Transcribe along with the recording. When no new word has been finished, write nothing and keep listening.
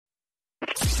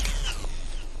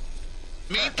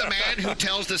Meet the man who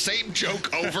tells the same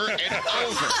joke over and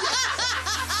over.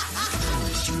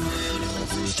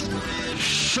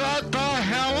 Shut the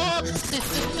hell up!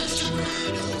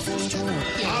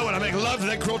 I want to make love to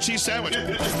that grilled cheese sandwich.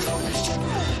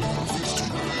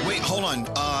 Wait, hold on.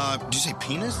 Did you say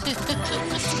penis?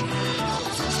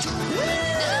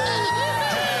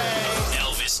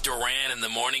 Elvis Duran in the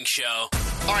morning show.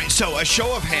 All right, so a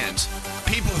show of hands.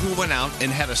 People who went out and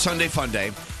had a Sunday fun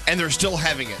day, and they're still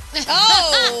having it.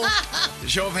 Oh!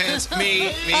 Show of hands. Me,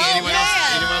 anyone else?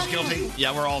 Anyone else guilty?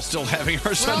 Yeah, we're all still having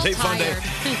our Sunday fun day.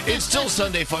 It's still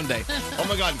Sunday fun day. Oh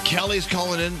my God, Kelly's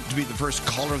calling in to be the first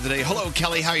caller of the day. Hello,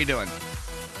 Kelly. How are you doing?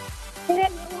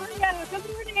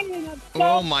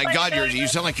 Oh my God, you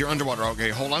sound like you're underwater. Okay,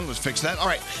 hold on, let's fix that. All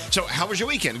right. So, how was your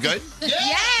weekend? Good?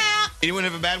 Yeah. Anyone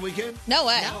have a bad weekend? No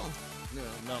way. No,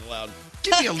 not allowed.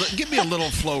 Give me a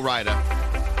little Flow Rida.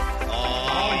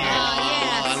 Oh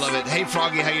yeah. I love it. Hey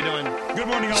Froggy, how you doing? Good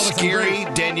morning, Elvis. Scary,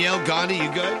 Danielle, Gandhi,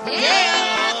 you good?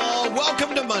 Yeah.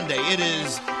 Welcome to Monday. It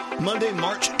is Monday,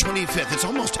 March 25th. It's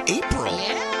almost April.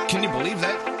 Yeah. Can you believe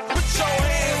that? Put your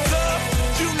hands up.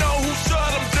 You know who shut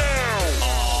them down.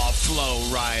 Oh, Flow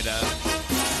Rida.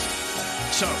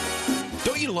 So,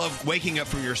 don't you love waking up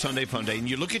from your Sunday fun day and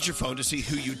you look at your phone to see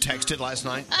who you texted last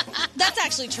night? That's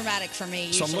actually traumatic for me,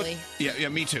 usually. Yeah,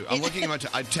 me too. I'm looking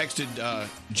at I texted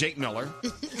Jake Miller.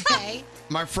 Okay.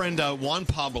 My friend Juan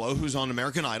Pablo, who's on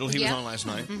American Idol. He was on last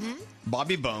night. Mm-hmm.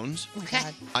 Bobby Bones. Okay.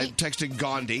 I texted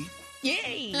Gandhi.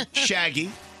 Yay.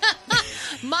 Shaggy.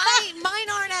 Mine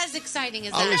aren't as exciting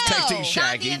as that. I was texting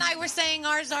Shaggy. Gandhi and I were saying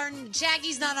ours aren't.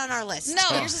 Shaggy's not on our list.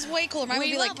 No, yours is way cooler. Mine would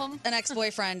be like love 'em. an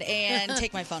ex-boyfriend and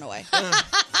take my phone away.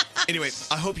 Anyway,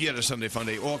 I hope you had a Sunday fun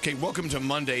day. Well, okay, welcome to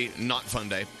Monday Not Fun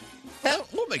Day.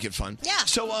 We'll make it fun. Yeah.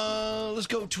 So let's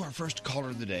go to our first caller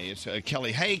of the day. It's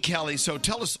Kelly. Hey, Kelly. So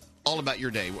tell us all about your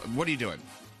day. What are you doing?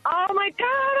 Oh, my God.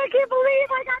 I can't believe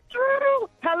I got through.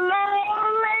 Hello,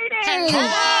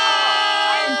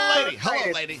 lady.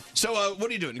 Hello, lady. So what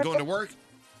are you doing? Going to work?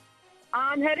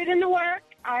 I'm headed into work.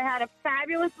 I had a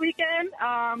fabulous weekend.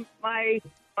 My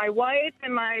wife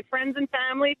and my friends and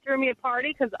family threw me a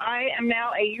party because I am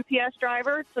now a UPS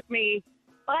driver. It took me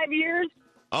 5 years.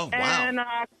 Oh, wow. And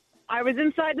I was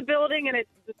inside the building, and it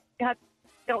got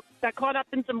caught up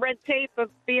in some red tape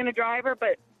of being a driver,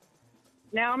 but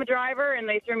now I'm a driver, and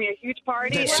they threw me a huge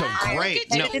party. That's so great.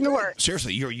 And it didn't work.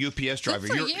 Seriously, you're a UPS driver.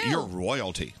 for You're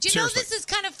royalty. Do you know Seriously. this is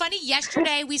kind of funny?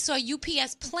 Yesterday, we saw a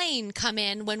UPS plane come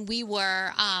in when we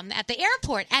were at the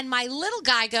airport, and my little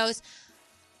guy goes,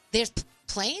 "There's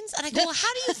planes?" And I go, "Well,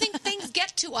 how do you think things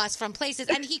get to us from places?"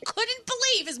 And he couldn't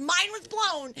believe, his mind was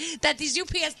blown, that these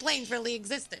UPS planes really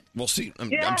existed. Well, see,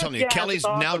 I'm Yes, telling you, yes, Kelly's it's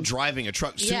awesome. now driving a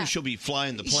truck. Soon Yeah. she'll be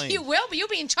flying the plane. You will, but you'll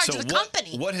be in charge So of the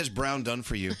company. what has Brown done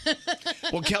for you?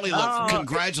 Well, Kelly, look,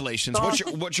 congratulations.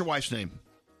 What's your wife's name?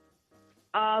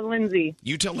 Lindsay.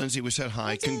 You tell Lindsay we said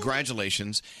hi.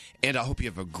 Congratulations, and I hope you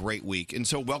have a great week. And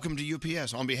so, welcome to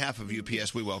UPS. On behalf of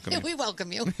UPS, we welcome you. We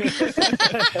welcome you. Listen,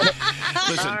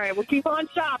 All right, we'll keep on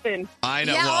shopping. I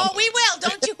know. Yeah, well, we will.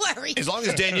 Don't you worry. as long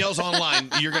as Danielle's online,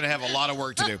 you're going to have a lot of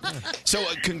work to do. So,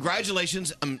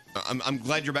 congratulations. I'm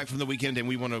glad you're back from the weekend, and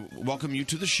we want to welcome you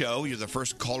to the show. You're the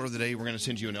first caller of the day. We're going to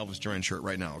send you an Elvis Duran shirt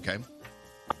right now, okay?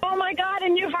 Oh, my God,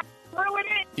 and you have ruined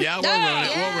it. Yeah, we'll run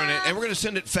it. We'll run it. And we're going to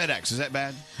send it FedEx. Is that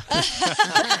bad?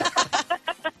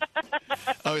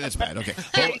 Oh, that's bad. Okay.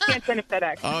 Yeah, you can't send it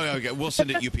FedEx. Oh, okay. We'll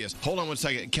send it UPS. Hold on one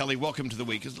second. Kelly, welcome to the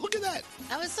week. Look at that.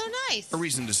 That was so nice. A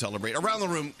reason to celebrate. Around the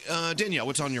room, Danielle,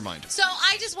 what's on your mind? So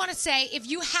I just want to say, if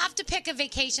you have to pick a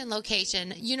vacation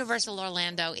location, Universal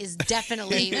Orlando is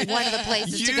definitely one of the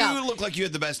places to go. You look like you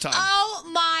had the best time. Oh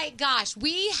my gosh,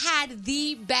 we had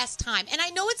the best time. And I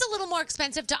know it's a little more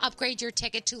expensive to upgrade your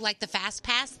ticket to like the Fast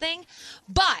Pass thing,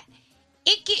 but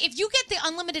if you get the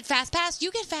unlimited Fast Pass,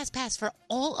 you get Fast Pass for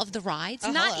all of the rides,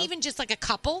 not even just like a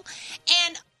couple.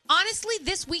 And honestly,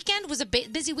 this weekend was a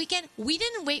busy weekend. We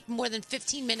didn't wait more than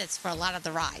 15 minutes for a lot of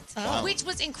the rides, which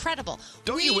was incredible.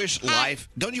 Don't you wish life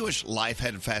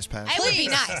had a Fast Pass? It would be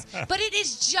nice, but it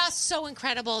is just so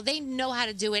incredible. They know how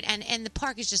to do it, and the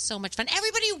park is just so much fun.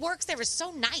 Everybody who works there is so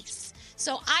nice.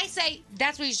 So I say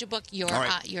that's where you should book your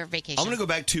your vacation. I'm going to go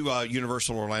back to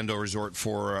Universal Orlando Resort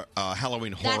for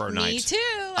Halloween Horror Nights. Me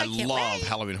too. I can't love wait.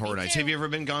 Halloween Horror Nights. Have you ever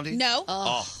been, Gandhi? No.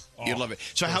 Oh, You'd love it.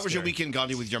 So how was your weekend,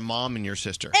 Gandhi, with your mom and your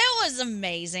sister? It was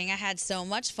amazing. I had so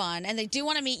much fun. And they do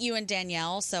want to meet you and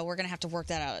Danielle, so we're going to have to work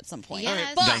that out at some point.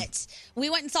 Yes. But we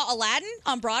went and saw Aladdin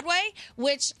on Broadway,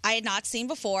 which I had not seen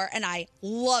before, and I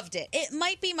loved it. It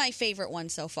might be my favorite one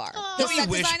so far. The Don't you set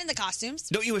wish- design and the costumes.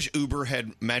 Don't you wish Uber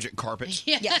had magic carpet?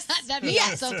 Yes. That'd be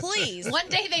Yes, awesome. please. One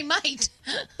day they might.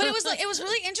 But it was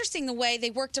really interesting the way they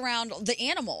worked around the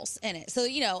animals in it. So,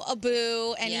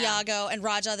 Abu and Iago and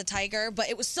Raja the tiger, but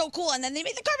it was so cool. And then they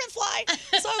made the carpet fly.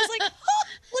 So I was like, oh,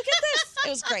 look at this. It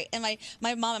was great. And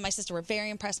my mom and my sister were very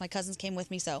impressed. My cousins came with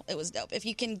me, so it was dope. If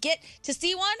you can get to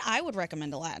see one, I would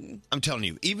recommend Aladdin. I'm telling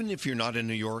you, even if you're not in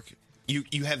New York,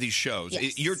 you have these shows.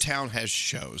 Yes. Your town has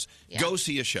shows. Yeah. Go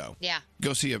see a show. Yeah.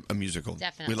 Go see a musical.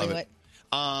 Definitely. We love Do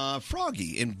it.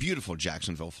 Froggy in beautiful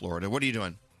Jacksonville, Florida. What are you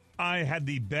doing? I had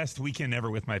the best weekend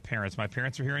ever with my parents. My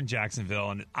parents are here in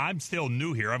Jacksonville, and I'm still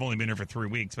new here. I've only been here for 3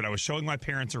 weeks, but I was showing my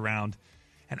parents around,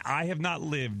 and I have not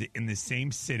lived in the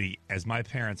same city as my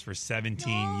parents for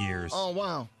 17 years. Oh,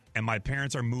 wow. And my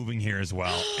parents are moving here as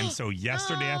well. And so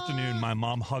yesterday afternoon, my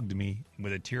mom hugged me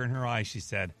with a tear in her eye. She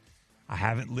said, I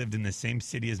haven't lived in the same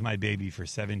city as my baby for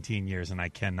 17 years, and I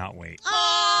cannot wait. Oh,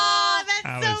 I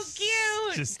that's was so cute.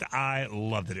 I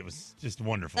loved it. It was just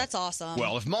wonderful. That's awesome.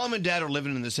 Well, if mom and dad are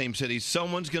living in the same city,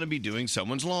 someone's going to be doing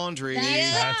someone's laundry.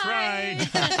 That's right.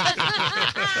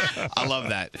 I love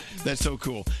that. That's so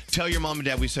cool. Tell your mom and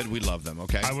dad we said we love them,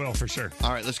 okay? I will, for sure.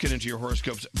 All right, let's get into your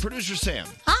horoscopes. Producer Sam,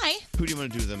 Hi. who do you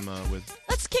want to do them with?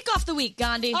 Let's kick off the week,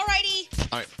 Gandhi.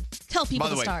 Alrighty. All right, Tell people By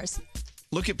the the way- stars.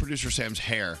 look at Producer Sam's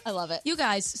hair. I love it. You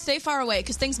guys, stay far away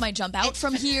because things might jump out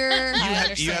from here. I You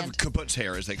understand. have kaput's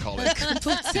hair, as they call it.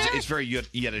 It's very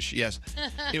Yiddish, yes.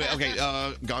 Anyway,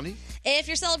 okay, Gandhi? If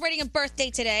you're celebrating a birthday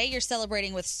today, you're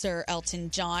celebrating with Sir Elton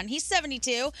John. He's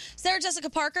 72. Sarah Jessica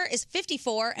Parker is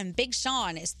 54, and Big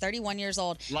Sean is 31 years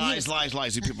old. Lies.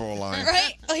 These people are lying.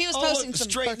 Right? Oh, he was posting some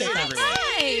straight birthday Nate, photos. everyone.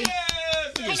 Hey.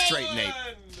 Look at straight Nate.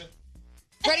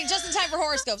 Ready just in time for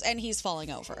horoscopes, and he's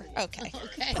falling over. Okay.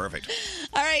 Perfect.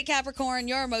 All right, Capricorn,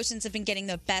 your emotions have been getting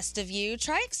the best of you.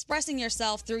 Try expressing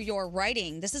yourself through your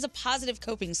writing. This is a positive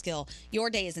coping skill. Your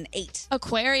day is an 8.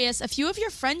 Aquarius, a few of your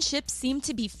friendships seem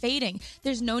to be fading.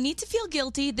 There's no need to feel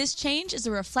guilty. This change is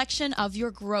a reflection of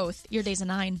your growth. Your day's a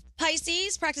 9.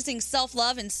 Pisces, practicing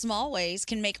self-love in small ways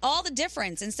can make all the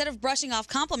difference. Instead of brushing off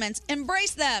compliments,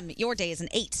 embrace them. Your day is an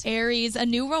 8. Aries, a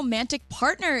new romantic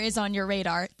partner is on your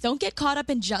radar. Don't get caught up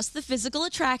in just the physical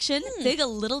attraction. Dig a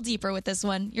little deeper with this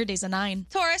one. Your day's a 9.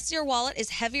 Taurus, your wallet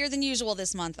is heavier than usual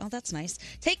this month. Oh, that's nice.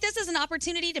 Take this as an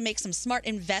opportunity to make some smart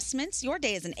investments. Your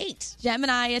day is an 8.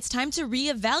 Gemini, it's time to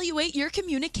reevaluate your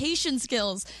communication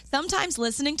skills. Sometimes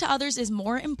listening to others is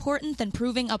more important than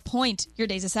proving a point. Your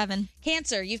day's a 7.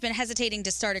 Cancer, you've been hesitating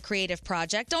to start a creative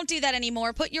project. Don't do that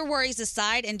anymore. Put your worries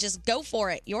aside and just go for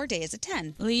it. Your day is a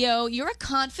 10. Leo, you're a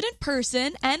confident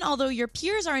person, and although your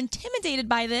peers are intimidated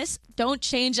by this, don't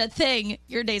change a thing.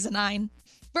 Your day's a 9.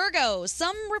 Virgo,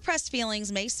 some repressed feelings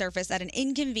may surface at an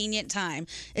inconvenient time.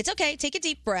 It's okay. Take a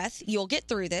deep breath. You'll get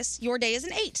through this. Your day is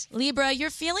an 8. Libra, you're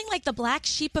feeling like the black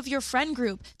sheep of your friend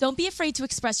group. Don't be afraid to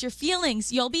express your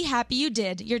feelings. You'll be happy you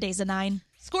did. Your day's a 9.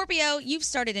 Scorpio, you've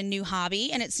started a new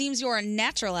hobby, and it seems you're a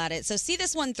natural at it, so see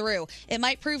this one through. It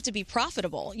might prove to be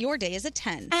profitable. Your day is a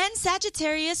 10. And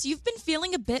Sagittarius, you've been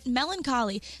feeling a bit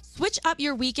melancholy. Switch up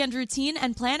your weekend routine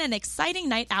and plan an exciting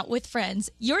night out with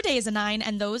friends. Your day is a 9,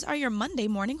 and those are your Monday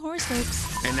morning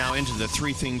horoscopes. And now into the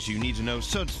 3 things you need to know.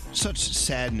 Such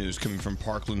sad news coming from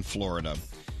Parkland, Florida.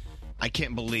 I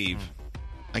can't believe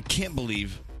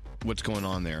what's going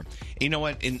on there. You know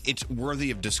what? And it's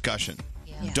worthy of discussion.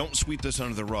 Yeah. Don't sweep this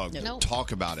under the rug. Nope.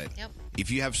 Talk about it. Yep. If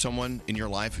you have someone in your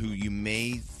life who you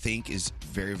may think is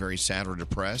very, very sad or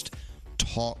depressed,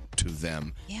 talk to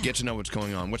them. Yeah. Get to know what's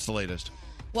going on. What's the latest?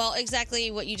 Well,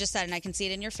 exactly what you just said, and I can see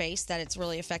it in your face that it's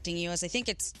really affecting you, as I think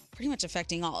it's pretty much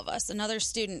affecting all of us. Another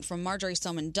student from Marjorie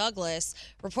Stoneman Douglas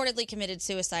reportedly committed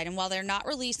suicide, and while they're not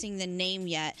releasing the name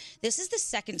yet, this is the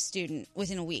second student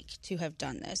within a week to have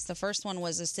done this. The first one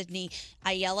was a Sydney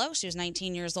Aiello. She was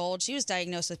 19 years old. She was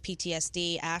diagnosed with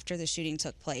PTSD after the shooting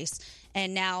took place.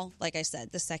 And now, like I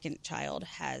said, the second child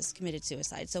has committed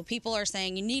suicide. So people are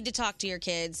saying you need to talk to your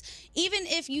kids. Even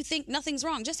if you think nothing's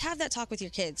wrong, just have that talk with your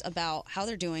kids about how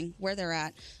they're doing, where they're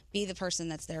at. Be the person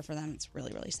that's there for them. It's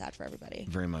really, really sad for everybody.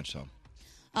 Very much so.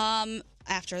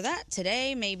 After that,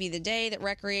 today may be the day that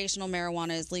recreational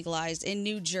marijuana is legalized in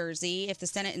New Jersey. If the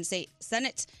Senate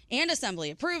and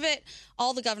Assembly approve it,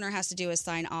 all the governor has to do is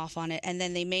sign off on it, and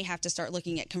then they may have to start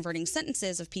looking at converting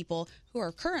sentences of people who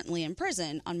are currently in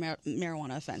prison on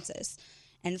marijuana offenses.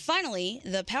 And finally,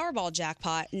 the Powerball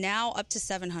jackpot now up to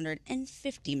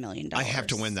 $750 million. I have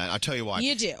to win that. I'll tell you why.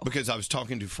 You do. Because I was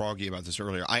talking to Froggy about this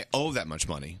earlier. I owe that much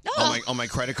money Oh. on my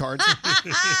credit cards.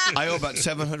 I owe about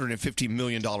 $750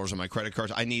 million on my credit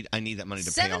cards. I need that money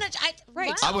to pay off.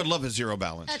 Right. I would love a zero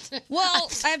balance. Well,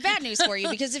 I have bad news for you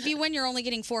because if you win, you're only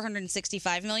getting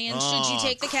 $465 million. Should you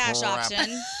take the cash crap.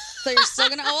 option? So you're still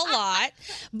going to owe a lot.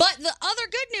 But the other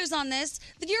good news on this,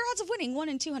 your odds of winning 1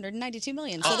 in 292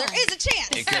 million. So there is a chance.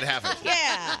 It could happen.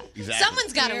 Yeah. Exactly.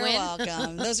 Someone's got to You're win.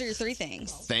 welcome. Those are your 3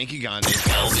 things. Thank you, Gandhi.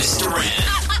 Elvis Duran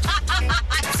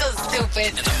So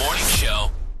stupid. in the morning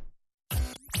show.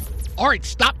 All right,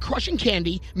 stop crushing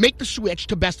candy. Make the switch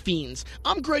to Best Fiends.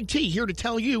 I'm Greg T, here to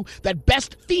tell you that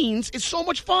Best Fiends is so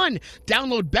much fun.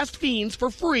 Download Best Fiends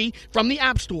for free from the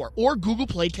App Store or Google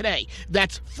Play today.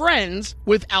 That's friends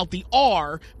without the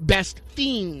R, Best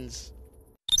Fiends.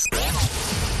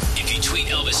 If you tweet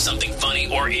Elvis something funny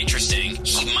or interesting,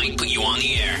 he might put you on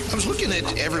the air. I was looking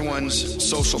at everyone's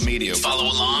social media. Follow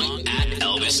along at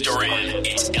Elvis Duran.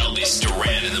 It's Elvis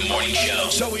Duran in the morning show.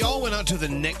 So we all went out to the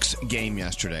Knicks game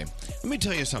yesterday. Let me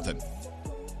tell you something.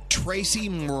 Tracy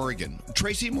Morgan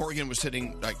was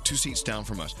sitting like 2 seats down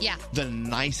from us. Yeah. The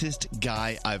nicest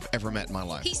guy I've ever met in my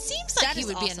life. He seems like That he is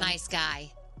would be a awesome. nice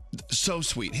guy. So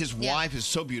sweet. His Yeah. wife is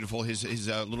so beautiful. His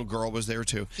little girl was there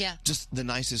too. Yeah. Just the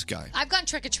nicest guy. I've gone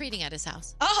trick-or-treating at his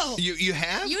house. Oh. You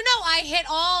have? You know I hit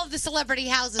all of the celebrity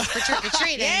houses for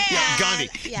trick-or-treating. Yeah, Gandhi.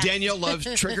 Yeah. Danielle loves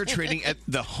trick-or-treating at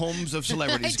the homes of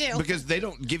celebrities I do. because they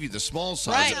don't give you the small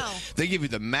size. Right. No. They give you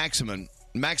the maximum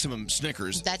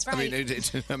Snickers. That's I mean, right.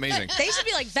 it's amazing. They should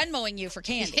be like Venmoing you for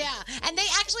candy. Yeah, and they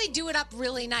actually do it up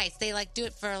really nice. They like do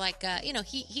it for like,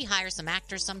 he hires some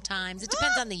actors sometimes. It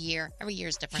depends on the year. Every year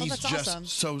is different. He's just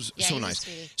so Yeah, so he's a nice.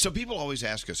 sweetie. So people always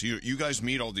ask us, you guys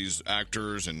meet all these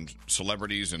actors and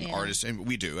celebrities and Yeah. artists, and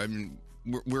we do. I mean,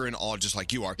 we're in awe just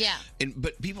like you are. Yeah.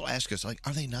 But people ask us, like,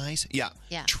 are they nice? Yeah.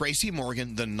 Yeah. Tracy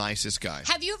Morgan, the nicest guy.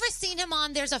 Have you ever seen him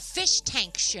on? There's a fish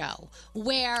tank show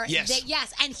where Yes.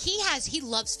 and he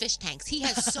loves fish tanks. He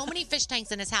has so many fish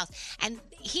tanks in his house, and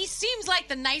he seems like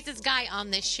the nicest guy on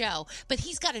this show. But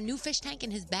he's got a new fish tank in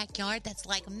his backyard that's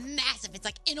like massive. It's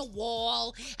like in a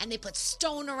wall, and they put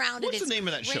stone around What's it. the name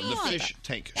of that show? The crazy. Fish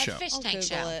Tank That Show. Fish I'll Tank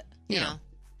Google Show. it. Yeah.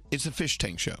 It's a Fish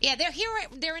Tank Show. Yeah, they're here.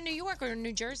 They're in New York or in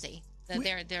New Jersey.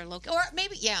 They're local, or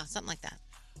maybe something like that.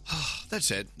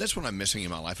 That's it. That's what I'm missing in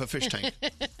my life, a fish tank.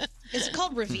 Is it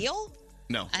called Reveal?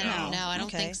 No. I don't know. I don't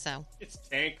Okay. think so. It's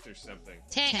tanked or something.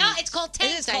 Tank. Oh, it's called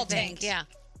Tank. It is called Tanked. Yeah.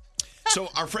 So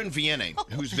our friend Vianney,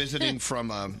 who's visiting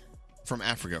from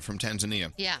Africa, from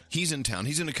Tanzania, Yeah. he's in town.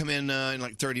 He's going to come in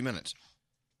like 30 minutes.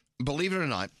 Believe it or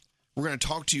not, we're going to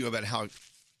talk to you about how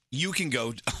you can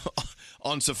go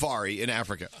on safari in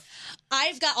Africa.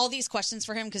 I've got all these questions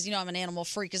for him because I'm an animal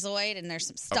freakazoid and there's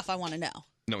some stuff I want to know.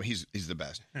 No, he's the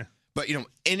best. But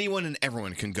anyone and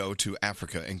everyone can go to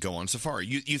Africa and go on safari.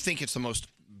 You think it's the most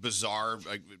bizarre,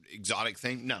 exotic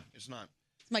thing? No, it's not.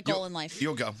 It's my goal in life.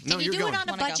 You'll go. No, Can you you're do going. it on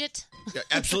a Wanna go. budget? Yeah,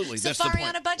 absolutely. That's the Safari point.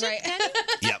 on a budget? Right. Ken?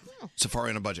 Yep. Safari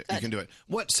on a budget. You can do it.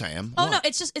 What, Sam? Oh What? no,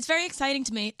 it's very exciting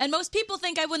to me. And most people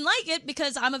think I wouldn't like it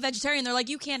because I'm a vegetarian. They're like,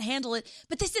 you can't handle it.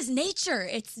 But this is nature.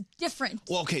 It's different.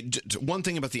 Well, okay. One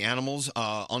thing about the animals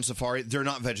on safari, they're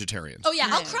not vegetarians. Oh yeah,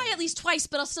 I'll cry at least twice,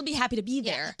 but I'll still be happy to be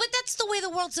there. But that's the way the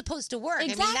world's supposed to work.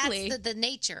 Exactly. I mean, that's the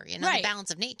nature, the Right.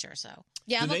 balance of nature. So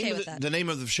Yeah, I'm the okay name with of the, that. the name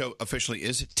of the show officially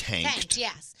is Tanked. tanked,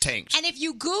 yes. Tanked. And if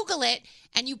you Google it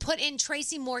and you put in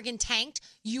Tracy Morgan tanked,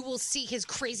 you will see his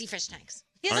crazy fish tanks.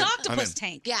 He has an I'm octopus in.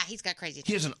 tank. Yeah, he's got crazy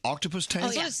He tanks. has an octopus tank?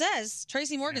 That's what it says.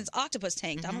 Tracy Morgan's octopus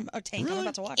tanked. I'm a tank. I'm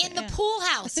about to watch In it. the yeah. pool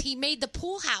house, he made the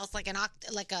pool house like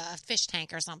like a fish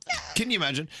tank or something. Can you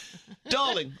imagine?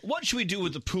 Darling, what should we do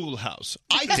with the pool house?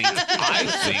 I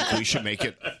think we should make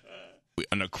it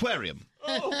an aquarium.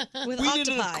 With We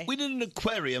octopi. need an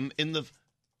aquarium in the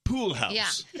pool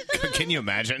house. Yeah. Can you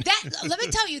imagine? Let me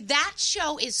tell you, that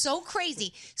show is so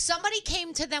crazy. Somebody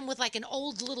came to them with like an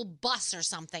old little bus or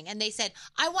something, and they said,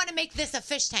 I want to make this a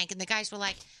fish tank. And the guys were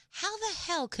like, how the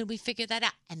hell could we figure that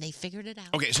out? And they figured it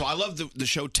out. Okay, so I love the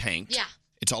show Tanked. Yeah.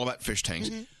 It's all about fish tanks.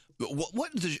 But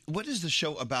what is the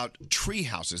show about tree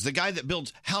houses? The guy that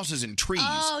builds houses in trees.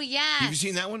 Oh, yes. Have you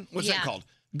seen that one? What's that Yeah. called?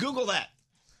 Google that.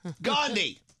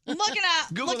 Gandhi. I'm looking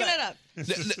Google it that. up.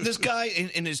 This guy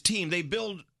and his team, they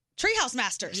build Treehouse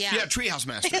Masters. Yeah. treehouse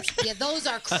masters. Yeah, those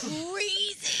are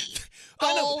crazy.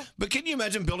 I know, but can you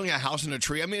imagine building a house in a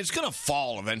tree? I mean, it's going to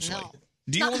fall eventually. No.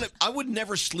 Do you want to? I would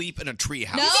never sleep in a tree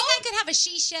house. You think I could have a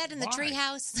she shed in the tree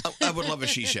house? I would love a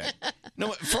she shed.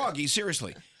 No, Froggy,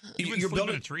 seriously. You You're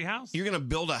building a tree house? You're going to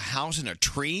build a house in a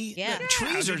tree? Yeah.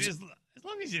 Trees I are mean, just. as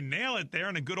long long as you nail it there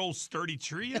on a good old sturdy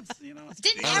tree, it's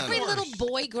Didn't every little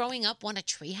boy growing up want a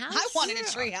treehouse? I wanted a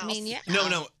treehouse. I mean, yeah.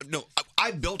 No.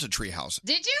 I built a treehouse.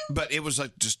 Did you? But it was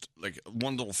just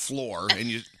one little floor, and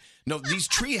you. No, these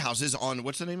tree houses on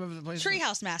what's the name of the place?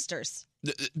 Treehouse Masters.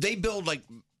 They build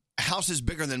houses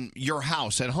bigger than your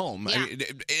house at home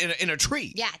in a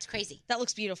tree. Yeah, it's crazy. That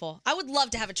looks beautiful. I would love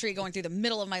to have a tree going through the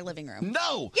middle of my living room.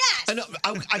 No. Yes.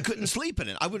 I couldn't sleep in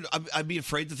it. I'd be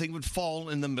afraid the thing would fall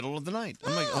in the middle of the night.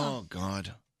 I'm like, oh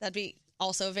God. That'd be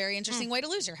also a very interesting way to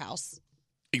lose your house.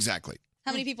 Exactly.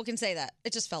 How many people can say that?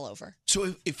 It just fell over.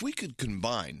 So if we could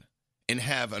combine and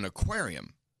have an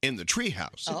aquarium in the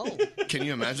treehouse, can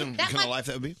you imagine what kind of life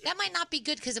that would be? That might not be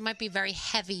good because it might be very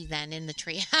heavy then in the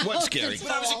treehouse. What's scary?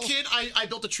 When I was a kid, I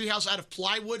built a treehouse out of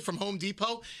plywood from Home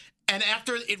Depot, and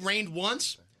after it rained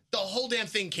once, the whole damn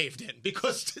thing caved in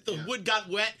because the wood got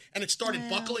wet and it started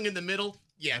buckling in the middle.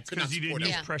 Yeah, it's because you didn't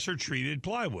use pressure-treated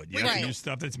plywood. You have to use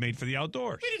stuff that's made for the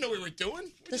outdoors. We didn't know what we were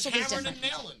doing. We just hammering and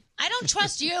nailing. I don't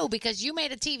trust you because you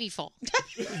made a TV fall.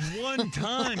 One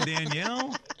time,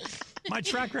 Danielle. My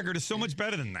track record is so much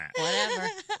better than that. Whatever.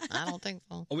 I don't think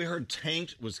so. Oh, we heard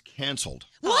Tanked was canceled.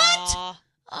 What?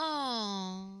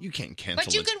 Oh. You can't cancel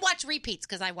But you it. can watch repeats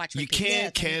because I watch You repeats.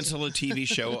 can't cancel a TV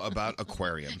show about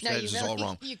aquariums. No, That you is really- all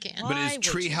wrong. you can't. But Why is would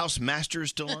you? Treehouse Masters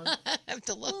still on? I have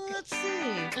to look. Let's see.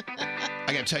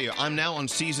 I got to tell you, I'm now on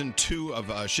season 2 of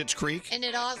Schitt's Creek. Isn't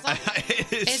it awesome?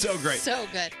 It's so great. So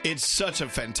good. It's such a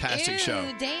fantastic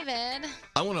show. David.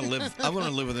 I want to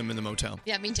live with him in the motel.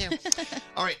 Yeah, me too.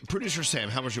 All right, producer Sam,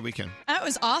 how was your weekend? That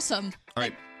was awesome. All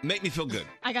right, make me feel good.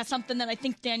 I got something that I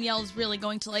think Danielle's really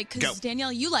going to like Go. because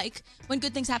Danielle, you like when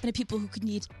good things happen to people who could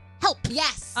need help.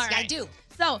 Yes, All right. I do.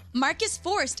 So, Marcus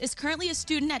Forst is currently a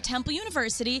student at Temple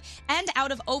University, and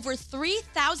out of over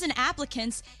 3,000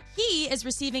 applicants, he is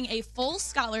receiving a full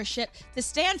scholarship to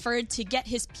Stanford to get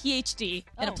his PhD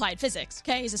in applied physics.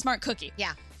 Okay, he's a smart cookie.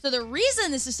 Yeah. So the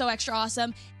reason this is so extra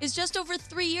awesome is just over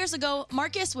 3 years ago,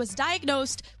 Marcus was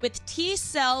diagnosed with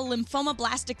T-cell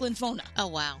lymphomablastic lymphoma. Oh,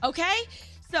 wow. Okay?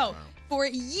 So for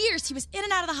years, he was in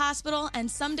and out of the hospital, and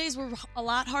some days were a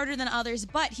lot harder than others,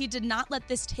 but he did not let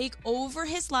this take over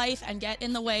his life and get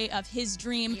in the way of his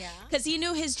dream because he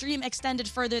knew his dream extended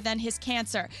further than his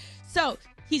cancer. So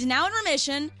he's now in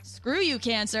remission. Screw you,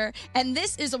 cancer. And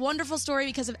this is a wonderful story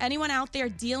because of anyone out there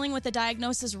dealing with a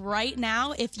diagnosis right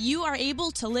now. If you are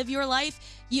able to live your life,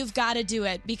 you've got to do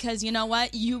it because you know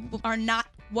what? You are not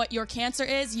what your cancer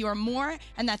is. You are more.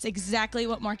 And that's exactly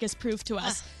what Marcus proved to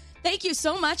us. Thank you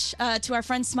so much to our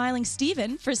friend Smiling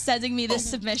Steven for sending me this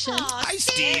submission. Hi,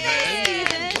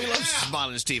 Steven. We love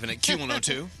Smiling Steven at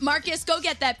Q102. Marcus, go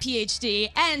get that PhD.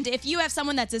 And if you have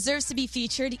someone that deserves to be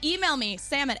featured, email me,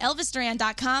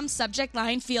 sam@elvisduran.com, subject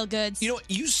line feel goods. You know what?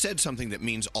 You said something that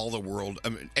means all the world,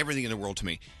 everything in the world to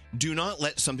me. Do not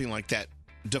let something like that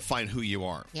define who you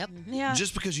are. Yep. Yeah.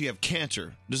 Just because you have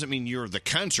cancer doesn't mean you're the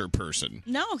cancer person.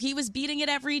 No, he was beating it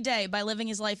every day by living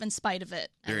his life in spite of it.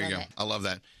 There you go. I love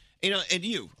that. You know, and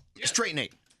you, Straight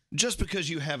Nate, just because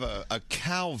you have a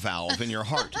cow valve in your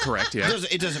heart. Correct, yeah.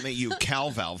 It doesn't make you a cow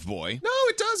valve boy. No,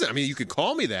 it doesn't. I mean, you could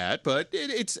call me that, but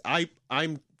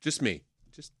I'm just me.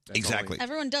 Just that's Exactly.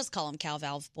 Everyone does call him Cow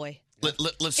Valve Boy.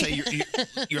 Let's say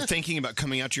you're thinking about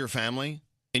coming out to your family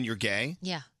and you're gay.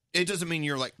 Yeah. It doesn't mean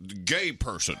you're like the gay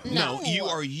person. No. You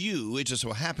are you. It just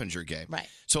so happens you're gay. Right.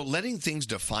 So letting things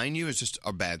define you is just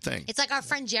a bad thing. It's like our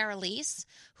friend Jeralise,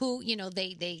 who, you know,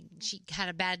 she had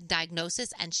a bad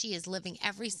diagnosis and she is living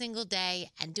every single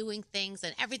day and doing things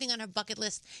and everything on her bucket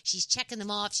list. She's checking them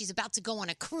off. She's about to go on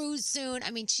a cruise soon.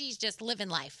 I mean, she's just living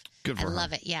life. Good for I her.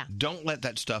 love it. Yeah. Don't let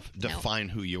that stuff define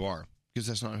who you are. Because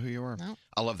that's not who you are. No.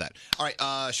 I love that. All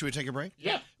right, should we take a break?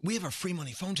 Yeah. We have a free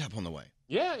money phone tap on the way.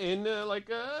 Yeah, in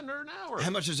under an hour. How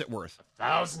much is it worth?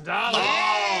 $1,000. Oh,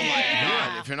 my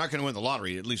God. If you're not going to win the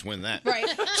lottery, at least win that. Right.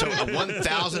 So a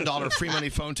 $1,000 free money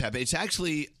phone tap. It's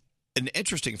actually an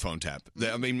interesting phone tap.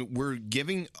 I mean, we're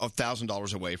giving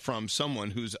 $1,000 away from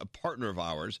someone who's a partner of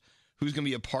ours, who's going to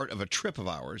be a part of a trip of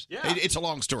ours. Yeah. It's a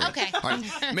long story. Okay. All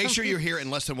right. Make sure you're here in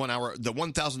less than 1 hour. The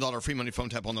 $1,000 free money phone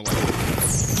tap on the way.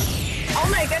 Oh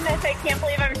my goodness, I can't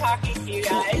believe I'm talking to you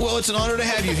guys. Well, it's an honor to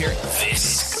have you here.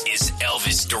 This is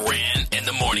Elvis Duran and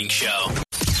the Morning Show.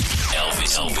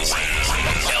 Elvis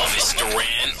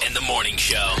Duran and the Morning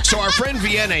Show. So our friend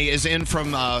Vianney is in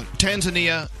from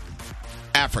Tanzania,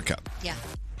 Africa. Yeah.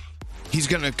 He's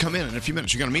going to come in a few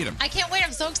minutes. You're going to meet him. I can't wait.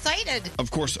 I'm so excited. Of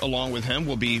course, along with him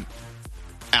will be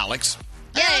Alex.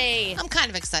 Yay. I'm kind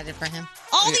of excited for him.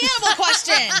 All the animal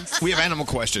questions. We have animal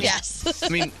questions. Yes. I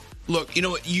mean, Look,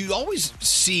 you always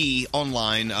see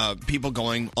online people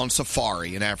going on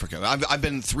safari in Africa. I've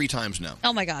been 3 times now.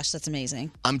 Oh my gosh, that's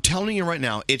amazing. I'm telling you right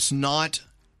now, it's not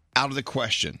out of the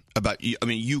question about you. I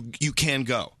mean, you can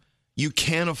go. You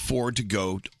can afford to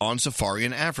go on safari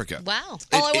in Africa. Wow.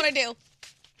 All I want to do.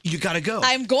 You got to go.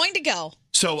 I'm going to go.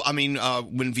 So, I mean,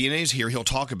 when Vianney's here, he'll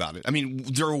talk about it. I mean,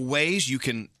 there are ways you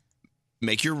can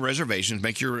make your reservations,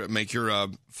 make your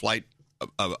flight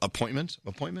appointments.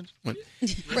 What?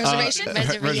 Reservation?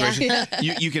 Reservation.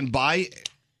 You can buy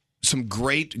some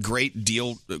great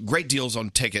deals on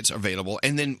tickets available,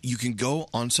 and then you can go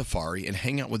on safari and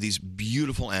hang out with these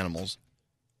beautiful animals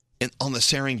on the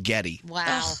Serengeti.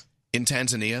 Wow. In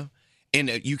Tanzania. And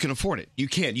you can afford it. You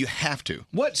can. You have to.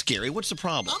 What's Gary? What's the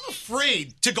problem? I'm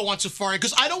afraid to go on safari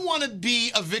because I don't want to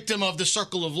be a victim of the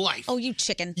circle of life. Oh, you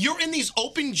chicken. You're in these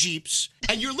open Jeeps,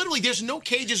 and you're literally, there's no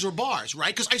cages or bars,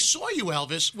 right? Because I saw you,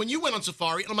 Elvis, when you went on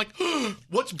safari, and I'm like,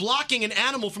 what's blocking an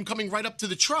animal from coming right up to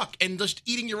the truck and just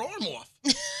eating your arm off?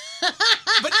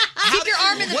 But keep your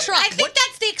arm in the truck. I think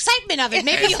that's the excitement of it.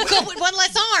 Maybe you'll go with one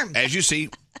less arm. As you see,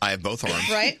 I have both arms.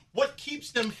 Right? What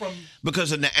keeps them from...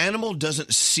 Because an animal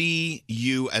doesn't see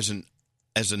you as an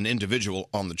individual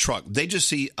on the truck. They just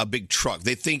see a big truck.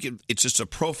 They think it's just a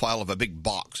profile of a big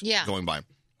box going by.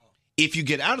 If you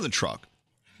get out of the truck,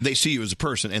 they see you as a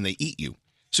person and they eat you.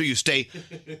 So you stay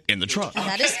in the truck. And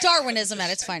that is Darwinism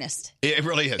at its finest. It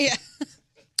really is. Yeah.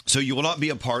 So you will not be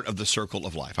a part of the circle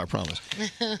of life, I promise.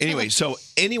 Anyway, so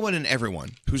anyone and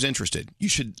everyone who's interested, you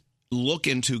should look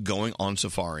into going on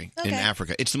safari in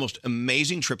Africa. It's the most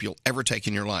amazing trip you'll ever take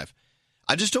in your life.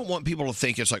 I just don't want people to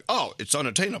think it's like, oh, it's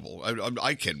unattainable.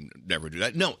 I can never do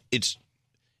that. No, it's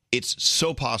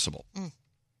so possible.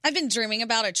 I've been dreaming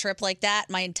about a trip like that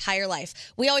my entire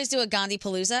life. We always do a Gandhi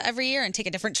Palooza every year and take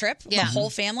a different trip, the whole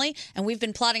family, and we've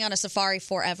been plotting on a safari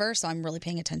forever, so I'm really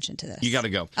paying attention to this. You got to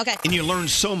go. Okay. And you learn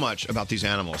so much about these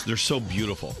animals. They're so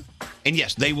beautiful. And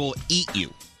yes, they will eat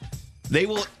you. They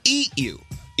will eat you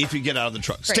if you get out of the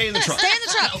truck. Great. Stay in the truck. Stay in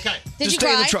the truck. Okay. Did Just you stay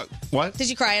cry? in the truck. What? Did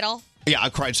you cry at all? Yeah, I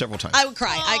cried several times. I would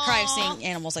cry. I cry seeing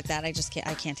animals like that. I just can't.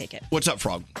 I can't take it. What's up,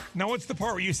 Frog? Now, what's the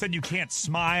part where you said you can't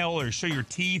smile or show your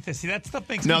teeth? See, that stuff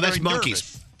makes me No, that's very monkeys.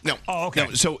 nervous. No. Oh, okay.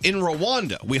 No, so in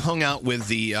Rwanda, we hung out with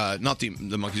the not the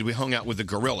monkeys. We hung out with the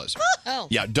gorillas. Oh.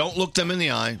 Yeah, don't look them in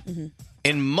the eye.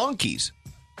 And monkeys,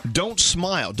 don't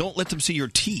smile. Don't let them see your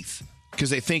teeth because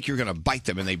they think you're going to bite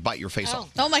them and they bite your face off.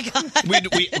 Oh my god.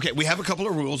 We have a couple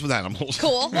of rules with animals.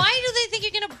 Cool. Why do they think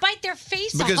you're going to bite their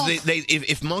face Because off?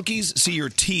 if monkeys see your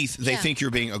teeth, they think you're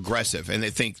being aggressive and they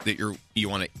think that you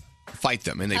want to fight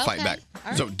them and they fight back.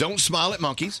 All So don't smile at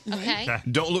monkeys. Okay.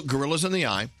 Don't look gorillas in the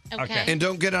eye. Okay. And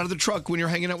don't get out of the truck when you're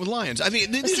hanging out with lions. I mean,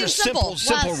 these are seems simple.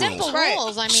 simple rules. Simple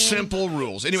rules. I mean, Simple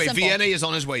rules. Anyway, Simple. Vianney is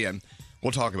on his way in.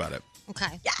 We'll talk about it.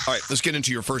 okay. All right, let's get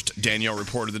into your first Danielle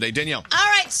report of the day. Danielle. All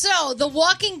right, so The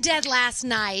Walking Dead last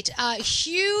night, a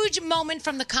huge moment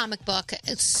from the comic book.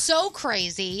 It's so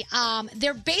crazy.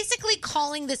 They're basically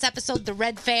calling this episode the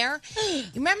Red Fair. You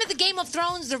remember the Game of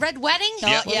Thrones, the Red Wedding?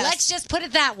 Yeah. Well, Yes. let's just put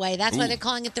it that way. That's why Ooh. they're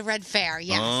calling it the Red Fair.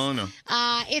 Yes. Oh, no.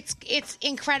 It's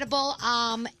incredible.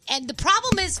 And the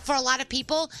problem is for a lot of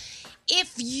people,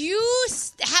 if you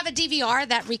have a DVR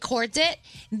that records it,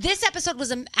 this episode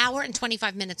was an hour and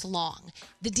 25 minutes long.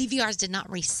 The DVRs did not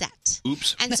reset.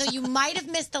 Oops. And so you might have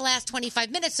missed the last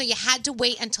 25 minutes, so you had to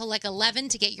wait until like 11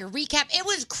 to get your recap. It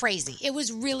was crazy. It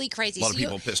was really crazy. A lot of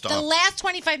people pissed The off. last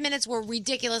 25 minutes were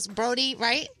ridiculous. Brody,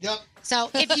 right? Yep. So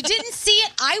if you didn't see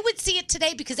it, I would see it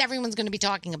today because everyone's going to be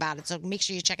talking about it. So make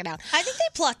sure you check it out. I think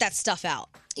they plot that stuff out.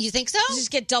 You think so? You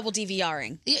just get double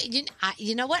DVRing.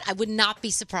 You know what? I would not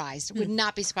be surprised. Would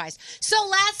not be surprised. So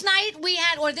last night we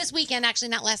had, or this weekend, actually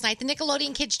not last night, the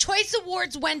Nickelodeon Kids' Choice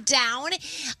Awards went down.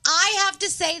 I have to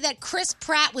say that Chris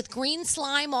Pratt with green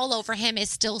slime all over him is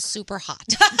still super hot.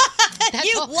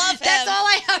 You love him. That's all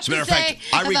I have As a matter to of say. fact,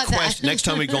 I about request that. next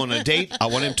time we go on a date, I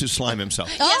want him to slime himself.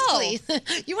 Yes,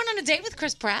 please. You went on a date with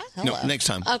Chris Pratt? No, next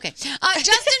time. Okay.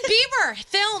 Justin Bieber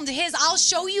filmed his I'll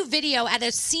Show You video at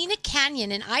a scenic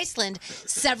canyon in Iceland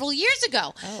several years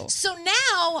ago. So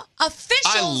now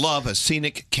officials... I love a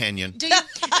scenic canyon.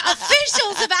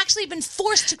 Officials have actually been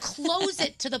forced to close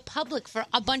it to the public for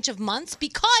a bunch of months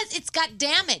because it's got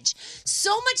damage.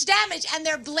 So much damage, and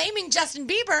they're blaming Justin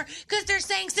Bieber because they're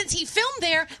saying since he filmed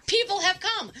there, people have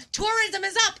come. Tourism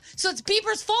is up, so it's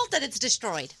Bieber's fault that it's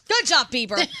destroed. Good job,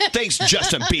 Bieber. Thanks,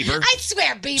 Justin Bieber. I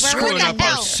swear, Bieber. Screwing what up the our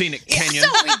hell? scenic It's canyon. so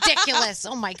ridiculous.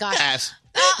 Oh, my gosh. Ass.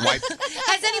 Wipe.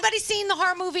 Has anybody seen the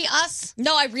horror movie Us?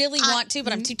 No, I really want to,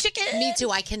 but I'm too chicken. Me too.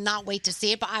 I cannot wait to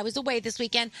see it, but I was away this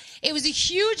weekend. It was a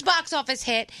huge box office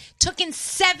hit. Took in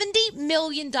 $70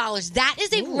 million. That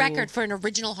is a record for an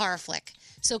original horror flick.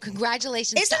 So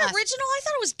congratulations Is to it us. original? I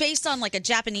thought it was based on like a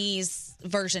Japanese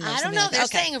version. Of I don't something know. like They're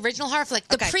that. Okay. saying original horror flick.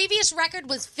 The Okay. previous record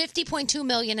was $50.2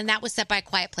 million, and that was set by A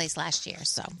Quiet Place last year.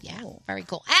 So, yeah, very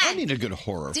cool. I need a good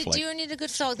horror Did flick. you need a good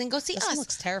show? Then go see This us. one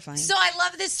looks terrifying. So I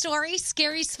love this story.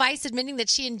 Scary Spice admitting that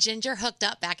she and Ginger hooked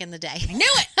up back in the day. I knew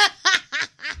it.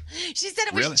 She said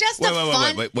it was Really? just wait, a wait,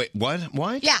 fun. Wait,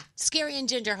 what? Yeah, Scary and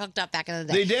Ginger hooked up back in the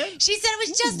day. They did? She said it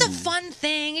was just a fun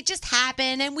thing. It just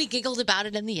happened, and we giggled about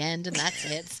it in the end, and that's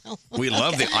it. So. We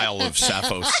love the Isle of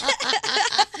Sapphos.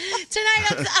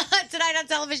 Tonight on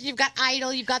television, you've got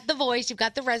Idol, you've got The Voice, you've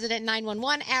got The Resident,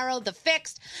 911, Arrow, The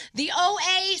Fixed, The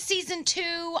OA Season 2.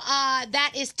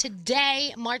 That is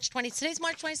today, March 20th. Today's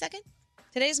March 22nd?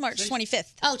 Today's March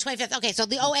 25th. Oh, 25th. Okay, so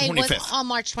the OA was 25th. on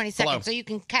March 22nd, Hello. so you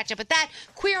can catch up with that.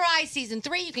 Queer Eye Season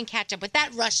 3, you can catch up with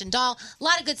that. Russian Doll, a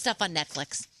lot of good stuff on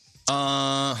Netflix.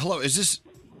 Hello, is this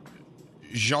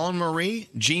Jean-Marie?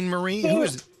 Jean-Marie? Who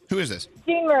is this?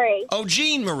 Jean Marie. Oh,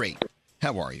 Jean-Marie.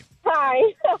 How are you? Hi.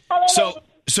 Hello.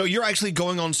 So you're actually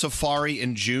going on safari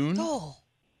in June? Oh.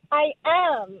 I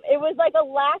am. It was like a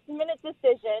last-minute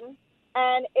decision,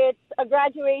 and it's a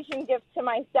graduation gift to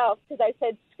myself because I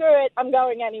said, screw it, I'm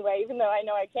going anyway, even though I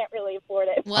know I can't really afford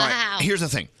it. Wow. All right, here's the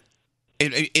thing.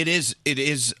 It is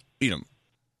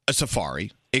a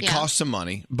safari. It costs some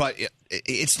money, but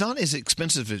it's not as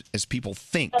expensive as people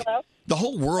think. Hello? The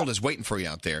whole world is waiting for you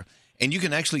out there, and you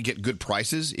can actually get good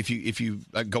prices if you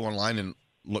go online and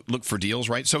look for deals,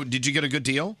 right? So did you get a good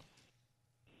deal?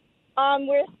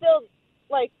 We're still,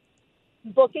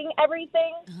 booking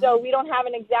everything, so we don't have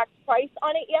an exact price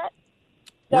on it yet.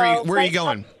 So, Where are you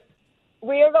going?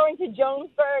 We are going to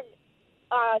Johannesburg,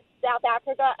 South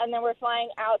Africa, and then we're flying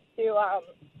out to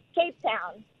Cape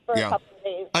Town for a couple of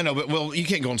days. I know, but you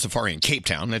can't go on safari in Cape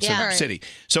Town. That's Yeah. a Right. city.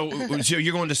 So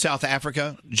you're going to South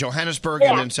Africa, Johannesburg,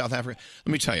 and then South Africa.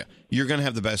 Let me tell you, you're going to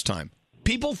have the best time.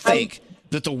 People think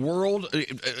that the world,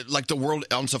 the world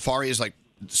on safari, is like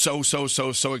so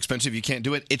expensive you can't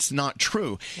do it. It's not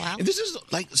true. Wow. And this is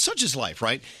such is life,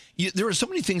 right? There are so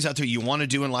many things out there you want to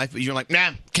do in life, but you're like,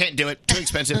 nah, can't do it. Too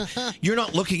expensive. You're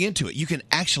not looking into it. You can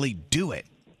actually do it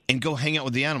and go hang out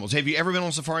with the animals. Have you ever been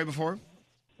on safari before?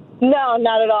 No,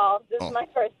 not at all. This is my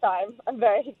first time. I'm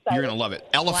very excited. You're going to love it.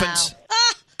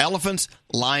 Elephants,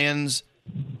 lions,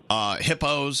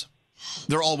 hippos,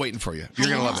 they're all waiting for you. You're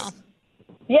going to love it.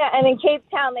 Yeah, and in Cape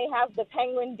Town they have the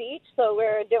Penguin Beach, so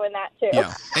we're doing that too.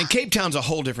 Yeah, and Cape Town's a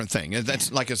whole different thing. That's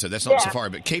like I said, that's not safari,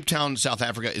 but Cape Town, South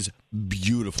Africa is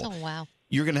beautiful. Oh, wow.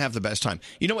 You're going to have the best time.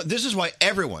 You know what? This is why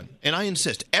everyone, and I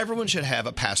insist, everyone should have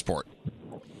a passport.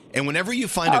 And whenever you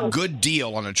find a good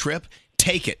deal on a trip,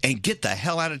 take it and get the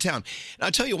hell out of town. And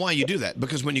I'll tell you why you do that.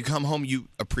 Because when you come home, you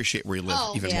appreciate where you live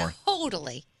even more.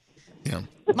 Totally. Yeah.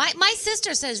 My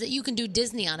sister says that you can do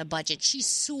Disney on a budget. She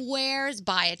swears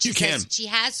by it. She can. says she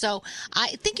has. So I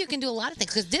think you can do a lot of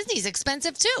things because Disney's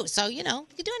expensive too. So, you can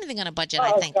do anything on a budget,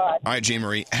 I think. All right, Jean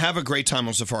Marie, have a great time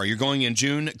on safari. You're going in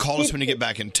June. Call us when you get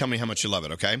back and tell me how much you love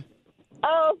it, okay?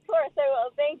 Oh, of course I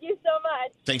will. Thank you so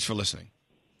much. Thanks for listening.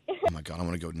 Oh, my God, I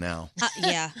want to go now.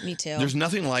 Yeah, me too. There's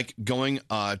nothing like going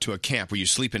to a camp where you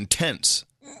sleep in tents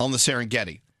on the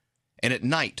Serengeti. And at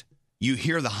night, you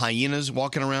hear the hyenas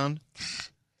walking around.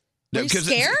 Are you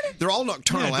scared? They're all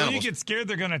nocturnal Don't animals. you get scared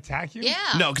they're going to attack you? Yeah.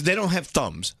 No, because they don't have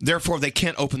thumbs. Therefore, they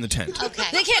can't open the tent. Okay.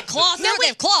 They can't claw through it. They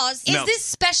have claws. Is No. this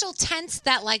special tents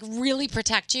that really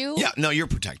protect you? Yeah, no, you're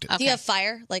protected. Do you have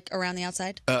fire around the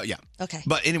outside? Yeah. Okay.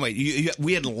 But anyway,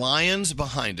 we had lions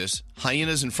behind us,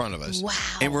 hyenas in front of us. Wow.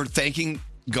 And we're thanking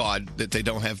God that they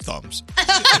don't have thumbs.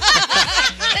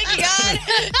 Thank you, God.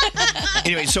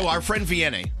 Anyway, so our friend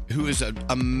Vianney, who is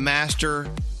a master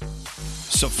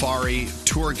safari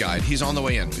tour guide, he's on the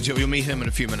way in. So you'll meet him in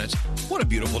a few minutes. What a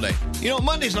beautiful day.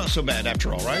 Monday's not so bad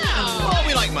after all, right? No. Well,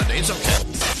 we like Monday. It's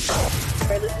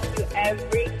okay. I listen to you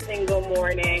every single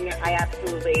morning.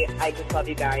 I just love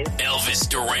you guys. Elvis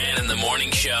Duran in the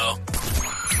morning show.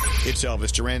 It's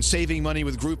Elvis Duran. Saving money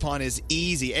with Groupon is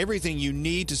easy. Everything you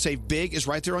need to save big is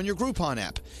right there on your Groupon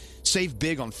app. Save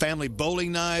big on family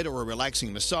bowling night or a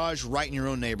relaxing massage right in your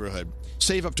own neighborhood.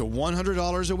 Save up to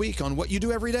 $100 a week on what you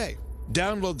do every day.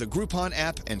 Download the Groupon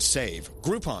app and save.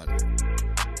 Groupon.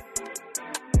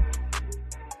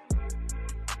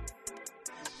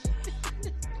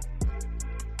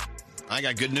 I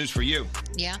got good news for you.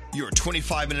 Yeah. You are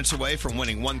 25 minutes away from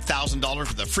winning $1,000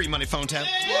 with the free money phone tap.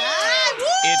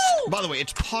 By the way,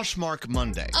 it's Poshmark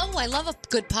Monday. Oh, I love a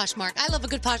good Poshmark. I love a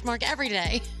good Poshmark every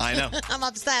day. I know. I'm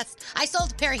obsessed. I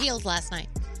sold a pair of heels last night.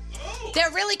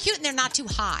 They're really cute and they're not too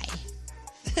high.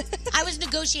 I was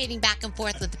negotiating back and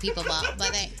forth with the people,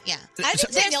 but yeah. I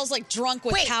think Danielle's like drunk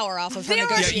with power off of her there are-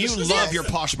 negotiations. You love your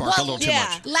Poshmark a little too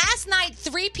much. Last night,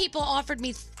 3 people offered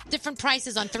me different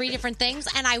prices on 3 different things,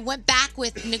 and I went back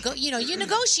with, you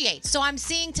negotiate. So I'm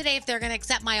seeing today if they're going to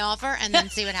accept my offer and then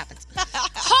see what happens.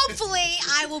 Hopefully,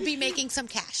 I will be making some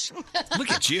cash.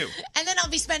 Look at you. And then I'll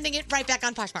be spending it right back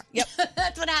on Poshmark. Yep.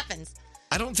 That's what happens.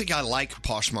 I don't think I like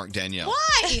Poshmark, Danielle.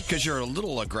 Why? Because you're a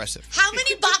little aggressive. How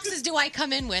many boxes do I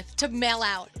come in with to mail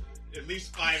out? At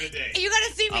least 5 a day. You got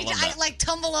to see me. I love that. I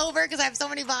tumble over because I have so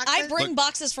many boxes. I bring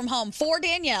boxes from home for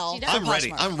Danielle. I'm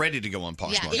ready. I'm ready to go on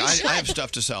Poshmark. you should. I have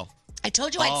stuff to sell. I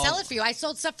told you I'd sell it for you. I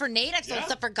sold stuff for Nate. I sold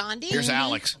stuff for Gandhi. Here's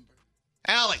Alex.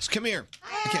 Alex, come here.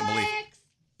 I can't believe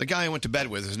the guy I went to bed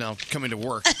with is now coming to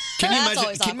work. Can you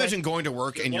imagine going to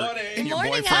work and your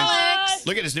boyfriend? Alex.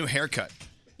 Look at his new haircut.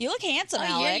 You look handsome,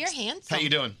 Alex. Yeah, you're handsome. How you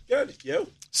doing? Good. You?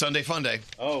 Sunday fun day.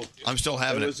 Oh, I'm still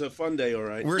having it. It Was a fun day, all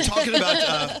right. We're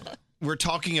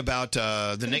talking about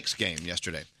the Knicks game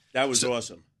yesterday. That was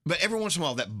awesome. But every once in a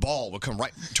while, that ball would come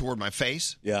right toward my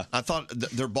face. Yeah. I thought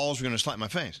their balls were going to slap my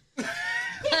face.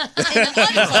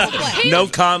 No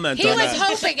comment He on was that.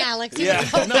 hoping, Alex. He Yeah. was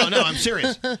hoping. No, I'm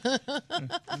serious.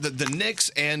 The Knicks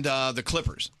and the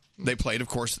Clippers. They played, of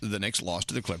course, the Knicks lost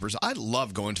to the Clippers. I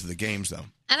love going to the games, though.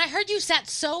 And I heard you sat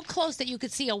so close that you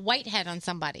could see a white head on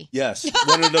somebody. Yes.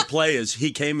 One of the players,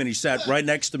 he came and he sat right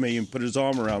next to me and put his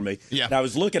arm around me. Yeah. And I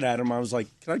was looking at him. I was like,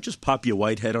 can I just pop your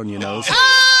white head on your nose?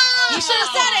 You should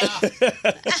have said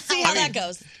it. See how that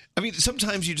goes. I mean,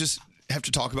 sometimes you just have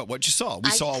to talk about what you saw. We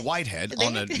saw a white head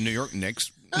on a New York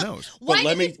Knicks nose. Why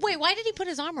did he put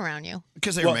his arm around you?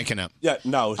 Because they were making up. Yeah,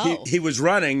 no. Oh. He was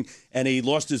running and he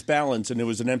lost his balance and there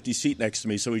was an empty seat next to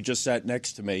me. So he just sat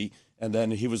next to me and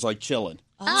then he was like chilling.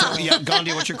 So, yeah,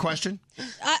 Gandhi, what's your question?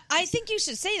 I think you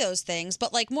should say those things,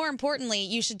 but like more importantly,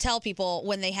 you should tell people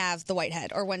when they have the white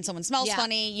head or when someone smells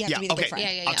funny. You have to be the good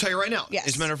friend. I'll tell you right now. Yes.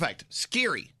 As a matter of fact,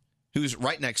 Scary, who's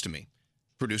right next to me,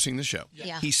 producing the show.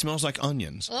 Yeah. He smells like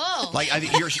onions. Oh. Like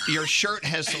your shirt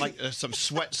has like some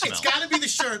sweat smell. It's got to be the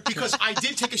shirt because I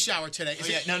did take a shower today.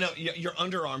 No, your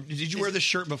underarm. Did you wear this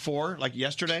shirt before, like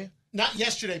yesterday? Not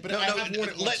yesterday, but I have worn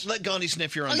it once. Let Gandhi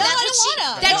sniff your No,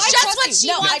 underarm. that's just what she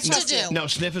wants to do. No,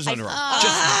 sniff his underarm.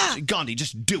 Just, Gandhi,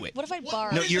 just do it. What if I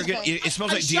borrow? No, you're good. It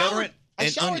smells like deodorant.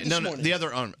 And onion. No, the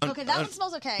other arm. Okay, that one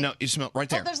smells okay. No, you smell right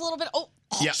there. Oh, there's a little bit. Oh,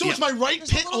 Yeah, So yeah. it's my right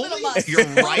pit only? Your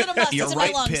Little bit right, of must. your It's in my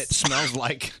right lungs. pit smells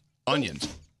like onions.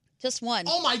 Just one.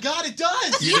 Oh my God, it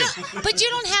does. You But you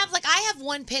don't have, like, I have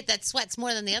one pit that sweats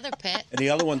more than the other pit. And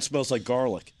the other one smells like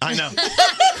garlic. I know.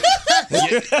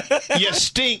 you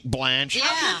stink, Blanche.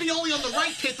 How can it be only on the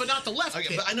right pit but not the left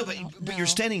pit? But I know, but you're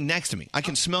standing next to me. I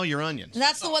can smell your onions.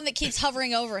 That's the one that keeps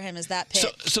hovering over him. Is that pit?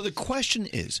 So the question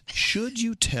is, should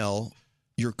you tell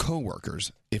your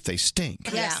coworkers if they stink?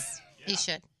 Yes, you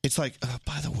should. It's like,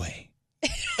 by the way,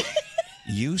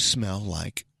 you smell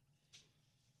like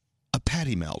a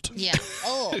patty melt. Yeah.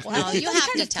 Oh, No, wow. you have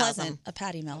Kind to of tell pleasant, them. a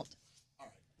patty melt.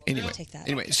 Anyway, I'll take that.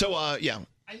 Anyway, so yeah,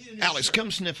 Alex,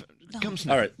 come sniff. Come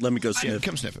sniff. All right, let me go Yeah, sniff.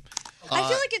 come sniff it. I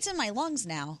feel like it's in my lungs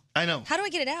now. I know. How do I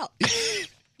get it out?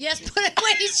 Yes, put it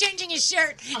when he's changing his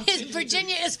shirt. His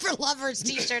Virginia is for Lovers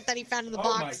t-shirt that he found in the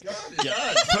box.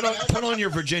 Yeah. Put on your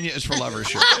Virginia is for Lovers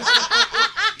shirt.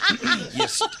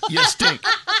 you stink.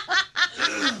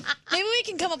 Maybe we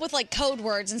can come up with like code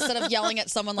words instead of yelling at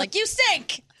someone like "you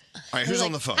stink." All right, who's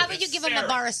on the phone? How about you give him a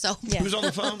bar of soap? Who's on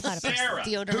the phone? Sarah.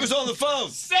 Deodorant. Who's on the phone?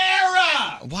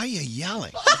 Sarah! Why are you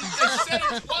yelling?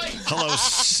 Hello,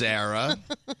 Sarah.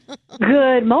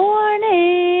 Good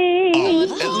morning.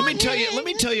 Let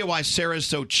me tell you why Sarah's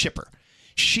so chipper.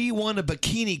 She won a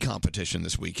bikini competition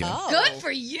this weekend. Good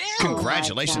for you.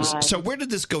 Congratulations. Oh, my God. So where did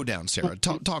this go down, Sarah?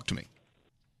 Talk to me.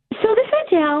 So this went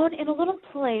down in a little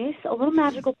place, a little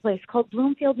magical place called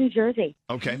Bloomfield, New Jersey.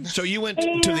 Okay. So you went to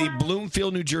the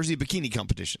Bloomfield, New Jersey bikini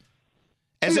competition.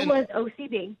 It was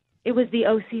OCB. It was the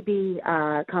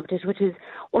OCB competition, which is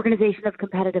Organization of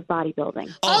Competitive Bodybuilding.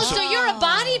 Oh, so you're a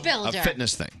bodybuilder. A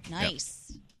fitness thing. Nice.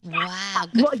 Wow,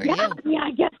 good for you. Yeah,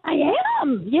 I guess I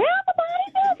am. Yeah, I'm a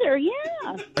bodybuilder.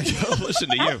 Yeah. Listen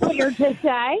to you. That's weird to say.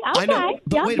 Okay. I know,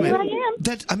 but yeah, wait a here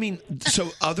minute. I am. So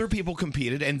other people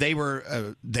competed, and they were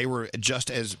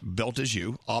just as built as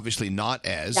you. Obviously, not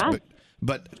as, Yeah.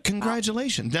 but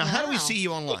congratulations. Now, how do we see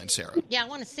you online, Sarah? Yeah, I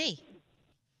want to see.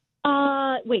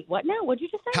 Wait, what now? What'd you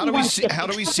just say? How do You we wanna see? skip How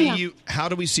do it? we Okay. see you? How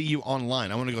do we see you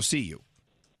online? I want to go see you.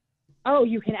 Oh,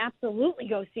 you can absolutely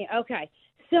go see. Okay,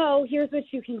 so here's what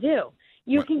you can do.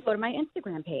 You What? can go to my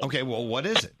Instagram page, Okay. Well, what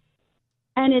is it?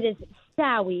 and it is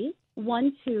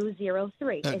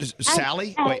Sowie1203. It's Sally?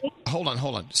 S-A- Wait, hold on.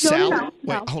 Sally? no.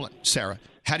 Wait, hold on. Sarah,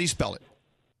 how do you spell it?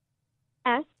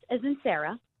 S as in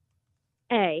Sarah,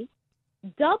 A,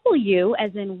 W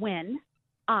as in win,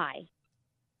 I.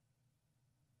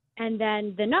 And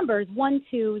then the number is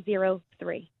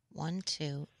 1203.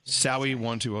 12. Sally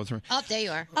 1203. Oh, there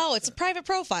you are. Oh, it's a private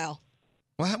profile.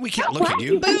 Well, we can't look at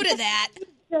you. Boo to that.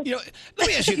 You know, let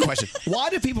me ask you a question. Why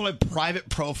do people have private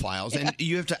profiles and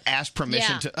you have to ask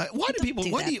permission Yeah. to? Why do people?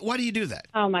 Why do you do that?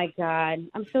 Oh my God,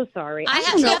 I'm so sorry. I have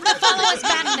don't to know. have to follow us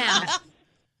back now.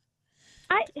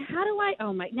 How do I?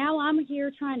 Oh my! Now I'm here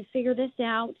trying to figure this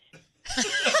out.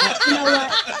 You know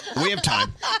what? We have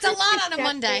time. It's a lot on a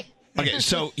Monday. Okay,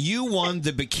 so you won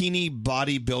the bikini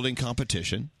bodybuilding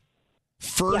competition.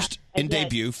 First in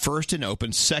debut, first in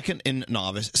open, second in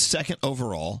novice, second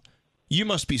overall. You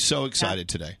must be so excited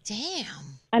today. Damn.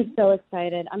 I'm so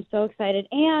excited.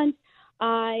 And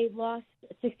I lost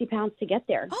 60 pounds to get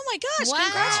there. Oh my gosh!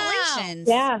 Congratulations.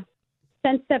 Yeah,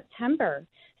 since September.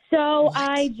 So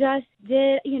I just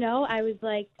did. I was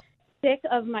like sick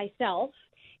of myself,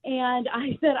 and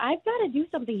I said I've got to do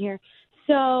something here.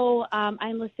 So I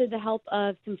enlisted the help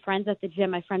of some friends at the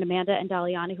gym. My friend Amanda and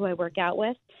Daliani, who I work out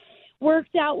with.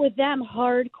 Worked out with them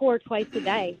hardcore twice a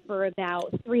day for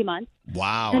about 3 months.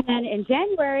 Wow. And then in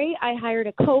January, I hired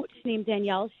a coach named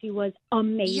Danielle. She was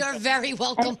amazing. You're very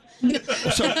welcome.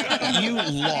 So you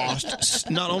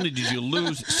lost. Not only did you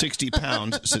lose 60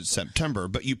 pounds since September,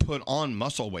 but you put on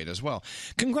muscle weight as well.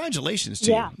 Congratulations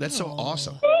to Yeah. you. That's so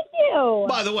awesome. Thank you.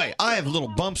 By the way, I have little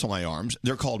bumps on my arms.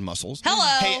 They're called muscles. Hello.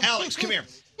 Hey, Alex, come here.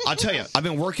 I'll tell you, I've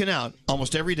been working out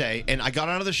almost every day, and I got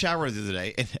out of the shower the other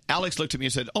day, and Alex looked at me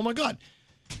and said, "Oh my God,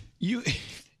 you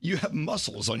have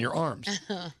muscles on your arms."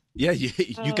 Yeah,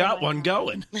 you got one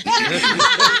going. I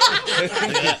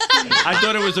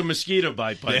thought it was a mosquito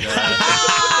bite, but And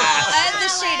the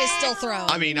shade is still thrown.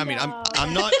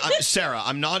 I'm not Sarah.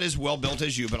 I'm not as well built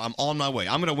as you, but I'm on my way.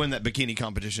 I'm going to win that bikini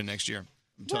competition next year.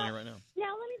 I'm telling you right now.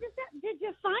 Now, let me just ask, did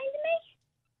you find me?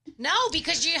 No,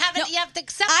 because you haven't. You have to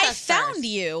accept I us found first.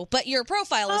 you, but your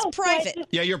profile is private.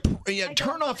 Yeah,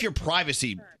 turn off your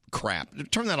privacy crap.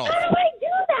 Turn that off. How do I do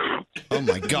that? Oh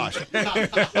my gosh.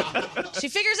 She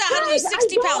figures out how to lose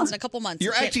 60 pounds in a couple months.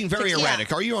 You're acting very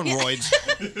erratic. Are you on roids?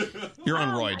 You're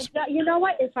on roids. You know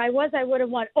what? If I was, I would have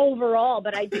won overall.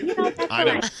 But that's I know. all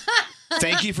right.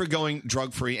 Thank you for going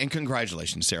drug free, and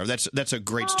congratulations, Sarah. That's a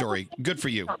great story. Good for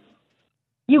you.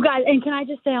 You guys, and can I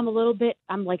just say I'm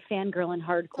like fangirling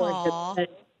hardcore.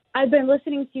 I've been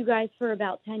listening to you guys for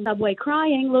about 10 subway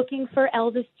crying, looking for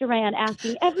Elvis Duran,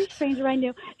 asking every stranger I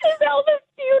knew, is Elvis,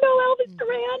 do you know Elvis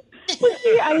Duran?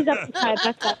 I was up to 5.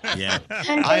 That's all. Yeah,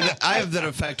 I have that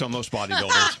effect on most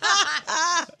bodybuilders.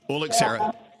 Well, look,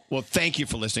 Sarah. Well, thank you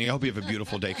for listening. I hope you have a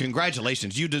beautiful day.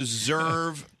 Congratulations. You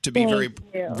deserve to be Thank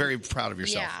you. very proud of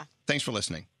yourself. Yeah. Thanks for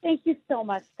listening. Thank you so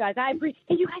much, guys. I appreciate.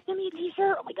 Can you guys send me a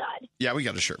T-shirt? Oh my God. Yeah, we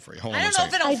got a shirt for you. Hold on I one don't know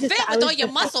if second. it'll fit with all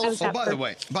your muscles. Oh, by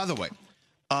the way,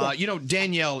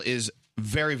 Danielle is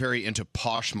very, very into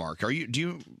Poshmark. Do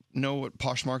you know what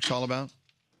Poshmark's all about?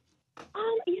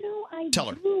 I Tell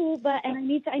her. do, but I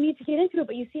need to get into it.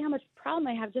 But you see how much problem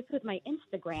I have just with my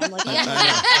Instagram. Like,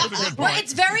 Well,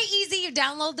 it's very easy. You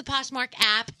download the Poshmark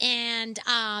app, and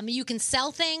you can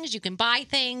sell things, you can buy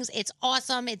things. It's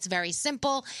awesome. It's very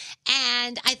simple.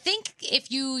 And I think if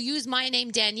you use my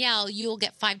name, Danielle, you'll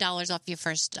get $5 off your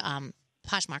first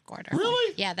Poshmark order.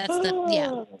 Really? Yeah, that's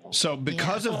the So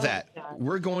because of that,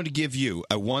 we're going to give you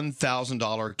a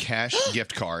 $1,000 cash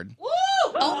gift card.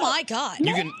 Oh my God.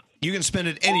 You can spend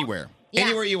it anywhere. Yeah.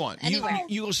 Anywhere you want. Anywhere.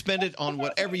 You will spend it on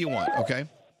whatever you want, okay?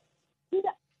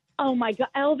 oh my God,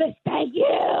 Elvis, thank you.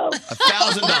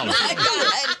 $1,000.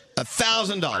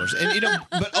 $1,000. And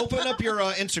but open up your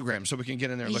Instagram so we can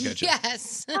get in there and look at you.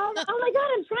 Yes. Oh my God,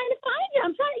 I'm trying to find you.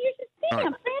 You should see All right.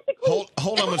 me. I'm frantically.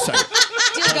 Hold on one second.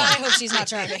 Dear God, I hope she's not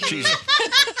driving.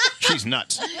 She's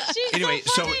nuts. Anyway,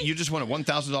 so you just won a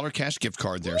 $1,000 cash gift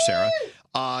card there, Sarah.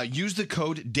 Use the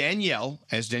code Danielle,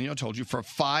 as Danielle told you, for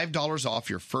 $5 off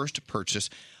your first purchase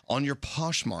on your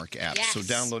Poshmark app. Yes. So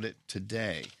download it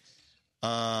today.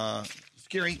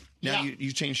 Scary. Now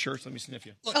you change shirts. Let me sniff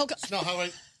you. Look, smell how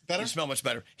better? You smell much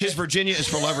better. His Virginia is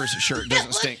for lovers shirt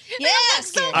doesn't stink.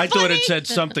 Yes. I thought it said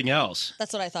something else.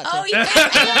 That's what I thought, too. Oh, yeah.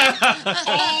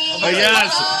 Oh,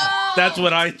 yes. That's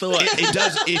what I thought. It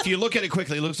does. If you look at it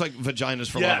quickly, it looks like vaginas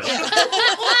for Yeah. lovers.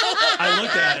 I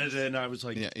looked at it and I was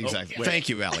like, Yeah, exactly. wait. Thank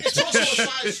you, Alex. It's also a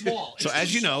size small. So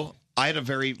as you know, I had a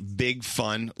very big,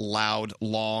 fun, loud,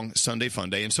 long Sunday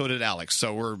fun day, and so did Alex.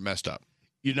 So we're messed up.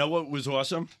 You know what was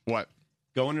awesome? What?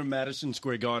 Going to Madison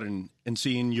Square Garden and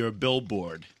seeing your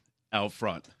billboard out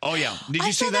front. Oh, yeah. Did you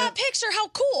I see saw that picture. How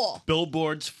cool.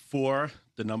 Billboards for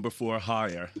the number 4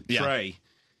 higher. Yeah. Trey,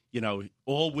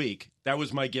 all week. That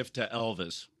was my gift to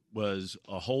Elvis was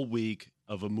a whole week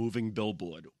of a moving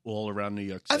billboard all around New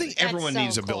York I City. think everyone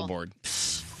needs a billboard.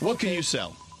 What can you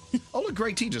sell? Oh, look,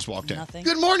 Greg T just walked in. Nothing.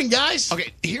 Good morning, guys.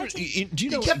 Okay, here. Do you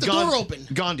know kept the door open.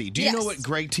 Gandhi, do you Yes. know what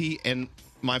Greg T and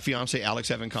my fiance Alex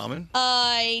have in common?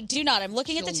 I do not. I'm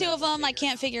looking at the two of them. I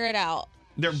can't figure it out.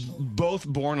 They're both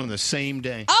born on the same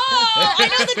day. Oh, I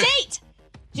know the date.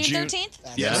 June June- 13th?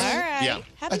 Yes. All right. Yeah.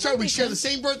 Happy That's right. We birthday, share Jim. the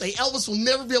same birthday. Elvis will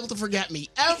never be able to forget me,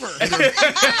 ever.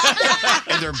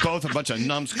 And they're both a bunch of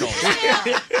numbskulls.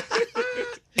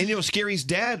 And you know, Scary's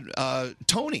dad,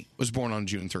 Tony, was born on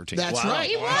June 13th. That's right.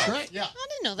 He was? That's right. Yeah. I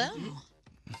didn't know that.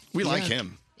 We like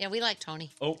him. Yeah, we like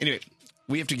Tony. Oh, anyway,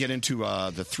 we have to get into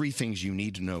the 3 things you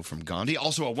need to know from Gandhi.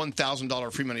 Also, a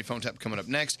 $1,000 free money phone tap coming up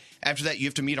next. After that, you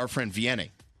have to meet our friend Vianney,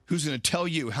 who's going to tell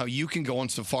you how you can go on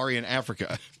safari in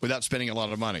Africa without spending a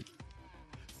lot of money.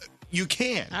 You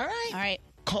can. All right. All right.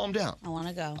 Calm down. I want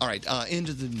to go. All right,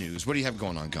 into the news. What do you have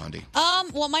going on, Gandhi?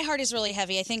 Well, my heart is really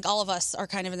heavy. I think all of us are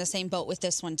kind of in the same boat with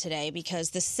this one today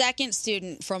because the second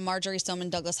student from Marjory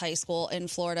Stoneman Douglas High School in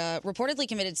Florida reportedly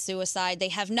committed suicide. They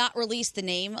have not released the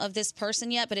name of this person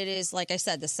yet, but it is, like I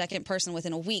said, the second person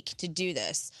within a week to do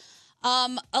this. A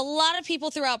lot of people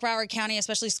throughout Broward County,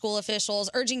 especially school officials,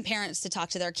 urging parents to talk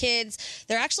to their kids.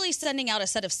 They're actually sending out a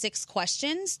set of 6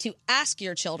 questions to ask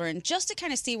your children just to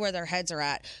kind of see where their heads are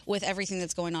at with everything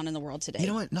that's going on in the world today. You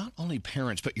know what? Not only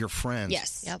parents, but your friends.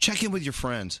 Yes. Yep. Check in with your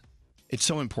friends. It's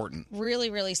so important. Really,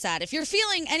 really sad. If you're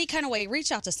feeling any kind of way,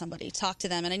 reach out to somebody, talk to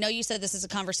them. And I know you said this is a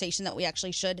conversation that we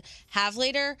actually should have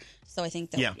later. So I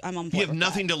think that I'm on board. You have with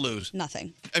nothing that. to lose.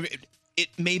 Nothing. I mean, it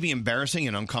may be embarrassing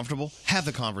and uncomfortable. Have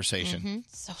the conversation. Mhm.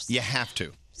 So sad. You have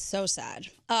to. So sad.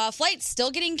 Flights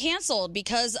still getting canceled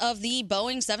because of the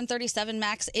Boeing 737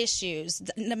 MAX issues.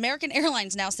 American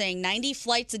Airlines now saying 90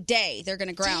 flights a day they're going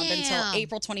to ground Damn. until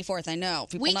April 24th. I know.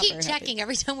 People We not keep very happy. checking.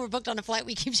 Every time we're booked on a flight,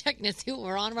 we keep checking to see what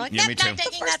we're on. We're like, Yeah, nope, me too. not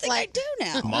taking that flight. I do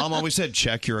now. Mom always said,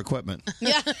 check your equipment.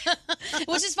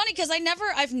 Which is funny because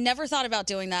I've never thought about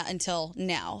doing that until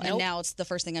now, and Nope. now it's the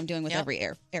first thing I'm doing with Yep. every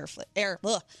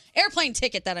airplane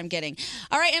ticket that I'm getting.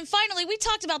 All right, and finally, we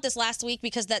talked about this last week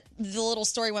because the little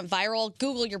story went viral.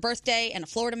 Google your birthday and a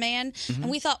Florida man, and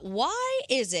we thought, why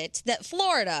is it that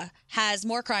Florida has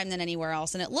more crime than anywhere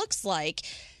else? And it looks like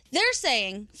they're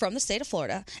saying from the state of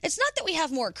Florida, it's not that we have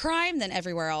more crime than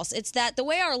everywhere else. It's that the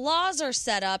way our laws are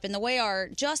set up and the way our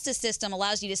justice system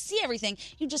allows you to see everything,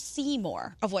 you just see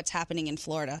more of what's happening in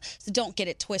Florida. So don't get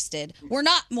it twisted. We're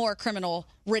not more criminal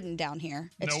ridden down here.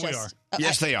 It's No, we just, are.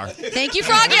 Yes, they are. Thank you,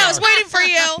 Froggy. I was waiting for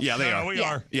you. Yeah, they No, are. we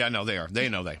are. Yeah, no, they are. They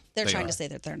know They're they trying are. to say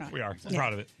that they're not. We are. I'm Yeah.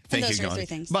 proud of it. Thank those you, are the Gandhi.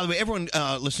 3 things. By the way, everyone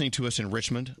listening to us in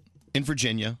Richmond, in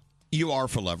Virginia, you are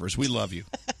for lovers. We love you.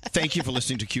 Thank you for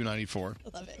listening to Q94.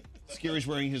 Love it. Scary's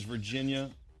wearing his Virginia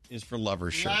is for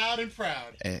lovers shirt. Loud and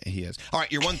proud. He is. All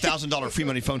right, your $1,000 free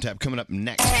money phone tap coming up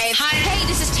next. Hey, hi. Hey,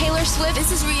 this is Taylor Swift.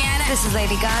 This is Rihanna. This is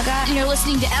Lady Gaga. And you're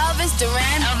listening to Elvis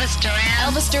Duran.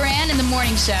 Elvis Duran in the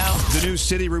Morning Show. The new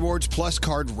City Rewards Plus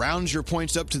card rounds your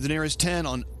points up to the nearest 10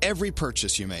 on every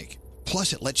purchase you make.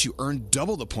 Plus, it lets you earn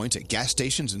double the points at gas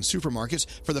stations and supermarkets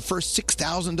for the first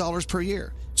 $6,000 per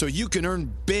year. So you can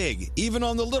earn big, even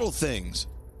on the little things.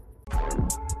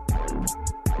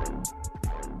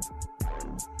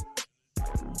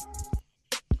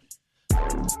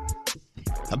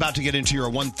 About to get into your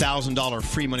 $1,000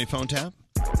 free money phone tap.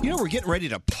 You know, we're getting ready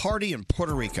to party in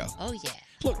Puerto Rico. Oh, yeah.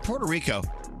 Look, Puerto Rico,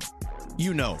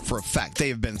 you know for a fact they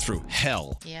have been through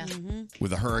hell Yeah.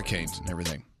 with the hurricanes and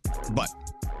everything. But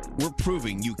we're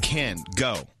proving you can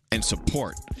go and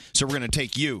support. So we're going to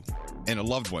take you and a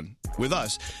loved one with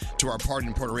us to our party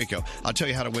in Puerto Rico. I'll tell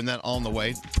you how to win that on the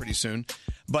way pretty soon.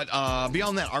 But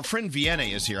beyond that, our friend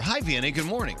Vianney is here. Hi, Vianney. Good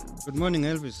morning. Good morning,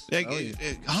 Elvis. How are you?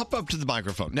 Hop up to the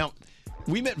microphone. Now,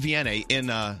 we met Vianney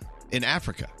in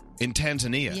Africa, in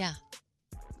Tanzania. Yeah.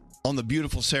 On the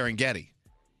beautiful Serengeti.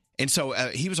 And so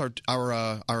he was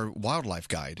our wildlife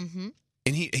guide. Mm-hmm.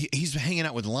 And he's hanging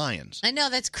out with lions. I know,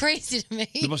 that's crazy to me.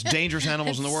 The most dangerous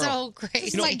animals in the world. So crazy.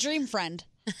 This is my dream friend.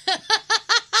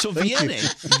 So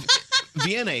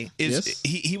Vianney is Yes?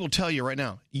 he will tell you right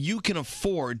now, you can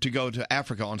afford to go to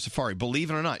Africa on safari. Believe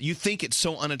it or not. You think it's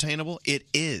so unattainable? It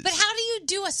is. But how do you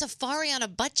do a safari on a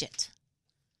budget?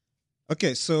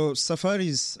 Okay, so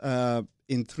safaris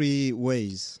in 3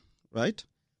 ways, right?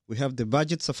 We have the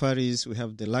budget safaris, we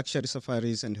have the luxury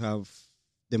safaris, and we have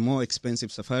the more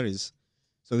expensive safaris.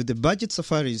 So with the budget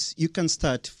safaris, you can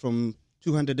start from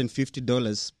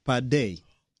 $250 per day.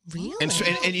 Really?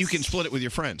 And you can split it with your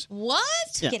friends. What?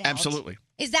 Yeah. Get out. Absolutely.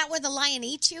 Is that where the lion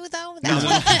eats you, though? No, That's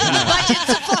what the budget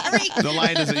safari. The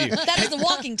lion doesn't eat. That is the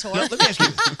walking tour. Now, let me ask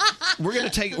you.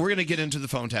 We're gonna get into the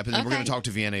phone tap, and then we're Okay. gonna talk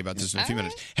to Vienna about this in a few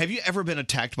minutes. Have you ever been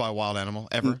attacked by a wild animal?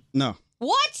 Ever? No.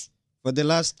 What? For the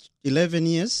last 11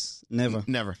 years, never.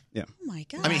 Never. Yeah. Oh my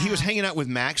God. I mean, he was hanging out with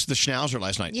Max, the Schnauzer,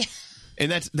 last night. Yeah.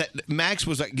 And that Max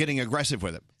was getting aggressive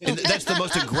with him. And that's the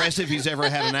most aggressive he's ever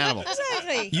had an animal.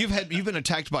 Exactly. You've been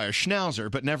attacked by a Schnauzer,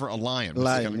 but never a lion.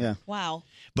 Lion, yeah. Wow.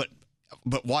 But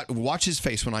watch his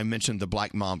face when I mentioned the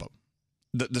black mamba,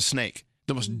 the snake,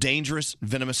 the most dangerous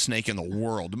venomous snake in the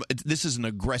world. This is an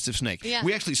aggressive snake. Yeah.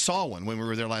 We actually saw one when we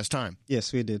were there last time.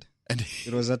 Yes, we did. And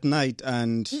it was at night,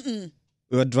 and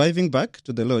we were driving back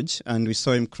to the lodge, and we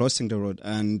saw him crossing the road.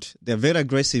 And they're very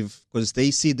aggressive because they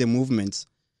see the movements,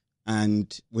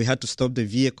 and we had to stop the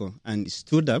vehicle. And he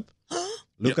stood up,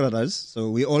 looked at us, so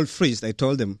we all freeze. I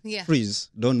told them, Yeah. freeze,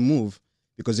 don't move,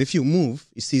 because if you move,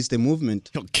 he sees the movement.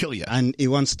 He'll kill you. And he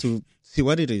wants to see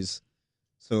what it is.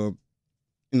 So,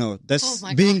 that's Oh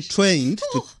my being gosh. trained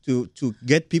to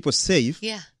get people safe.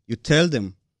 Yeah. You tell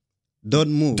them,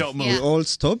 don't move. Don't move. We all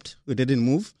stopped. We didn't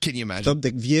move. Can you imagine? Stopped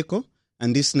the vehicle,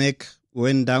 and this snake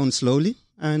went down slowly,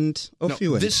 and off he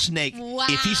went. This snake,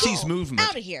 if he sees movement,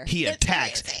 Outta here. he That's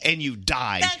attacks, and you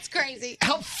die. That's crazy.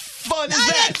 How fun is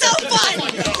that? That's so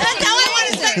fun. That's how I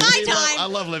want to spend my time. I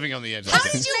love living on the edge. How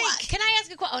did you? Can I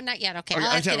ask a question? Oh, not yet. Okay, Okay,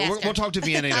 I'll ask it after. we'll talk to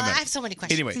Vienna in a minute. I have so many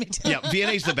questions. Anyway, yeah,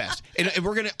 Vienna's the best. And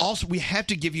we're going to also, we have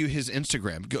to give you his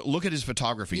Instagram. Go, look at his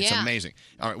photography. It's Yeah. amazing.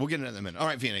 All right, we'll get into that in a minute. All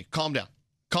right, Vienna, calm down.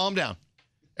 Calm down.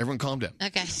 Everyone calm down.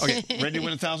 Okay. Okay, ready to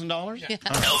win $1,000? Yeah.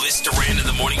 Elvis Duran in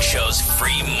the Morning Show's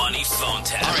free money phone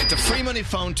tap. All right, the free money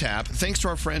phone tap, thanks to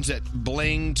our friends at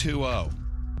Bling20.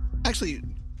 Actually,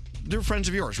 they're friends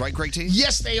of yours, right, Greg T?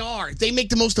 Yes, they are. They make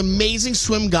the most amazing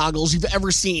swim goggles you've ever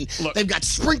seen. They've got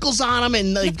sprinkles on them,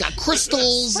 and they've got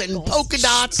crystals and polka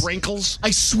dots. Sprinkles?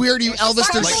 I swear to you,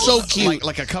 Elvis, they're so cute.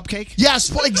 Like a cupcake?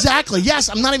 Yes, well, exactly. Yes,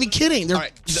 I'm not even kidding. They're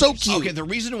so cute. Okay, the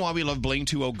reason why we love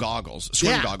Bling20 goggles,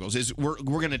 swim goggles, is we're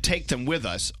going to take them with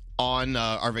us on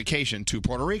our vacation to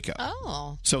Puerto Rico.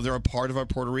 Oh. So they're a part of our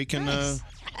Puerto Rican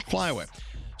flyaway.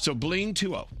 So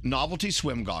Bling20, novelty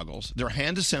swim goggles. They're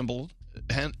hand assembled,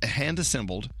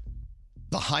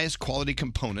 the highest quality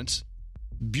components.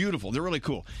 Beautiful. They're really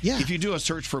cool. Yeah. If you do a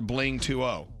search for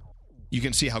Bling20, you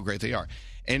can see how great they are.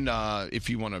 And if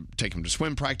you want to take them to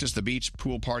swim practice, the beach,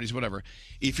 pool parties, whatever,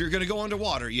 if you're going to go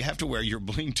underwater, you have to wear your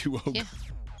Bling20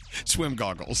 swim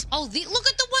goggles. Oh, look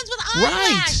at the ones with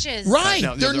eyelashes. Right.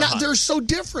 No, they're not. hot. They're so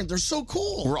different. They're so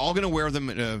cool. We're all going to wear them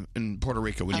in Puerto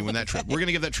Rico when you win that trip. We're going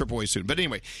to give that trip away soon. But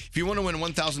anyway, if you want to win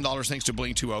 $1,000 thanks to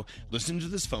Bling20, listen to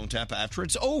this phone tap after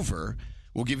it's over.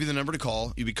 We'll give you the number to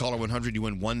call. You be caller 100, you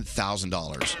win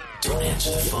 $1,000. Don't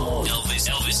answer the phone.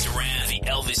 Elvis Duran, the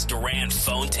Elvis Duran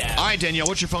phone tap. All right, Danielle,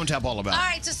 what's your phone tap all about? All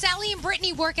right, so Sally and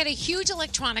Brittany work at a huge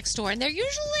electronics store, and they're usually,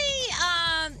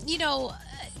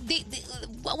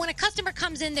 when a customer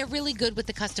comes in, they're really good with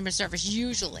the customer service,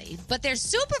 usually. But their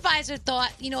supervisor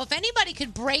thought, if anybody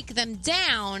could break them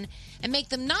down and make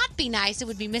them not be nice, it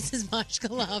would be Mrs.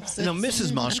 Moshkalopsis. No,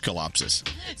 Mrs. Moshkalopsis.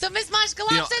 So, Miss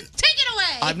Moshkalopsis, take it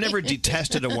away. I've never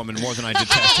detested a woman more than I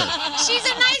detest her. She's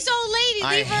a nice old lady.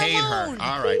 I Leave her hate alone. her.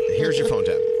 All right, here's your phone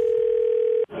tap.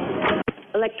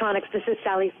 Electronics, this is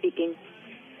Sally speaking.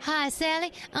 Hi,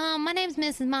 Sally. My name's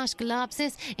Mrs.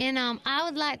 Moshkalopsis, and I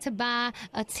would like to buy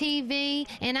a TV,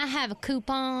 and I have a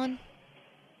coupon.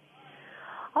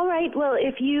 All right, well,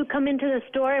 if you come into the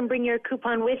store and bring your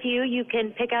coupon with you, you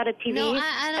can pick out a TV. No,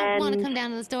 I don't want to come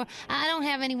down to the store. I don't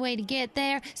have any way to get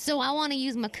there, so I want to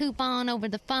use my coupon over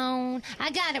the phone. I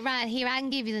got it right here. I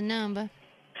can give you the number.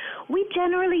 We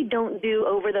generally don't do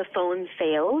over-the-phone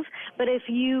sales, but if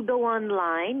you go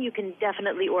online, you can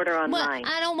definitely order online.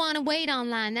 Well, I don't want to wait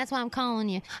online. That's why I'm calling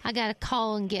you. I got to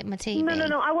call and get my TV.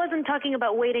 No. I wasn't talking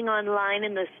about waiting online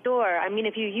in the store. I mean,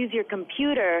 if you use your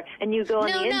computer and you go on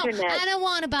the internet. No, I don't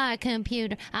want to buy a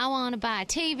computer. I want to buy a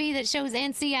TV that shows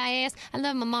NCIS. I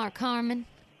love my Mark Harmon.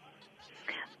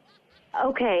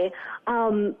 Okay.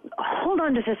 Hold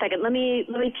on just a second. Let me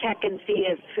check and see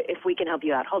if we can help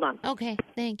you out. Hold on. Okay,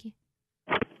 thank you.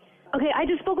 Okay, I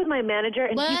just spoke with my manager,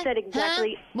 and he What? said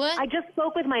exactly. Huh? What? I just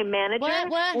spoke with my manager.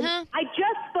 What? and Huh? I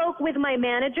just spoke with my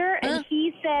manager, and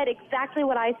he said exactly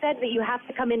what I said, that you have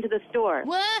to come into the store.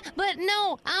 What? But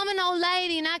no, I'm an old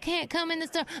lady and I can't come in the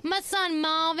store. My son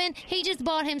Marvin, he just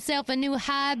bought himself a new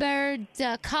hybrid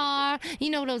car. You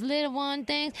know, those little one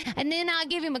things. And then I'll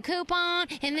give him a coupon.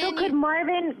 And then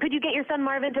Could you get your son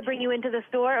Marvin to bring you into the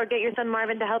store, or get your son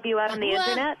Marvin to help you out on the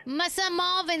internet? My son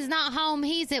Marvin's not home.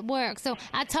 He's at work. So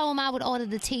I told him I would order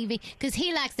the TV because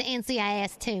he likes the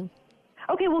NCIS too.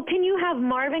 Okay, well, can you have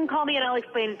Marvin call me and I'll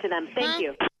explain it to them? Thank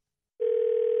you.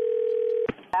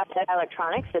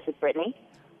 Electronics, this is Brittany.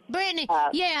 Brittany,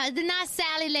 yeah, the nice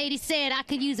Sally lady said I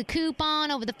could use a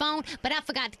coupon over the phone, but I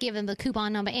forgot to give them the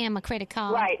coupon number and my credit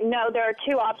card. Right. No, there are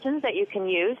two options that you can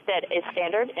use that is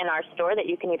standard in our store that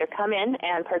you can either come in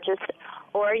and purchase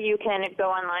or you can go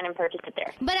online and purchase it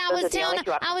there. But I was telling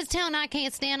her I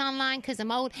can't stand online because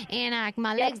I'm old and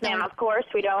my legs Yes, ma'am, of course.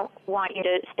 We don't want you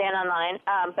to stand online,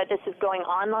 but this is going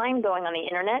online, going on the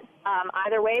Internet.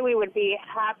 Either way, we would be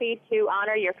happy to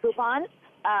honor your coupon.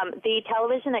 The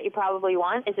television that you probably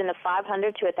want is in the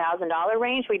 $500 to $1,000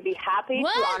 range. We'd be happy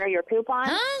to honor your coupon.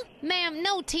 Huh? Ma'am,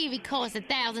 no TV costs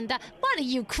 $1,000. What are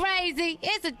you, crazy?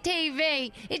 It's a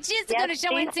TV. It's just going to show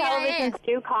NCIS. Televisions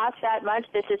do cost that much.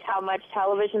 This is how much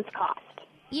televisions cost.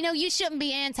 You know, you shouldn't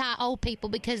be anti-old people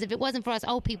because if it wasn't for us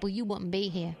old people, you wouldn't be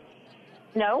here.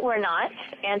 No, we're not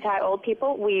anti-old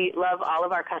people. We love all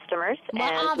of our customers. Well,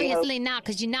 and obviously not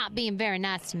because you're not being very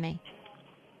nice to me.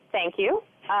 Thank you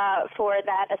for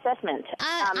that assessment.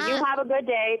 You have a good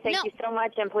day. Thank you so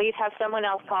much, and please have someone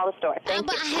else call the store. Thank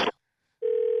you.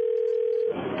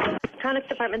 Electronics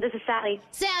department, this is Sally.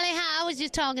 Sally, hi. I was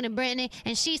just talking to Brittany,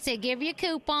 and she said give you a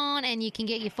coupon, and you can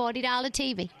get your $40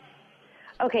 TV.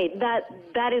 Okay,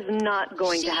 that is not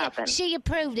going to happen. She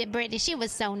approved it, Brittany. She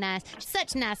was so nice.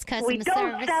 Such nice customer We don't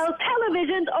service. sell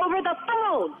televisions over the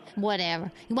phone.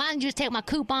 Whatever. Why don't you just take my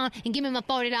coupon and give me my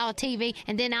 $40 TV,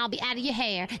 and then I'll be out of your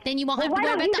hair. Then you won't have to worry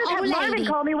about the old lady. Why don't you just have Marvin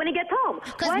call me when he gets home?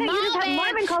 Why don't you just have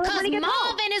Marvin call me when he gets home?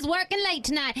 Marvin is working late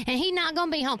tonight, and he's not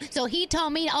going to be home. So he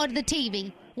told me to order the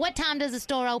TV. What time does the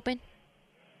store open?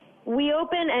 We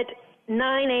open at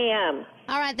 9 a.m.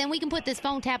 All right, then we can put this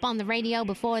phone tap on the radio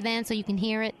before then so you can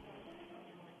hear it.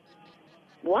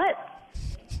 What?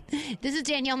 This is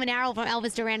Danielle Monaro from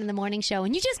Elvis Duran in the Morning Show,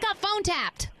 and you just got phone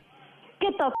tapped.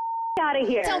 Get the out of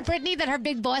here. Tell Brittany that her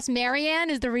big boss, Marianne,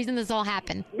 is the reason this all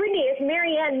happened. Brittany, it's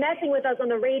Marianne messing with us on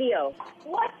the radio.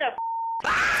 What the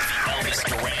Elvis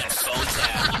Duran phone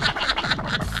tap.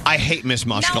 I hate Miss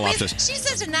Moshkaloftis. She's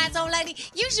such a nice old lady.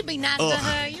 You should be nice to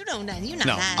her. You don't know. You're not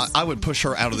No, nice. I would push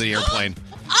her out of the airplane.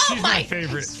 She's my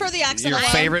favorite. For the accent. Your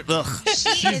favorite? Ugh.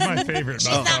 She's my favorite. She's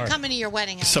by not far. coming to your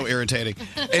wedding. So irritating.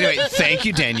 Anyway, thank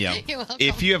you, Danielle. You're welcome.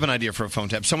 If you have an idea for a phone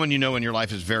tap, someone you know in your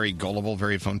life is very gullible,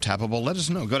 very phone tappable, let us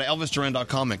know. Go to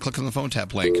ElvisDuran.com and click on the phone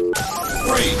tap link. Free.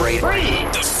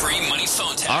 The free money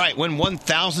phone tap. All right, win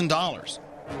 $1,000.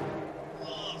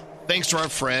 Thanks to our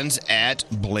friends at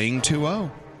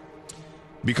Bling20.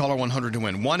 Be caller 100 to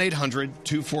win.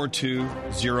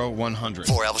 1-800-242-0100.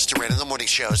 For Elvis Duran in the Morning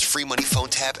Show's free money phone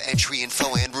tap entry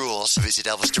info and rules, visit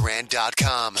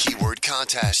ElvisDuran.com. Keyword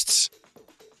contests.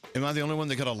 Am I the only one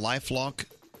that got a LifeLock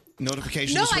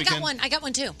notification No, this I weekend? got one. I got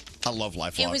one too. I love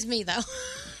LifeLock. It was me though.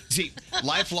 See,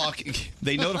 LifeLock,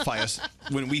 they notify us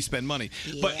when we spend money.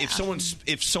 But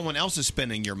if someone else is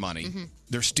spending your money,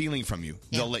 they're stealing from you.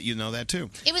 They'll let you know that too.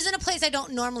 It was in a place I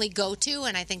don't normally go to,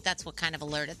 and I think that's what kind of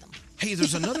alerted them. Hey,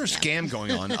 there's another scam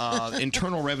going on.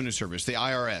 Internal Revenue Service, the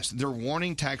IRS. They're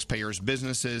warning taxpayers,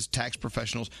 businesses, tax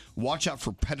professionals, watch out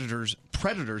for predators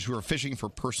who are fishing for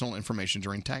personal information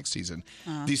during tax season.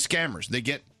 These scammers, they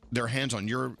get their hands on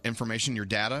your information, your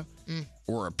data,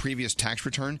 or a previous tax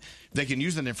return. They can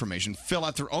use that information, fill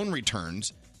out their own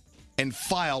returns, and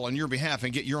file on your behalf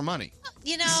and get your money.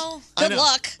 You know, Good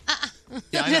luck.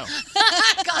 Yeah, I know.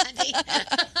 Gandhi.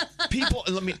 People,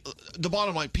 the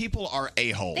bottom line, people are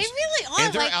a-holes. They really are.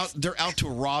 And they're out to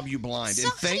rob you blind. So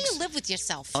and how do you live with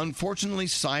yourself? Unfortunately,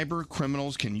 cyber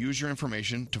criminals can use your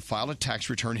information to file a tax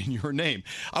return in your name.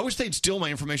 I wish they'd steal my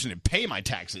information and pay my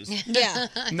taxes. Yeah.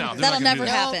 No, That'll never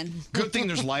happen. Good thing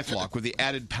there's LifeLock with the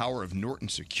added power of Norton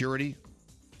Security.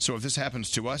 So if this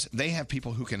happens to us, they have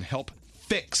people who can help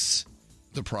fix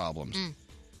the problems.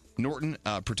 Norton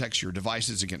protects your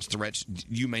devices against threats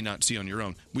you may not see on your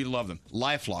own. We love them.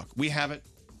 LifeLock, we have it.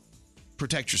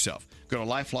 Protect yourself. Go to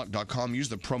LifeLock.com. Use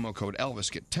the promo code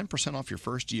Elvis. Get 10% off your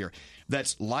first year.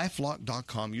 That's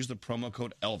LifeLock.com. Use the promo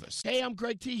code Elvis. Hey, I'm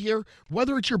Greg T here.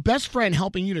 Whether it's your best friend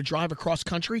helping you to drive across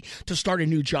country to start a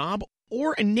new job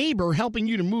or a neighbor helping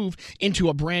you to move into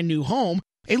a brand new home,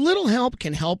 a little help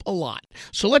can help a lot.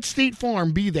 So let State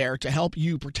Farm be there to help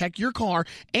you protect your car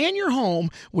and your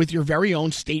home with your very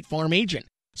own State Farm agent.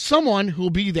 Someone who'll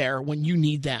be there when you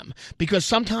need them. Because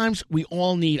sometimes we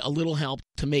all need a little help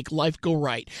to make life go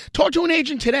right. Talk to an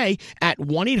agent today at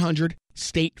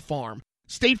 1-800-STATE-FARM.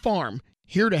 State Farm,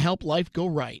 here to help life go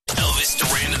right. Elvis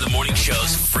Duran in the Morning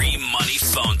Show's free money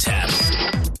phone tap.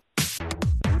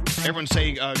 Everyone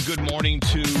say good morning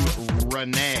to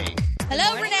Renee.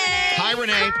 Hello, Renee. Hi,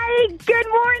 Renee. Hi, good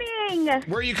morning.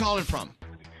 Where are you calling from?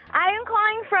 I am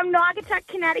calling from Naugatuck,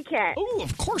 Connecticut. Oh,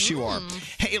 of course you are.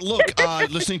 Hey, look,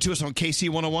 listening to us on KC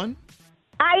 101.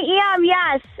 I am,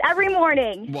 yes, every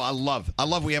morning. Well, I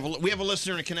love. We have a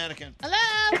listener in Connecticut.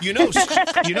 Hello.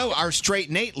 You know, our straight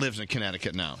Nate lives in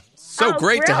Connecticut now. So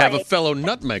great to have a fellow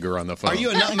nutmegger on the phone. Are you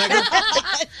a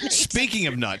nutmegger? Speaking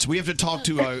of nuts, we have to talk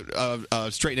to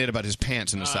straight Nate about his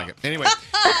pants in a second. Anyway,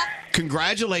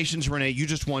 congratulations, Renee. You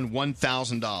just won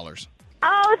 $1,000.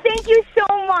 Oh, thank you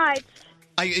so much.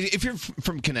 If you're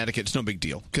from Connecticut, it's no big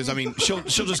deal because I mean she'll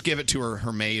just give it to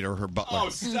her maid or her butler.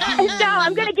 So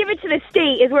I'm going to give it to the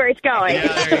state is where it's going.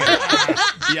 Yeah, there you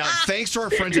go. Yeah, thanks to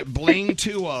our friends at Bling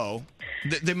 20.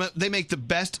 They make the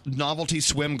best novelty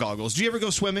swim goggles. Do you ever go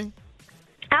swimming?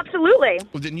 Absolutely.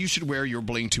 Well, then you should wear your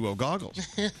Bling 20 goggles.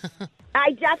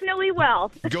 I definitely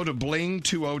will. Go to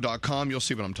bling20.com. You'll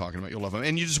see what I'm talking about. You'll love them.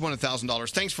 And you just won $1,000.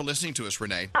 Thanks for listening to us,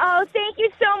 Renee. Oh, thank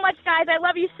you so much, guys. I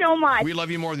love you so much. We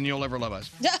love you more than you'll ever love us.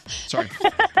 Sorry.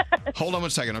 Hold on one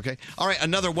second, okay? All right,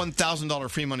 another $1,000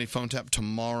 free money phone tap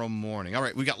tomorrow morning. All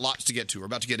right, we got lots to get to. We're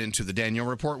about to get into the Danielle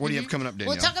Report. What do you have coming up,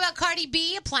 Danielle? We'll talk about Cardi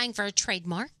B applying for a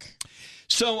trademark.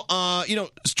 So,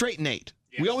 straight Nate,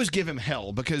 we always give him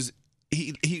hell because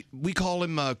we call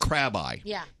him Crab Eye.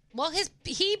 Yeah. Well,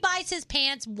 he buys his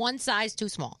pants one size too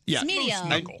small. Yeah, It's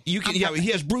medium.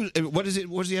 He has Bruce. What is it?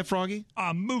 What does he have, Froggy?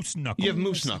 Moose knuckle. You have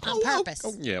moose knuckle On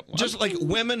purpose. Yeah. Just like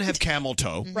women have camel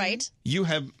toe, right? You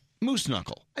have moose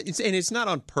knuckle. And it's not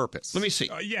on purpose. Let me see.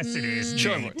 Yes, it is.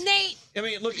 Show Nate. him. Nate. I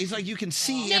mean, look, it's like you can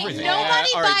see Nate, everything. nobody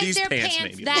all right, buys these their pants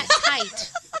pants maybe. that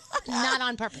tight. Not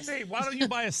on purpose. Hey, why don't you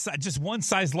buy just one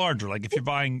size larger? Like if you're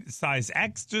buying size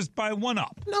X, just buy one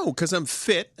up. No, because I'm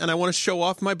fit and I want to show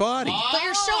off my body. But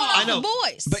you're showing off I know, the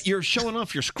boys. but you're showing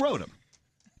off your scrotum.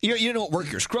 You don't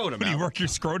work your scrotum But out. you work your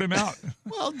scrotum out.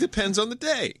 Well, it depends on the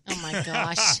day. Oh, my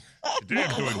gosh.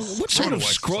 What sort of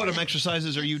scrotum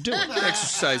exercises are you doing?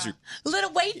 Exercise your.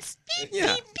 Little weights. Beep,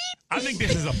 Yeah. beep, beep. I think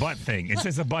this is a butt thing. Is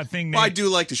this a butt thing? Nate? Well, I do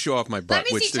like to show off my butt. Let me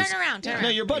see. which Turn there's- around. Turn No,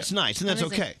 around. your butt's nice, and that's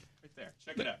Let me see. okay.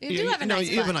 You do have a nice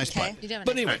you have a butt. nice Okay. butt. You do have a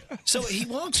But nice anyway, so he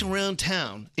walks around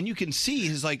town, and you can see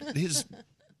his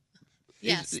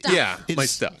Yeah, stuff. Yeah, my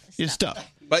stuff. His stuff.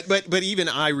 But even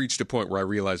I reached a point where I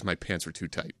realized my pants were too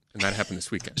tight, and that happened this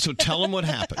weekend. So tell him what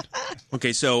happened.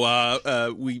 Okay, so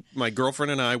my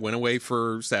girlfriend and I went away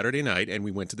for Saturday night, and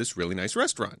we went to this really nice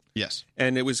restaurant. Yes.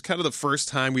 And it was kind of the first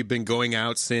time we've been going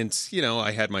out since,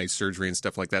 I had my surgery and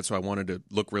stuff like that, so I wanted to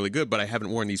look really good, but I haven't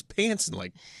worn these pants in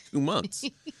like 2 months.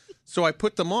 So I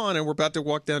put them on, and we're about to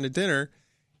walk down to dinner,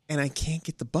 and I can't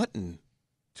get the button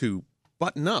to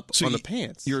button up on the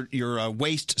pants. Your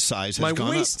waist size has My gone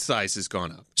waist up. size has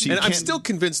gone up. So you and I'm can't- still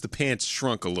convinced the pants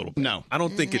shrunk a little bit. No. I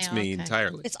don't think it's Yeah, me okay.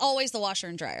 entirely. It's always the washer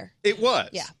and dryer. It was.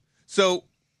 Yeah. So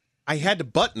I had to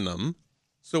button them.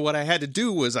 So what I had to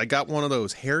do was I got one of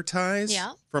those hair ties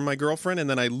Yeah. from my girlfriend, and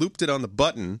then I looped it on the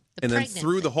button and then pregnant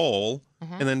through the hole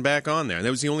Uh-huh. and then back on there. And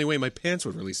that was the only way my pants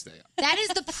would really stay up. That is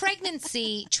the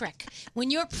pregnancy trick.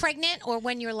 When you're pregnant or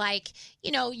when you're like,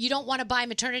 you don't want to buy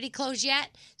maternity clothes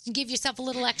yet, you give yourself a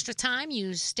little extra time.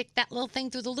 You stick that little thing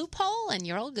through the loophole and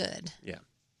you're all good. Yeah.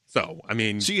 So, I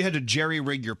mean. So you had to jerry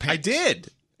rig your pants. I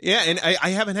did. Yeah, and I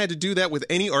haven't had to do that with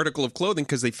any article of clothing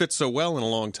because they fit so well in a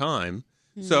long time.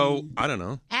 So, I don't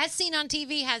know. As seen on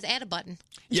TV has add a button.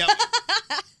 Yeah.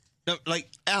 No, like,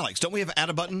 Alex, don't we have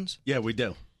add buttons? Yeah, we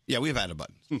do. Yeah, we have add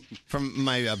buttons from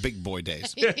my big boy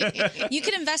days. You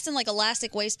could invest in like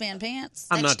elastic waistband pants.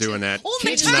 I'm not doing that. Oh,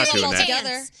 Can't you maternity not doing that?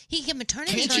 together. He can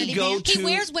maternity Can't you jeans. go He to-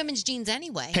 wears women's jeans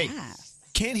anyway. Hey,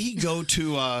 can't he go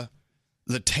to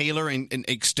the tailor and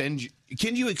extend?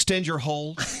 Can you extend your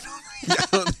hole?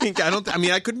 I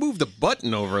mean, I could move the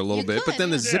button over a little You bit, but could, then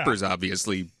the yeah. zipper's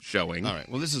obviously showing. All right.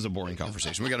 Well, this is a boring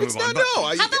conversation. We got to move It's on. not, But- no.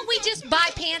 How about we just buy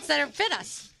pants that fit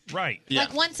us? Right.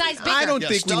 Like one size bigger. I don't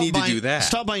think we stop need to buying- do that.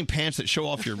 Stop buying pants that show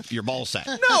off your ball sack.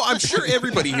 No, I'm sure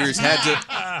everybody here has had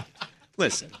to.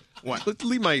 Listen, let's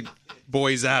leave my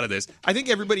boys out of this. I think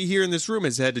everybody here in this room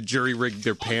has had to jury rig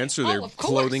their pants or their of course.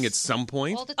 clothing at some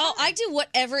point. Oh, I do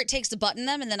whatever it takes to button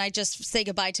them, and then I just say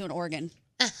goodbye to an organ.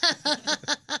 You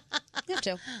have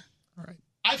to.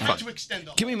 I've had to extend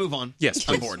them. Can we move on? Yes,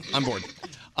 I'm please. bored. I'm bored.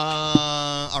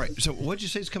 All right. So, what did you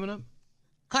say is coming up?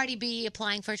 Cardi B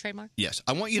applying for a trademark? Yes,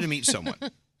 I want you to meet someone.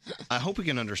 I hope we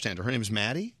can understand her. Her name is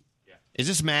Maddie. Yeah. Is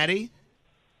this Maddie?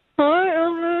 Hi,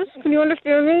 Elvis. Can you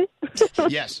understand me?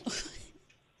 Yes.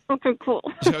 Okay, cool.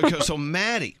 So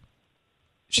Maddie,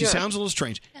 she Yes. sounds a little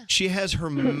strange. She has her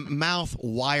mouth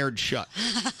wired shut.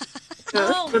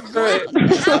 That's great.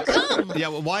 Yeah.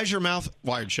 Well, why is your mouth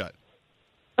wired shut?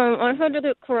 I had to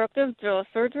get corrective jaw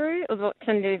surgery about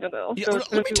 10 days ago. Yeah, So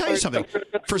it's let me gonna be tell you like- something.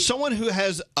 For someone who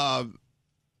has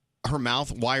her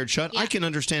mouth wired shut, I can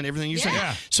understand everything you're saying.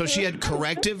 Yeah. So she had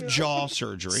corrective jaw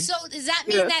surgery. So does that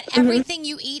mean that everything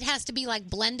you eat has to be like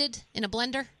blended in a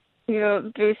blender? Yeah,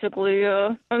 basically,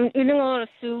 yeah. I'm eating a lot of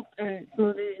soup and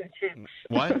smoothies and chips.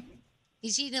 What?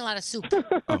 He's eating a lot of soup.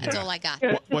 That's all I got.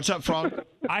 What's up, Frog?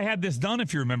 I had this done,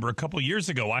 if you remember, a couple years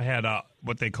ago. I had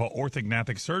what they call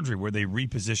orthognathic surgery, where they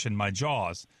repositioned my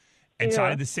jaws. And so I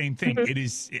had the same thing. It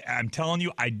is. I'm telling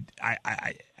you,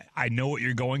 I know what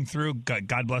you're going through.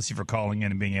 God bless you for calling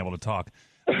in and being able to talk.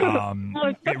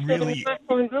 It really.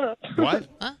 What?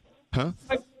 Huh?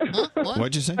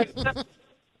 What'd you say?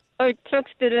 I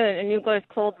texted in and you guys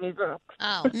called me back.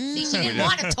 Oh, see, she didn't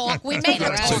want to talk. We made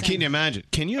her So talk. can you imagine?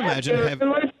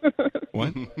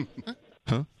 What?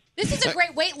 Huh? This is a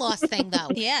great weight loss thing, though.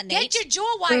 Yeah, Get your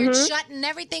jaw wired shut and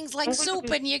everything's like soup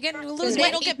and you're going to lose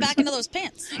weight. Don't get back into those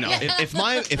pants. No, if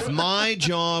my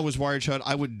jaw was wired shut,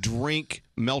 I would drink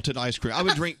melted ice cream. I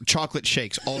would drink chocolate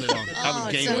shakes all day long. I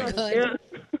would gain weight.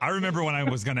 I remember when I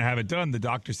was going to have it done, the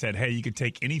doctor said, hey, you could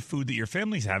take any food that your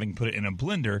family's having, put it in a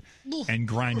blender, and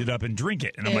grind it up and drink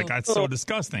it. And I'm like, that's so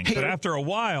disgusting. But after a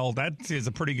while, that is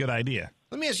a pretty good idea.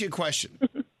 Let me ask you a question.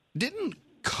 Didn't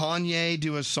Kanye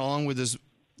do a song with his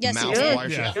mouth did.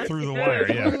 wired Yeah, shut? through the wire,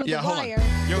 yeah. Through the hold on. wire.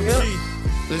 Yo, Key.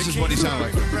 This is what he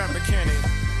sounded like. Rapper Kenny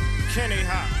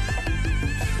hot.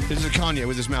 This is Kanye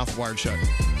with his mouth wired shut.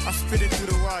 I spit it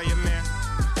through the wire, man.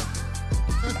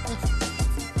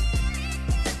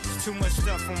 There's too much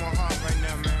stuff on my heart right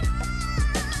now, man.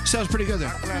 Sounds pretty good there.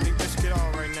 I gladly risk it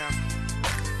all right now.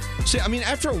 See, I mean,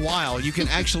 after a while, you can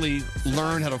actually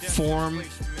learn how to form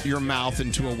your mouth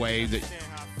into a way that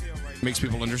makes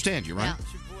people understand you, right?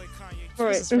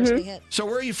 Right. So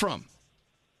where are you from?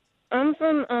 I'm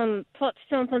from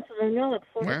Pottstown, Pennsylvania, like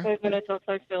 45 Where? minutes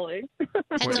outside Philly.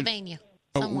 Pennsylvania,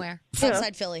 somewhere.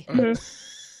 Outside Philly.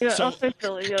 Yeah, So, outside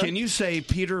Philly, yeah. Can you say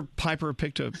Peter Piper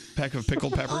picked a peck of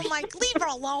pickled peppers? Oh, my, leave her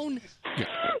alone.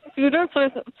 Peter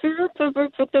Piper picked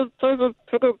a peck of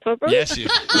pickled peppers? Yes, you.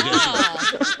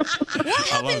 What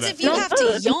happens if you have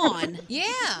to yawn? Yeah.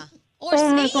 Or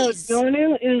Oh my sneeze. God,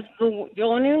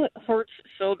 yawning hurts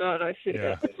so bad, I see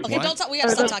that. Okay, don't talk. We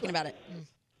gotta stop talking about it.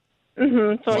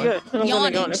 Mm-hmm. So yeah, I'm gonna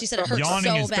Yawning. yawn. She said it hurts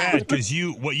Yawning so is bad. bad because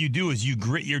what you do is you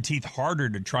grit your teeth harder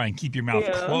to try and keep your mouth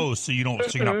Yeah. closed so you're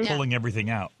not Yeah. pulling everything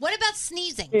out. What about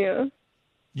sneezing? Yeah.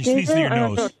 You sneeze through your I have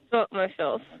nose. to stop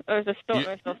myself. I have to stop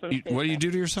myself from sneezing. What do you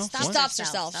do to yourself? She What? stops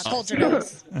herself. Holds her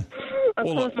nose. I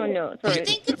close my nose. Do you Right.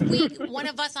 think if one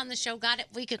of us on the show got it,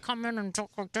 we could come in and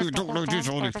talk like this? All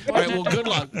right, well, good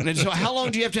luck. And so how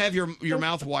long do you have to have your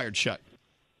mouth wired shut?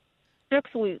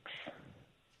 6 weeks.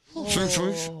 6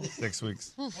 weeks? 6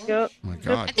 weeks. Yep. Oh, my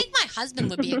God. I think my husband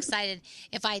would be excited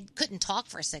if I couldn't talk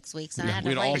for 6 weeks and I had to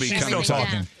We'd write all be everything kind of down.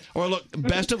 talking. Well, look,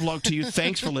 best of luck to you.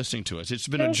 Thanks for listening to us. It's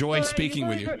been a joy speaking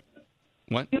with you.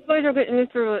 What? You guys are getting me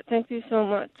through it. Thank you so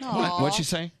much. What'd she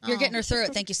say? You're getting her through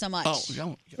it. Thank you so much. Oh,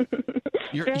 no.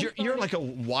 You're like a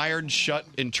wired shut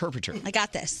interpreter. I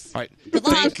got this. All right. Good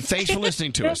luck. Thanks for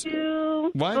listening to us.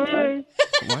 What? Bye.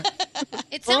 What?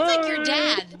 It sounds like your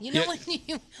dad. You know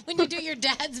Yeah. when you do your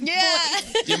dad's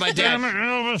voice. Yeah, my dad.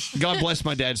 God bless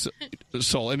my dad's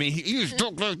soul. I mean, he used to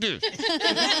talk like this.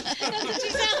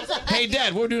 Hey,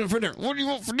 Dad, what are we doing for dinner? What do you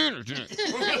want for dinner tonight?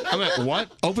 I mean,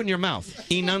 what? Open your mouth.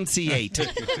 Enunciate.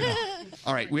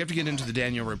 All right, we have to get into the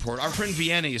Daniel Report. Our friend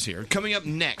Vienna is here. Coming up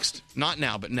next, not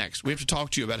now, but next, we have to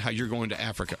talk to you about how you're going to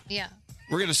Africa. Yeah.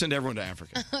 We're going to send everyone to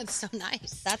Africa. It's so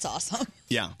nice. That's awesome.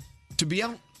 Yeah. To be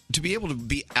able to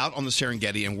be out on the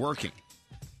Serengeti and working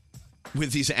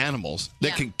with these animals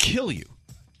that can kill you.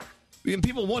 And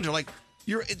people wonder, like,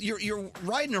 you're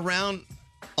riding around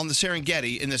on the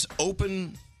Serengeti in this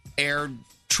open air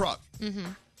truck.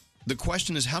 Mm-hmm. The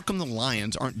question is, how come the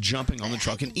lions aren't jumping on the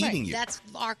truck and eating you? That's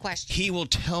our question. He will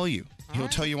tell you. He'll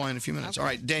tell you why in a few minutes. All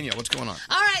right, Danielle, what's going on?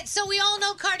 All right, so we all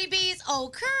know Cardi B's "Oh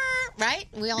Krr," right?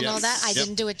 We all know Yes. that. I Yep.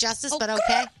 didn't do it justice, but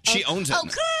okay. She owns it. Oh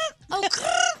Krr, oh Krr.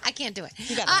 I can't do it.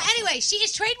 Anyway, she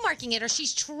is trademarking it, or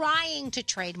she's trying to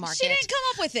trademark She it. didn't come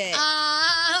up with it.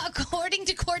 According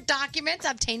to court documents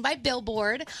obtained by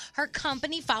Billboard, her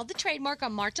company filed the trademark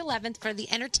on March 11th for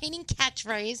the entertaining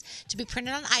catchphrase to be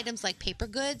printed on items like paper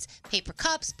goods, paper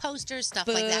cups, posters, stuff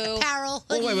like that, Boo. apparel,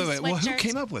 Oh, hoodies, wait. Well, who sweatshirts.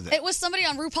 came up with it? It was somebody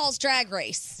on RuPaul's Drag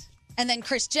Race. And then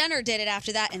Kris Jenner did it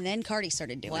after that, and then Cardi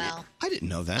started doing it. I didn't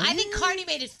know that. I think Cardi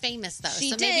made it famous, though.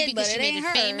 She so did, maybe because but she it made ain't it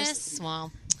hers. famous.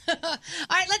 Well, all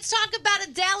right, let's talk about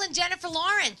Adele and Jennifer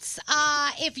Lawrence.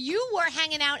 If you were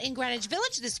hanging out in Greenwich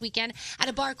Village this weekend at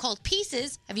a bar called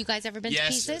Pieces, have you guys ever been to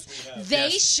Pieces?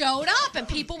 They showed up and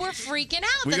people were freaking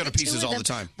out. We that go to the two Pieces of all them- the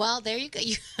time. Well, there you go.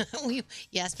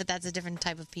 Yes, but that's a different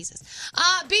type of Pieces.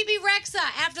 BB Rexa,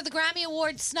 after the Grammy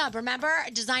Awards snub, remember?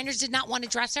 Designers did not want to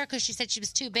dress her because she said she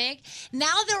was too big.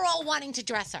 Now they're all wanting to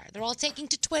dress her. They're all taking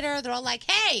to Twitter. They're all like,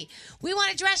 hey, we want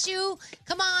to dress you.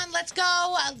 Come on, let's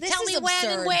go. This Tell is me when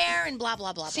absurd. and where and blah,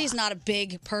 blah, blah, blah. She's not a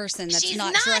big person. That's She's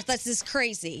not not. dressed. That's just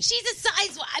crazy. She's a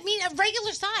size, a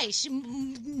regular size.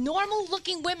 Normal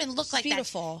looking women look like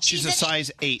beautiful. that. She's a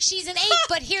size 8. She's an 8,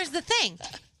 but here's the thing.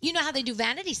 You know how they do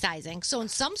vanity sizing. So in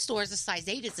some stores, a size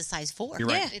 8 is a size 4. You're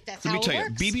right. That's Let how me tell it you,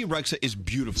 works. BB Rexa is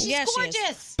beautiful. She's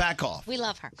gorgeous. Back off. We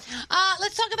love her.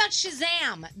 Let's talk about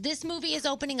Shazam. This movie is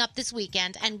opening up this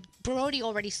weekend, and Brody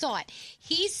already saw it.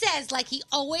 He says, like he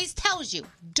always tells you,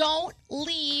 don't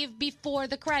leave before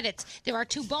the credits. There are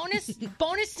 2 bonus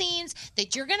scenes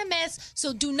that you're going to miss,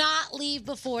 so do not leave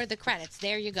before the credits.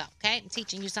 There you go, okay? I'm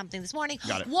teaching you something this morning.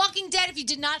 Got it. Walking Dead, if you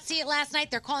did not see it last night,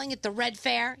 they're calling it the Red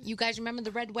Fair. You guys remember the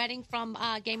Red Wedding from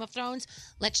Game of Thrones?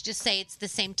 Let's just say it's the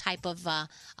same type of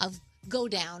go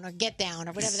down or get down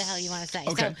or whatever the hell you want to say.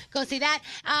 Okay. So go see that.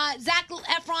 Zach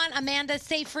Efron, Amanda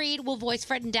Seyfried will voice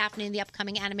Fred and Daphne in the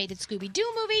upcoming animated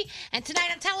Scooby-Doo movie. And tonight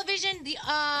on television, the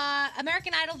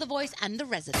American Idol, The Voice, and The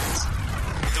Resident.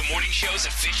 The morning show's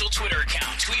official Twitter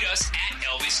account. Tweet us at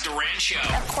Elvis Duran Show.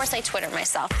 Of course I Twitter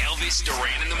myself. Elvis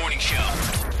Duran in the morning show.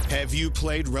 Have you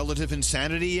played Relative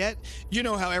Insanity yet? You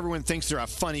know how everyone thinks they're a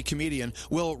funny comedian.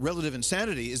 Well, Relative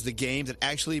Insanity is the game that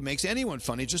actually makes anyone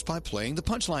funny just by playing the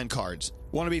punchline cards.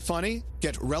 Want to be funny?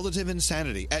 Get Relative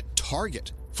Insanity at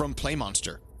Target from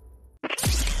PlayMonster.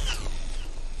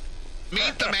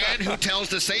 Meet the man who tells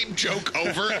the same joke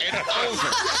over and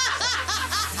over.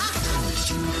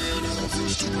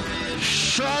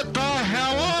 Shut the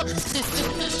hell up!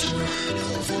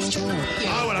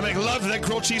 I want to make love to that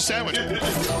grilled cheese sandwich.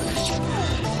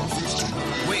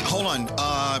 Wait, hold on.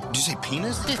 Did you say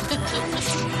penis?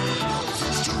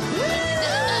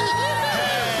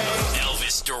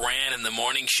 Elvis Duran in the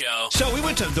morning show. So we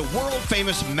went to the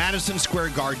world-famous Madison Square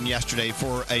Garden yesterday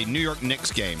for a New York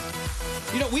Knicks game.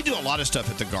 You know, we do a lot of stuff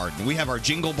at the Garden. We have our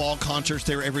Jingle Ball concerts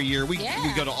there every year. We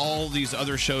go to all these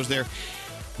other shows there.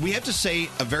 We have to say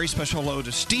a very special hello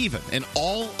to Steven and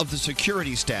all of the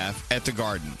security staff at the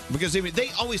Garden because they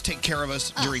always take care of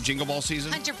us during Jingle Ball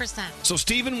season. 100%. So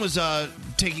Steven was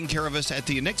taking care of us at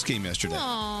the Knicks game yesterday.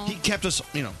 Aw. He kept us,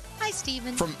 Hi,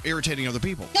 Steven. from irritating other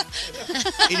people.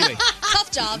 Anyway,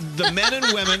 tough job. the men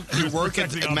and women who work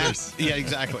at yeah,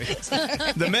 exactly.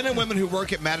 The men and women who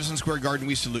work at Madison Square Garden,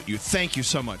 we salute you. Thank you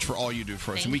so much for all you do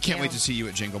for us, and we can't wait to see you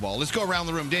at Jingle Ball. Let's go around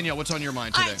the room. Danielle, what's on your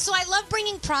mind All today? right, so I love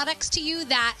bringing products to you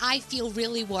that I feel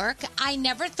really work. I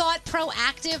never thought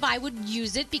Proactive I would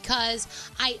use it because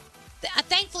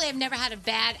thankfully I've never had a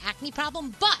bad acne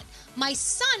problem, but my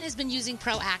son has been using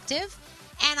Proactive,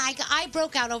 and I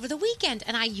broke out over the weekend,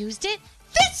 and I used it.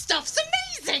 This stuff's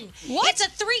amazing. What? It's a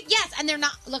 3, yes, and they're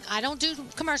not, look, I don't do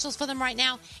commercials for them right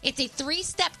now. It's a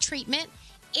 3-step treatment.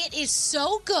 It is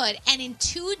so good, and in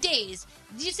 2 days,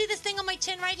 do you see this thing on my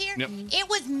chin right here? Yep. It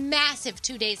was massive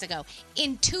 2 days ago.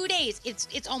 In 2 days,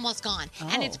 it's almost gone,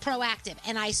 and it's Proactive.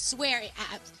 And I swear,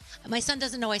 my son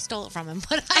doesn't know I stole it from him,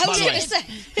 but I By the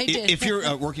way, did. if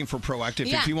you're working for Proactive,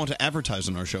 Yeah. if you want to advertise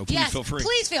on our show, please yes, feel free.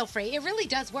 please feel free. It really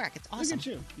does work. It's awesome.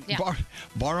 Yeah.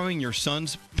 Borrowing your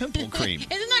son's pimple cream. Isn't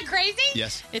that crazy?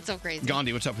 Yes. It's so crazy.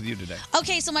 Gandhi, what's up with you today?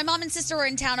 Okay, so my mom and sister were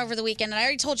in town over the weekend, and I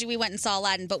already told you we went and saw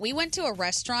Aladdin, but we went to a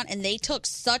restaurant, and they took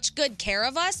such good care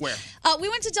of us. Where? We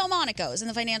went to Delmonico's in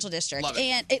the financial district, Love it.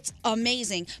 and it's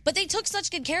amazing. But they took such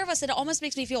good care of us that it almost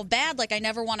makes me feel bad, like I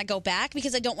never want to go back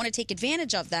because I don't want to take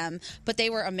advantage of them. But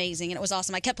they were amazing, and it was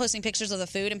awesome. I kept posting pictures of the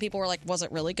food, and people were like, was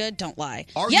it really good? Don't lie.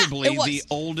 Arguably yeah, it was. the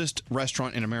oldest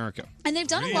restaurant in America. And they've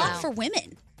done a lot for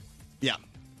women. Yeah,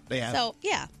 they have. So,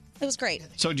 yeah, it was great.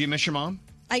 So do you miss your mom?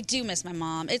 I do miss my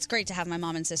mom. It's great to have my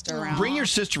mom and sister around. Bring your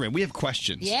sister in. We have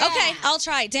questions. Yeah. Okay, I'll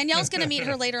try. Danielle's going to meet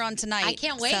her later on tonight. I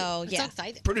can't wait. So, I'm yeah. so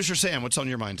excited. Producer Sam, what's on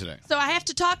your mind today? So I have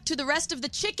to talk to the rest of the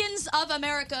chickens of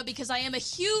America because I am a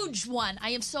huge one.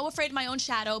 I am so afraid of my own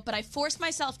shadow, but I forced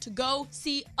myself to go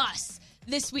see Us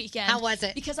this weekend. How was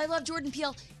it? Because I love Jordan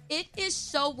Peele. It is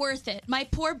so worth it. My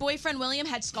poor boyfriend William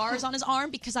had scars on his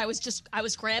arm because I was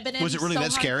grabbing him. Was it really so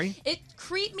that hard. scary? It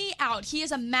creeped me out. He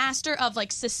is a master of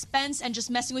like suspense and just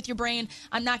messing with your brain.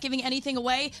 I'm not giving anything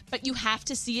away, but you have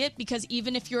to see it because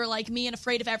even if you're like me and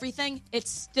afraid of everything,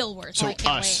 it's still worth So it.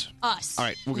 Us. Us. All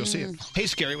right, we'll go see it. Hey,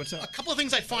 Scary, what's up? A couple of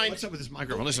things I find. What's up with this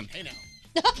microphone? Listen. Hey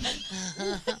now.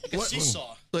 What?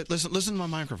 Seesaw. Listen to my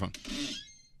microphone.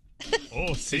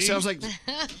 Oh, see? It sounds like.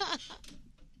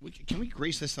 Can we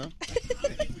grease this up?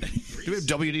 Do we have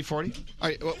WD-40? All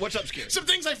right, what's up, Scary? Some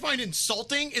things I find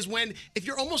insulting is when, if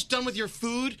you're almost done with your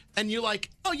food and you're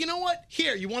like, oh, you know what?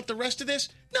 Here, you want the rest of this?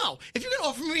 No. If you're going to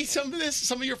offer me some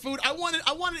of your food, I want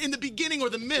it in the beginning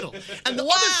or the middle. And the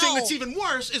other thing that's even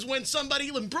worse is when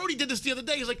and Brody did this the other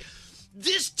day, he's like,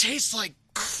 this tastes like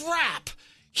crap.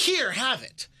 Here, have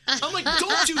it. I'm like,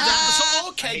 don't do that. So,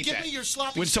 okay, give me your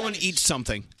sloppy When someone eats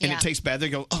something and it tastes bad, they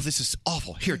go, oh, this is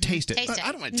awful. Here, taste it. Taste it.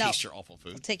 I don't want to No. taste your awful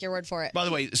food. I'll take your word for it. By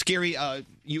the way, Scary,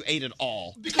 you ate it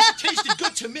all. Because it tasted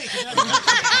good to me.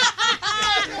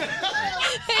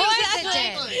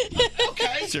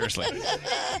 Okay. Seriously.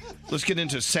 Let's get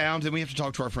into sound, and we have to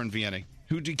talk to our friend Vianney,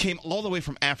 who came all the way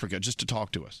from Africa just to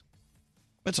talk to us.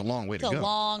 That's a long way to It's go. a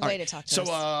long All way right. to talk to so,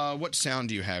 us. what sound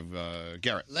do you have,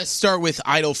 Garrett? Let's start with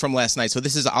Idol from last night. So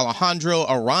this is Alejandro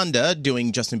Aranda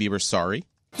doing Justin Bieber's Sorry.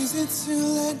 Is it too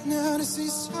late now to say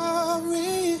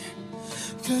sorry?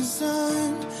 'Cause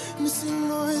I'm missing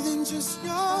more than just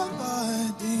your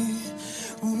body.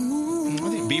 Ooh. I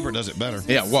think Bieber does it better.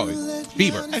 Yeah, well,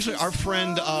 Bieber. Actually, our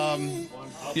friend,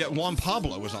 Juan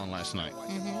Pablo was on last night.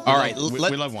 All right, we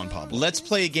love Juan Pablo. Let's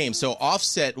play a game. So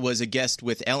Offset was a guest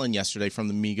with Ellen yesterday from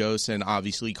the Migos and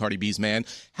obviously Cardi B's man.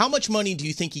 How much money do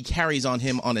you think he carries on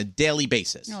him on a daily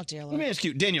basis? Oh, dear Lord. Let me ask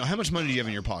you, Daniel, how much money do you have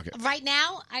in your pocket? Right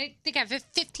now, I think I have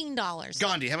 $15.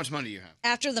 Gandhi, how much money do you have?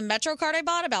 After the Metro card I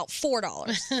bought, about $4.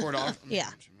 $4?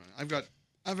 Yeah. I've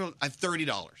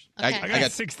 $30. I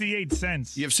got 68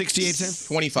 cents. You have 68 cents?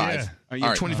 25. Yeah. Are you All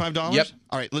right. $25? Yep.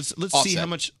 All right, let's see Offset. how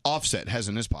much Offset has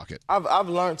in his pocket. I've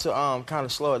learned to kind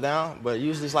of slow it down, but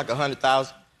usually it's like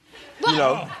 100,000. You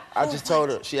know, I just told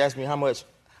her. She asked me how much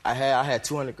I had. I had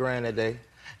 200 grand that day,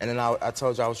 and then I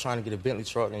told you I was trying to get a Bentley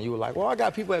truck, and you were like, "Well, I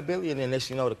got people at Bentley," and then next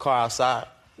you know the car outside.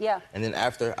 Yeah. And then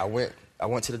after I went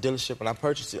to the dealership and I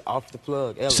purchased it off the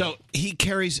plug. Ellen. So he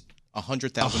carries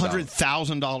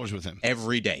 $100,000 with him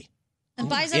every day. And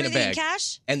buys in a everything in bag.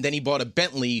 cash? And then he bought a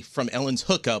Bentley from Ellen's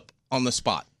hookup on the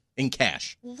spot in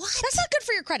cash. What? That's not good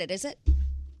for your credit, is it?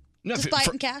 No, Just buy it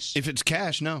in cash? If it's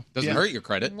cash, no. Doesn't hurt your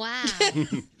credit. Wow. Yeah.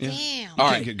 Damn. You All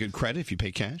can't right. get good credit if you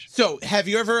pay cash. So, have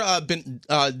you ever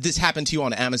this happened to you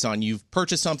on Amazon? You've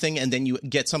purchased something and then you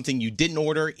get something you didn't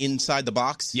order inside the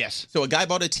box? Yes. So, a guy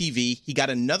bought a TV. He got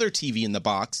another TV in the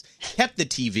box, kept the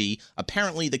TV.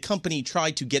 Apparently, the company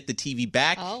tried to get the TV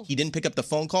back. Oh. He didn't pick up the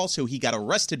phone call, so he got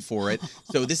arrested for it.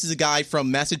 So, this is a guy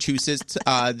from Massachusetts.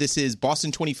 This is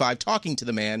Boston 25 talking to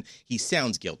the man. He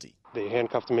sounds guilty. They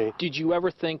handcuffed me. Did you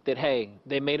ever think that, hey,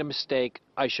 they made a mistake,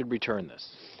 I should return this?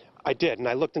 I did, and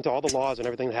I looked into all the laws and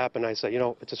everything that happened. I said,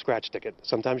 it's a scratch ticket.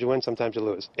 Sometimes you win, sometimes you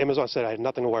lose. Amazon said I had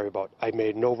nothing to worry about. I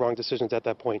made no wrong decisions at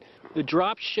that point. The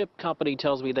drop ship company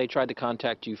tells me they tried to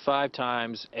contact you 5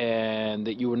 times and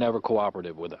that you were never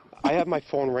cooperative with them. I have my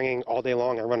phone ringing all day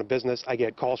long. I run a business. I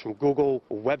get calls from Google,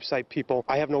 website people.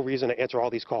 I have no reason to answer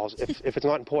all these calls. If it's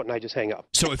not important, I just hang up.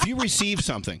 So if you receive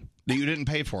something that you didn't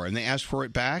pay for and they ask for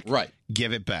it back, right,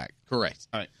 give it back. Correct.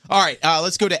 All right. All right,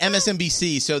 let's go to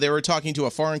MSNBC. So they were talking to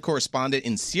a foreign correspondent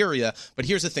in Syria, but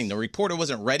here's the thing. The reporter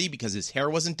wasn't ready because his hair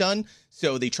wasn't done,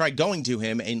 so they tried going to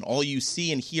him, and all you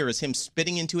see and hear is him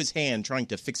spitting into his hand trying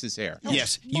to fix his hair.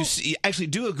 Yes. You see, actually,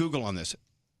 do a Google on this.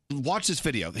 Watch this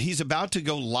video. He's about to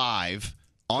go live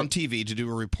on TV to do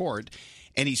a report,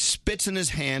 and he spits in his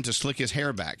hand to slick his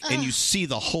hair back, and you see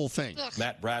the whole thing.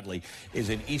 Matt Bradley is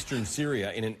in eastern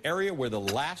Syria in an area where the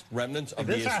last remnants of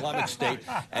the Islamic State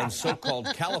and so-called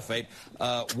caliphate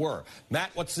were.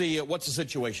 Matt, what's the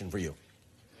situation for you?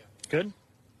 Good.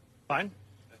 Fine.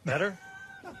 Better.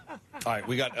 All right,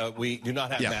 we do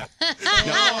not have Matt.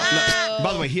 No,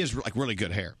 by the way, he has really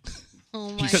good hair.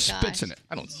 Oh He spits in it.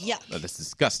 I don't. Yeah, that's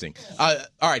disgusting. All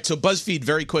right, so BuzzFeed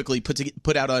very quickly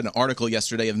put out an article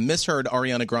yesterday of misheard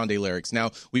Ariana Grande lyrics.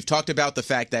 Now we've talked about the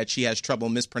fact that she has trouble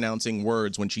mispronouncing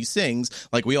words when she sings.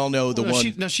 Like we all know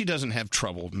She doesn't have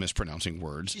trouble mispronouncing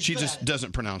words. She just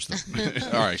doesn't pronounce them.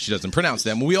 All right, she doesn't pronounce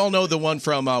them. We all know the one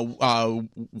from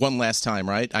One Last Time,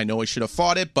 right? I know I should have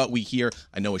fought it, but we hear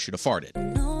I know I should have farted.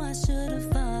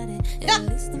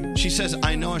 She says,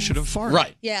 I know I should have farted.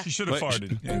 Right. Yeah. She should have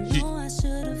farted. I know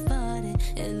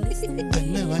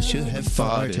I should have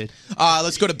farted.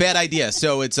 Let's go to bad idea.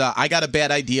 So it's I got a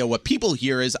bad idea. What people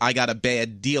hear is I got a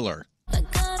bad dealer. I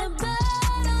got a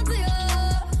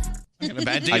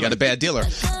bad dealer. I got a bad dealer.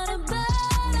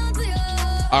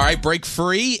 All right, break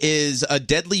free is a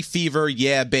deadly fever,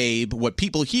 yeah, babe. What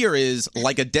people hear is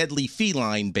like a deadly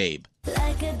feline, babe.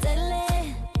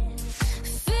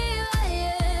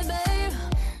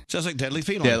 Sounds like deadly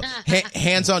feline.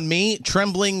 Hands on me,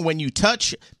 trembling when you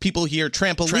touch. People hear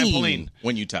trampoline,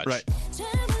 when you touch. Right.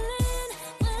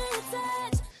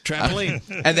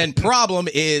 Trampoline. And then problem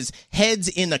is heads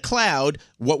in a cloud.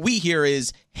 What we hear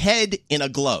is head in a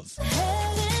glove.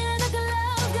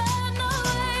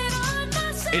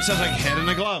 It sounds like head in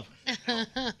a glove.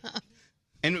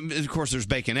 And, of course, there's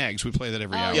bacon eggs. We play that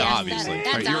every hour. Yeah, obviously.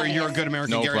 All right, you're a good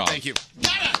American, No Garrett. problem. Thank you.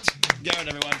 Garrett,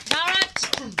 everyone.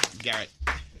 Garrett.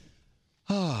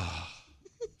 Oh,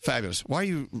 fabulous. Why are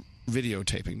you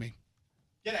videotaping me?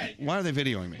 Why are they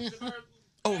videoing me?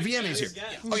 Oh, Vienna's here.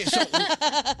 Okay, so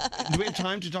do we have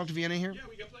time to talk to Vienna here? Yeah,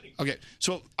 we got plenty. Okay,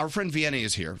 so our friend Vienna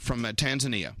is here from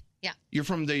Tanzania. Yeah. You're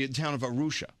from the town of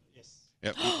Arusha. Yes.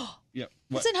 Yep. Yep.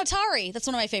 It's in Hatari. That's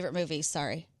one of my favorite movies.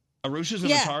 Sorry. Arusha's in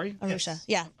Yeah, Atari? Arusha.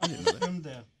 Yeah. I didn't know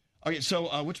that. Okay,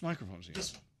 so which microphone is he?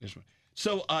 This one.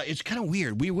 So it's kind of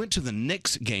weird. We went to the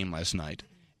Knicks game last night,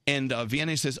 and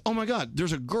Vienna says, "Oh my God,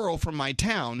 there's a girl from my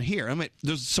town here. I mean,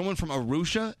 there's someone from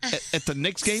Arusha at the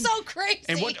Knicks game. So crazy.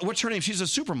 And what's her name? She's a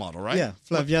supermodel, right? Yeah,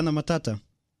 Flaviana Matata.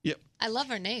 Yep. I love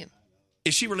her name.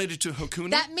 Is she related to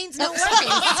Hakuna? That means no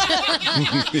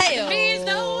worries. Hey-o. means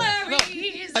no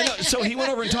worries. I know. So he went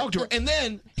over and talked to her, and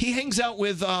then he hangs out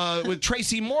with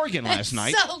Tracy Morgan last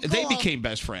night. so cool. They became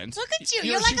best friends. Look at you.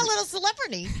 You're like a little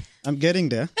celebrity. I'm getting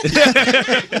there.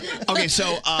 Okay,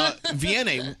 so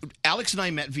Vienna, Alex and I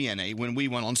met Vienna when we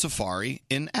went on safari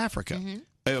in Africa.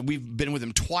 We've been with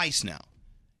him twice now.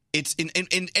 It's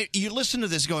and you listen to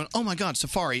this going, oh my God,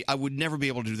 safari, I would never be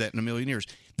able to do that in a million years.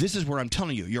 This is where I'm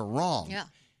telling you, you're wrong. Yeah.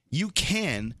 You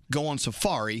can go on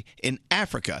safari in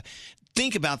Africa.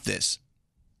 Think about this.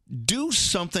 Do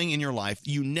something in your life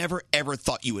you never, ever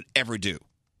thought you would ever do.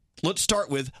 Let's start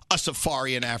with a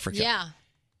safari in Africa. Yeah.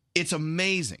 It's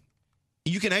amazing.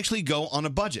 You can actually go on a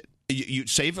budget. You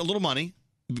save a little money,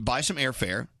 buy some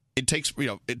airfare. It takes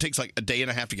like a day and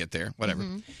a half to get there, whatever.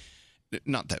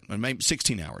 Not that, maybe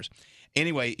 16 hours.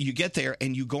 Anyway, you get there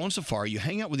and you go on safari. You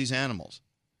hang out with these animals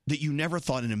that you never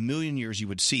thought in a million years you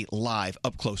would see live,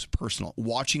 up close, personal,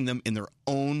 watching them in their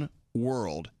own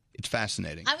world. It's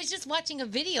fascinating. I was just watching a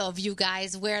video of you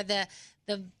guys where the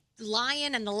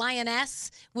lion and the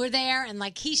lioness were there, and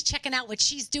like he's checking out what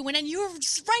she's doing, and you're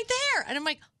just right there. And I'm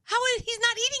like, he's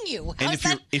not eating you?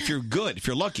 And if you're good, if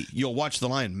you're lucky, you'll watch the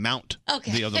lion mount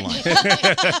the other lion.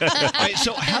 Right,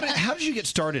 so how did you get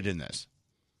started in this?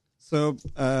 So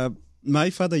my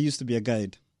father used to be a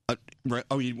guide.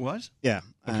 Oh, he was? Yeah,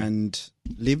 and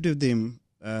lived with him.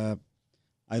 I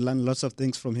learned lots of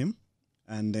things from him.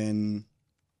 And then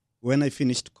when I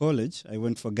finished college, I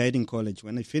went for guiding college.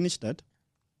 When I finished that,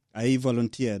 I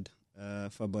volunteered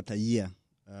for about a year.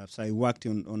 So I worked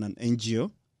on an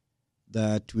NGO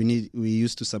that we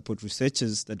used to support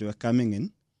researchers that were coming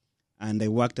in. And I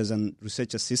worked as a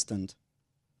research assistant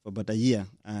for about a year.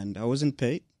 And I wasn't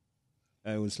paid.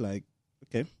 I was like,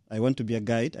 okay, I want to be a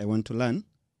guide. I want to learn.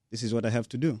 This is what I have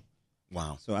to do.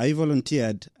 Wow. So I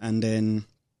volunteered. And then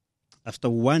after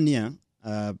 1 year,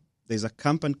 there's a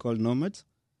company called Nomad.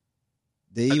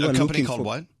 They A were company looking called for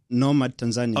what? Nomad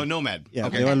Tanzania. Oh, Nomad. Yeah,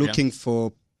 Okay. they were Yeah. looking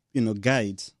for,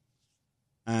 guides.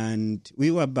 And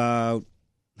we were about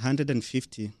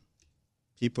 150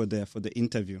 people there for the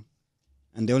interview.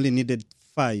 And they only needed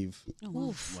 5.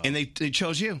 And they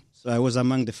chose you. So I was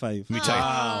among the 5. Let me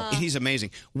tell you, he's amazing.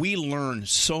 We learn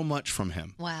so much from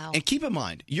him. Wow. And keep in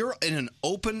mind, you're in an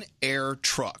open air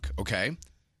truck, okay?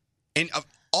 And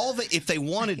if they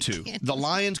wanted to, the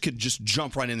lions could just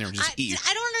jump right in there and just eat.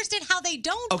 I don't understand how they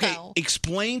don't, Okay, though.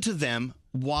 explain to them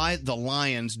why the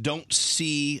lions don't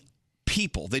see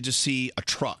people. They just see a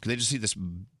truck. They just see this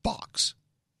box.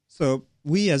 So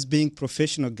we, as being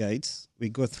professional guides, we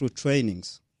go through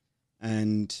trainings.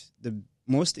 And the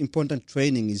most important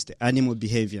training is the animal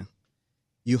behavior.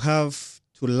 You have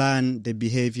to learn the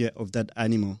behavior of that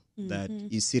animal that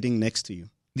is sitting next to you.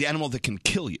 The animal that can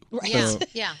kill you. Right. So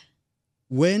Yeah.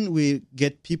 when we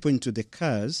get people into the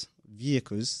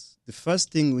vehicles, the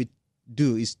first thing we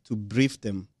do is to brief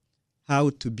them how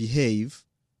to behave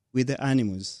with the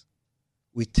animals.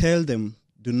 We tell them,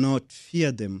 do not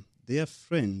fear them. They are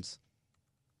friends.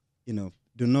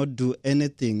 Do not do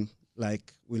anything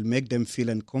like will make them feel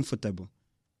uncomfortable.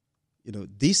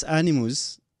 These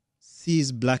animals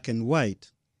sees black and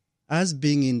white. Us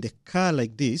being in the car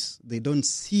like this, they don't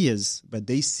see us, but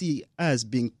they see us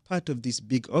being part of this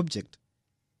big object.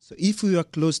 So if we are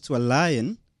close to a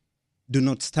lion, do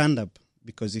not stand up,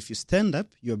 because if you stand up,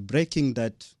 you're breaking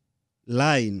that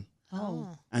line.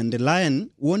 Oh. And the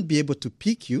lion won't be able to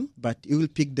pick you, but it will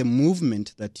pick the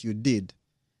movement that you did.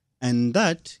 And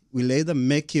that will either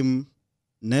make him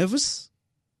nervous.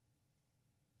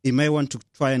 He may want to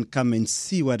try and come and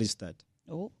see what is that.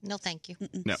 Oh, no, thank you.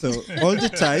 No. So all the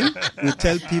time, we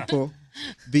tell people,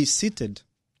 be seated.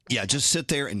 Yeah, just sit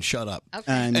there and shut up.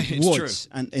 and It's watch true.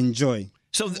 and enjoy.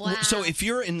 So, so if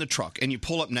you're in the truck and you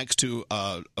pull up next to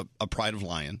a pride of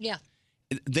lion, Yeah.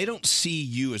 they don't see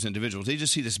you as individuals. They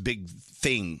just see this big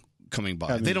thing coming by.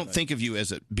 Coming They don't by. think of you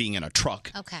as being in a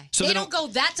truck. Okay. So they don't go,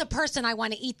 that's a person, I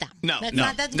want to eat them. No, That's no,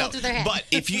 not, that doesn't no. go through their head. But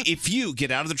if you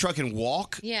get out of the truck and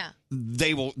walk, yeah.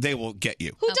 they will get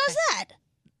you. Who does that?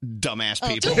 Dumbass Oh,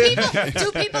 people.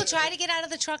 do people try to get out of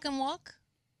the truck and walk?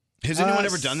 Has anyone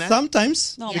ever done that?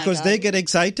 Sometimes, Oh, my because God. they get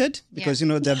excited because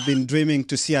they've been dreaming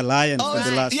to see a lion for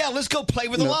the last. Yeah, let's go play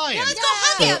with a lion. Let's go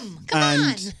hug him. Come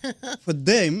and for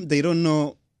them, they don't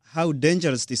know how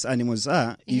dangerous these animals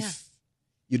are if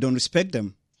you don't respect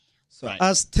them. So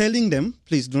us telling them,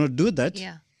 please do not do that.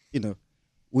 Yeah.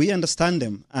 We understand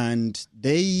them, and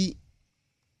they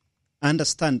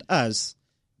understand us,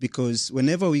 because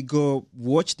whenever we go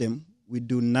watch them, we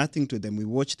do nothing to them. We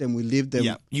watch them, we leave them.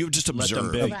 Yeah, you just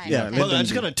observe. Yeah, let Well, them I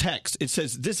just be. got a text. It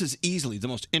says, "This is easily the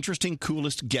most interesting,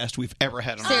 coolest guest we've ever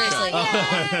had on Seriously. our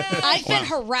show." I've been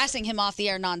harassing him off the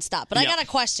air nonstop. But I Yeah. got a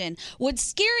question. Would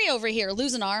Scary over here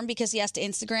lose an arm because he has to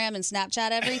Instagram and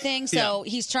Snapchat everything? So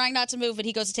he's trying not to move, but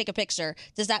he goes to take a picture.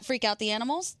 Does that freak out the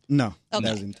animals? No, Okay.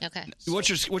 doesn't. Okay.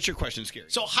 What's your question,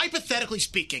 Scary? So hypothetically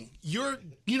speaking, you're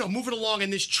moving along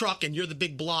in this truck and you're the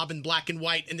big blob in black and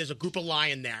white, and there's a group of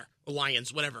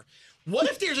lions, whatever. What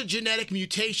if there's a genetic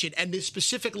mutation and this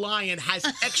specific lion has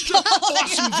extra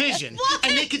awesome vision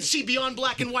and they can see beyond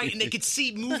black and white and they can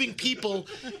see moving people?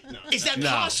 Is that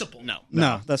possible?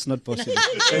 No, that's not possible.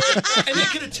 And they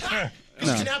can attack. It's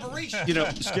No. an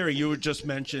aberration. Scary, you would just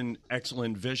mention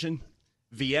excellent vision.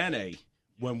 Vienna,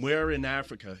 when we're in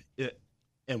Africa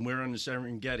and we're on the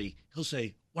Serengeti, he'll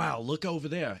say, "Wow, look over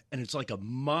there," and it's like a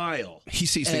mile. He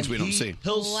sees things And we don't see.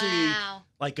 He'll see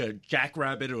like a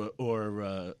jackrabbit or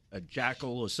a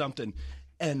jackal or something,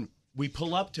 and we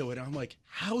pull up to it. And I'm like,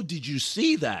 "How did you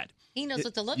see that?" He knows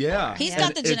what to look Yeah, for. He's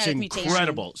got the genetic it's mutation.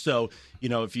 incredible. So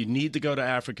if you need to go to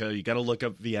Africa, you got to look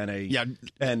up Vienna. Yeah,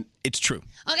 and it's true.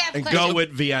 Okay, I have a and question. go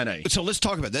with Vienna. So let's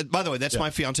talk about that. By the way, that's Yeah. my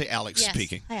fiance Alex Yes.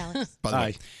 speaking. Hi, Alex. By the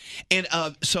way, and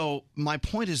so my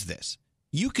point is this: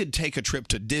 you could take a trip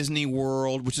to Disney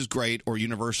World, which is great, or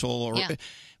Universal, or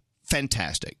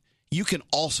fantastic. You can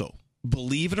also,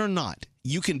 believe it or not,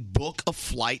 you can book a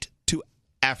flight to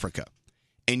Africa.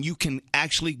 And you can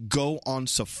actually go on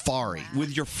safari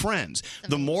with your friends.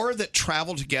 The more that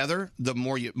travel together, the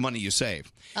more money you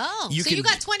save. Oh, You so can- you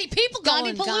got 20 people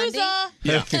going, Gandhi.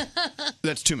 Yeah,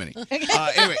 that's too many.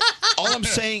 Anyway, all I'm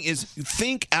saying is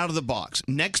think out of the box.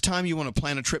 Next time you want to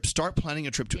plan a trip, start planning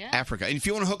a trip to Africa. And if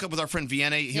you want to hook up with our friend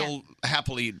Vienna, he'll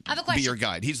happily I have a be question. your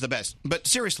guide. He's the best. But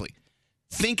seriously,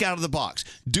 think out of the box.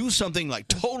 Do something like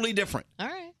totally different. All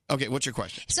right. Okay, what's your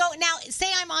question? So now,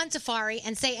 say I'm on safari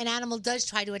and say an animal does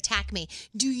try to attack me.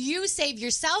 Do you save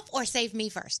yourself or save me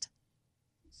first?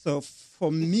 So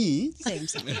for me,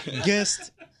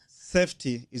 guest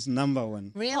safety is number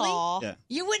one. Really? Yeah.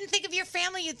 You wouldn't think of your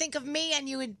family, you'd think of me, and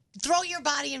you would throw your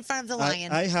body in front of the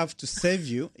lion. I have to save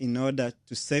you in order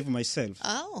to save myself.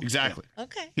 Oh. Exactly.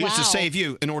 Okay. He has to save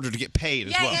you in order to get paid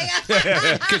as Yeah, well.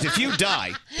 yeah. Because if you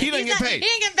die, he doesn't get paid. He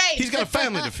ain't getting paid. He's got a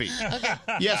family to feed. Okay.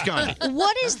 Yes, Gandhi.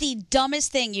 What is the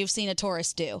dumbest thing you've seen a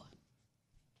tourist do?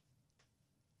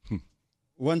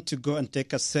 Want to go and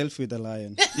take a selfie with a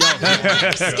lion. Scary.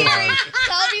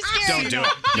 That'll be scary. Don't do it.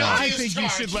 No. I think you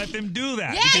should let them do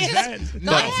that. Yeah, because just-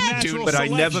 that's natural but I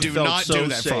never selection. felt not so do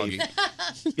that, safe.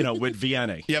 Froggy. With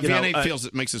Vienna. Yeah, Vienna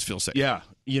makes us feel safe. Yeah,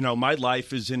 my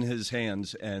life is in his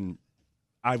hands, and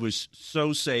I was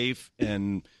so safe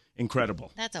and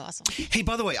incredible. That's awesome. Hey,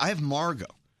 by the way, I have Margot.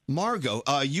 Margot,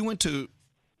 you went to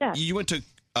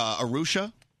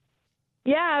Arusha.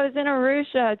 Yeah, I was in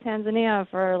Arusha, Tanzania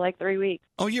for like 3 weeks.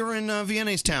 Oh, you were in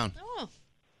Vienna's town. Oh.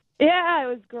 Yeah, it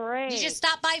was great. Did you just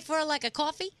stop by for like a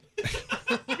coffee? Next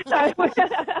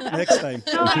time.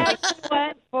 No, I actually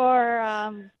went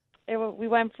for we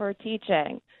went for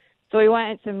teaching. So we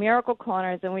went into Miracle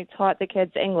Corners and we taught the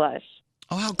kids English.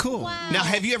 Oh, how cool. Now,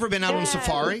 have you ever been out on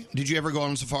safari? Did you ever go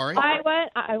on safari? I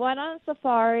went on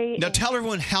safari. Now, tell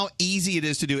everyone how easy it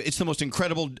is to do it. It's the most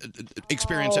incredible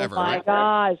experience ever, Oh my right?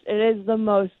 gosh, it is the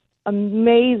most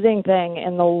amazing thing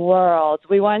in the world.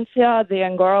 We went to the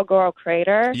Ngorongoro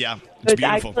crater. Yeah, it's which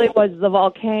beautiful. actually was the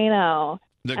volcano.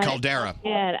 The And- caldera.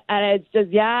 And it's just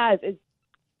it's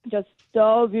just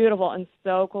so beautiful and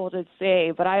so cool to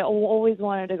see. But I always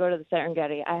wanted to go to the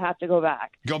Serengeti. I have to go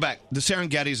back. Go back. The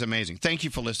Serengeti is amazing. Thank you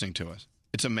for listening to us.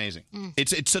 It's amazing.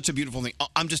 It's such a beautiful thing.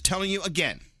 I'm just telling you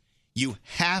again, you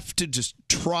have to just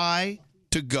try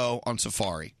to go on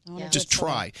safari. Yeah. Just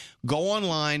try. Go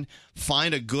online,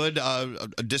 find a good a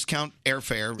discount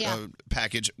airfare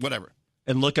package, whatever.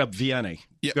 And look up Vianney.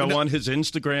 Go on his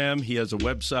Instagram. He has a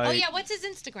website. Oh, yeah. What's his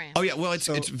Instagram? Oh, yeah. Well, it's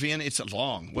Vianney. It's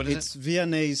long. What is It's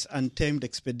Vianney's Untamed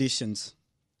Expeditions.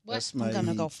 What? That's my I'm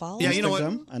gonna go follow. Yeah, you know what?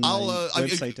 Instagram and I'll my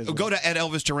website as go well. to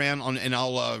 @ElvisDuran and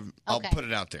I'll Okay. put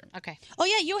it out there. Okay. Oh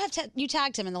yeah, you have you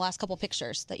tagged him in the last couple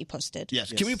pictures that you posted.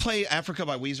 Yes. Can we play Africa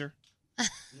by Weezer?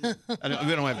 We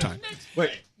don't have time.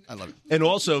 Wait. I love it. And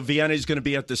also, Vianney's going to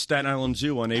be at the Staten Island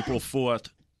Zoo on April 4th,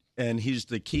 and he's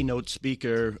the keynote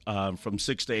speaker from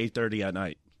 6 to 8:30 at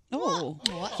night. Oh.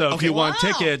 So if you want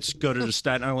tickets, go to the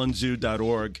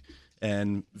StatenIslandZoo.org,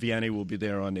 and Vianney will be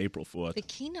there on April 4th. The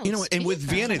keynote You know, and with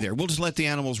Vianney there, we'll just let the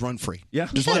animals run free. Yeah.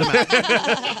 Just let them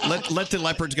out. let the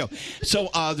leopards go. So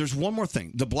there's one more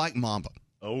thing. The black mamba.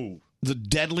 Oh. The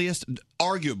deadliest,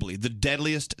 arguably the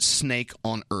deadliest snake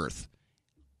on Earth.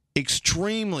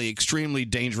 Extremely, extremely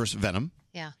dangerous venom.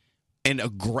 Yeah. And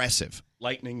aggressive.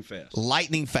 Lightning fast.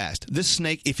 Lightning fast. This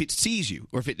snake, if it sees you,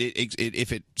 or if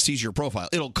it sees your profile,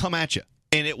 it'll come at you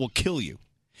and it will kill you.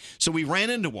 So we ran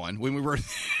into one when we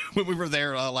were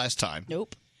there last time.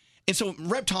 Nope. And so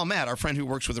Reptile Matt, our friend who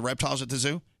works with the reptiles at the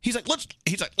zoo, he's like,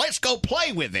 let's go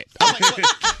play with it. I'm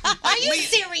like, Are you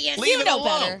serious? leave You it know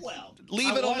alone. better.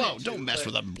 Leave it alone. Don't mess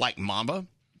with a black mamba.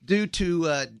 Due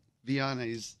to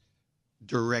Vianney's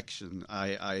direction,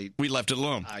 we left it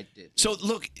alone. I did. So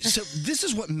look, this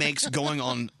is what makes going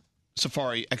on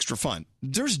safari extra fun.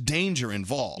 There's danger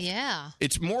involved. Yeah.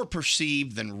 It's more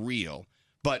perceived than real.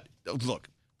 But look,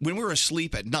 when we were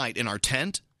asleep at night in our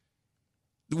tent,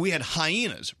 we had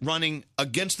hyenas running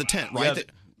against the tent, right? Yeah,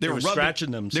 they were rubbing-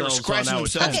 scratching They were themselves scratching on our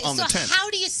themselves tent. on the so tent.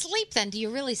 how do you sleep then? Do you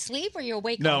really sleep or you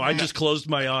awake? No, all I night? just closed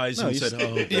my eyes and said,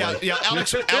 "Oh, boy." Yeah.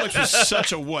 Alex was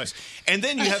such a wuss. And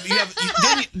then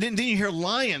then you hear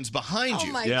lions behind you.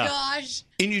 Oh my gosh.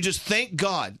 And you just thank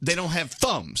God they don't have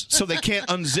thumbs, so they can't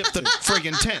unzip the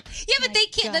friggin' tent. Yeah, but they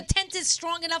can't. The tent is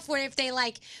strong enough where if they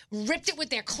like ripped it with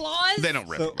their claws, They don't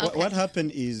rip So it. what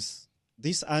happened is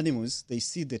these animals, they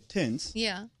see the tent.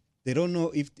 Yeah. They don't know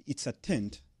if it's a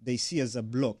tent. They see as a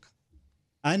block.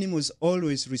 Animals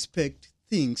always respect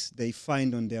things they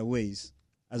find on their ways,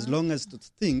 as long as the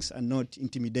things are not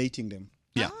intimidating them.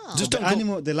 Yeah. Just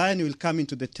the lion will come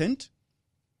into the tent,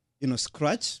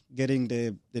 scratch, getting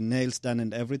the nails done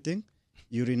and everything,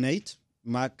 urinate,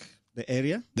 mark the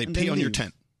area. They and pee then on your leave.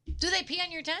 tent. Do they pee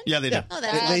on your tent? Yeah, they do. Oh,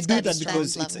 They do that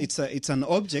because it's an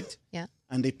object, Yeah.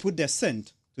 and they put their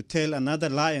scent to tell another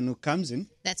lion who comes in,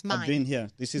 That's I've mine. been here.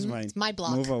 This is mine. It's my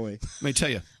block. Move away. Let me tell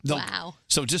you. Wow.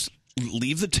 So just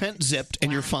leave the tent zipped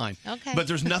and you're fine. Okay. But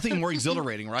there's nothing more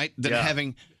exhilarating, right, than Yeah.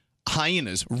 having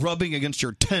hyenas rubbing against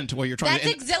your tent while you're trying That's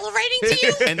to. exhilarating to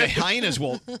you? And the hyenas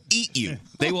will eat you.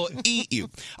 They will eat you.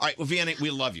 All right, well, Vianney, we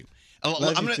love you.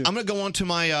 I'm gonna go on to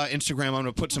my Instagram. I'm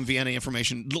gonna put some Vianney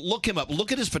information. Look him up.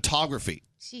 Look at his photography.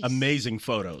 Jeez. Amazing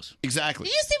photos. Exactly.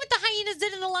 Did you see what the hyenas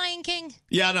did in The Lion King?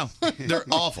 Yeah, I know. They're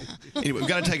awful. Anyway, we've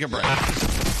got to take a break.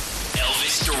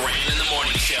 Elvis Duran in the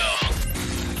morning show.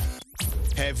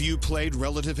 Have you played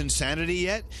Relative Insanity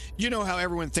yet? You know how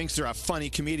everyone thinks they're a funny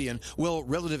comedian. Well,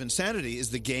 Relative Insanity is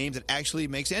the game that actually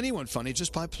makes anyone funny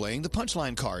just by playing the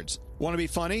punchline cards. Want to be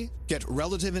funny? Get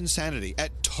Relative Insanity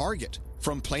at Target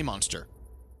from PlayMonster.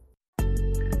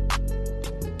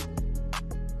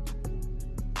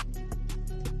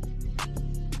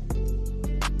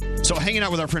 So hanging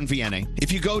out with our friend Vianney.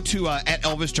 If you go to at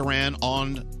Elvis Duran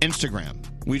on Instagram,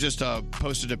 we just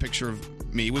posted a picture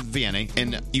of me with Vianney,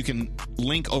 and you can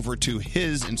link over to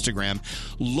his Instagram.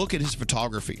 Look at his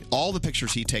photography, all the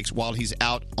pictures he takes while he's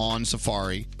out on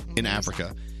safari in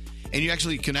Africa, and you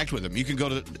actually connect with him. You can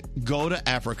go to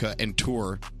Africa and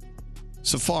tour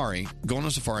safari, go on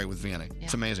a safari with Vianney. Yeah.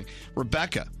 It's amazing.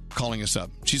 Rebecca calling us up.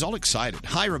 She's all excited.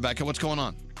 Hi, Rebecca. What's going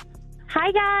on? Hi,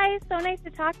 guys. So nice to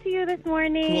talk to you this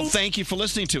morning. Well, thank you for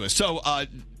listening to us. So,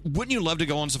 wouldn't you love to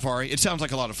go on safari? It sounds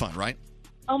like a lot of fun, right?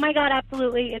 Oh, my God,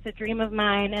 absolutely. It's a dream of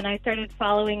mine. And I started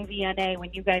following VNA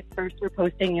when you guys first were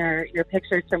posting your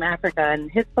pictures from Africa. And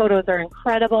his photos are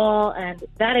incredible. And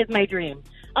that is my dream.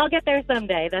 I'll get there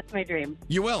someday. That's my dream.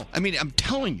 You will. I mean, I'm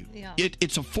telling you,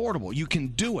 it's affordable. You can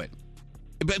do it.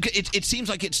 But it seems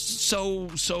like it's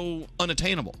so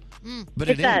unattainable. But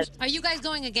it is. Are you guys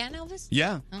going again, Elvis?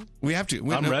 Yeah, we have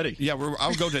to. I'm ready. Yeah,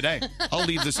 I'll go today. I'll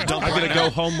leave this dump. I'm going to right go now.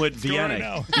 home with Vianney.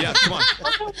 Yeah, come on.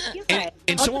 And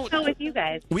I'll someone, just go with you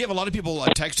guys. we have a lot of people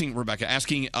texting Rebecca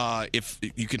asking if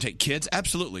you can take kids.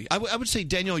 Absolutely. I would say,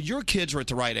 Daniel, your kids are at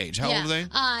the right age. How old are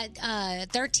they?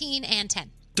 13 and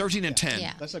 10. 13 and 10.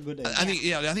 Yeah. That's a good age.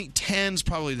 I think 10's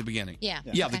probably the beginning. Yeah.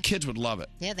 Yeah, Okay. the kids would love it.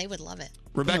 Yeah, they would love it.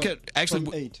 Rebecca, actually,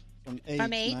 from 8. From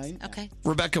 8? Okay.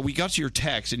 Rebecca, we got to your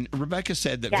text, and Rebecca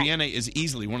said that Yeah. Vienna is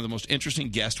easily one of the most interesting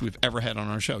guests we've ever had on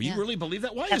our show. You really believe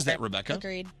that? Why is that, Rebecca?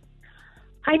 Agreed.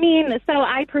 I mean, so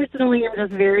I personally am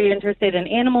just very interested in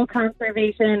animal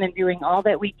conservation and doing all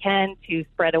that we can to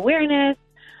spread awareness.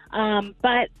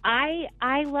 But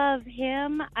I love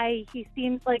him. He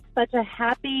seems like such a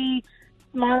happy,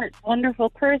 smart,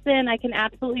 wonderful person. I can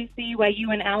absolutely see why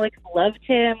you and Alex loved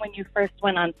him when you first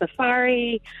went on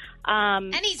safari.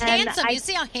 And he's handsome. You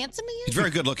see how handsome he is? He's a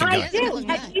very good-looking I guy. do.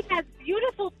 And he has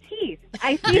beautiful teeth.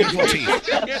 I see Beautiful teeth.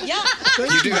 Yeah.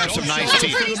 You do have some nice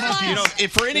teeth. Pretty smart. You know,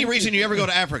 if for any reason you ever go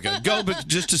to Africa, go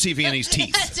just to see Vianney's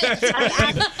teeth.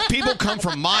 People come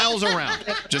from miles around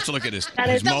just to look at his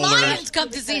The molars. lions come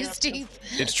to see his teeth.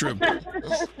 It's true.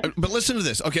 But listen to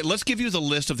this. Okay, let's give you the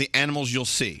list of the animals you'll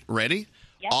see. Ready?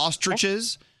 Yep.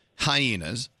 Ostriches,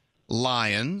 hyenas,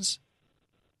 lions,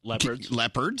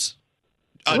 leopards.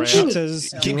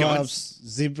 Cheetahs, Keep going. giraffes,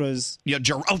 zebras. Yeah,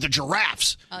 the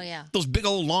giraffes. Oh, yeah. Those big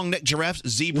old long-necked giraffes,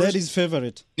 zebras. Ladies'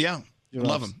 favorite. Yeah, Giraffes.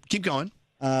 love them. Keep going.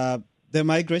 The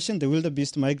migration, the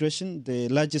wildebeest migration, the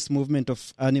largest movement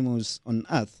of animals on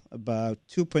Earth, about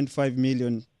 2.5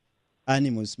 million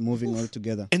animals moving all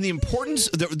together. And the importance,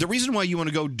 the reason why you want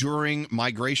to go during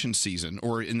migration season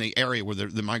or in the area where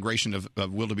the migration of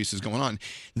wildebeest is going on,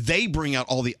 they bring out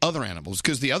all the other animals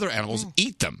because the other animals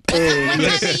eat them. What time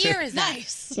of year is that?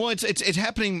 Nice. Well, it's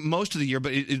happening most of the year,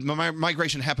 but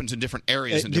migration happens in different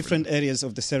areas. Different areas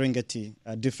of the Serengeti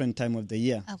at different time of the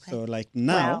year. Okay. So like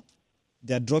now,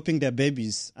 they're dropping their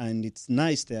babies, and it's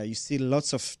nice there. You see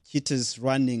lots of cheetahs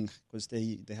running because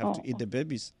they have to eat the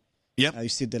babies. Yep. You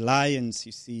see the lions,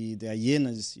 you see the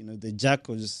hyenas, the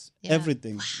jackals,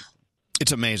 everything. Wow.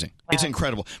 It's amazing. It's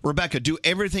incredible. Rebecca, do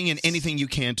everything and anything you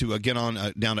can to get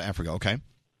on down to Africa, okay?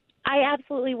 I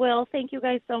absolutely will. Thank you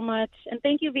guys so much. And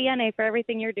thank you, Vienna, for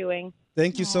everything you're doing.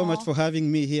 Thank you so much for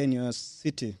having me here in your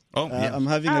city. Oh, yeah. I'm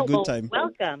having a good time.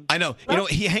 Welcome. I know.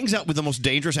 He hangs out with the most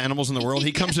dangerous animals in the world.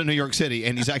 He comes to New York City,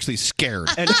 and he's actually scared.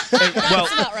 Well,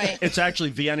 it's actually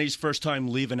Vienna's first time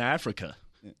leaving Africa.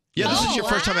 Yeah, this is your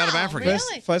first time out of Africa.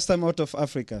 Really? First time out of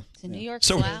Africa. To New York.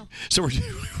 So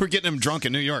we're getting him drunk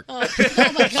in New York. Oh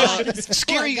my God.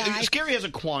 Scary has a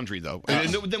quandary though. And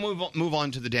then we'll move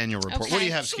on to the Daniel report. What do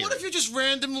you have, So Scary? what if you're just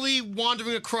randomly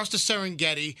wandering across the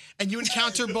Serengeti and you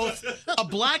encounter both a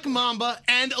black mamba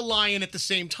and a lion at the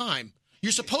same time?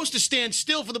 You're supposed to stand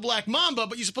still for the black mamba,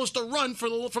 but you're supposed to run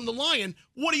from the lion.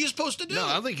 What are you supposed to do? No,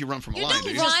 I don't think you run from a lion. don't do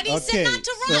you? run. He said not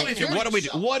to run. Okay, what do we do?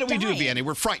 What do we do, Vianney?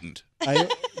 We're frightened.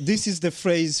 This is the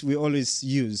phrase we always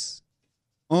use.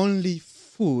 Only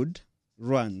food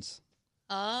runs.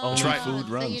 Oh, That's right. Food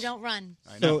so runs. you don't run.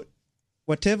 So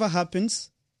whatever happens,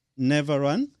 never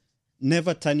run,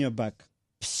 never turn your back.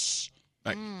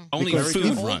 Right. Only Because food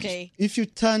if- runs. If you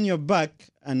turn your back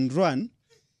and run,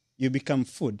 you become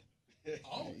food.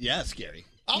 Yeah, Scary.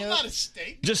 I'm not a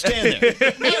steak. Just stand there.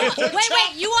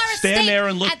 Wait, you are a Stand steak. there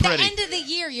and look At pretty. the end of the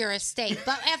year, you're a steak.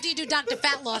 But after you do Dr.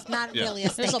 Fat Loss, not really a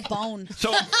steak. There's a bone.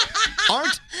 So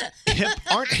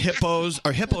aren't hippos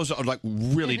are like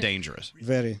really dangerous?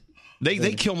 Very.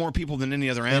 They kill more people than any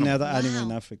other animal. Any other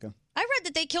animal in Africa. I read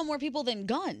that they kill more people than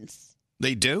guns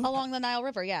They do? along the Nile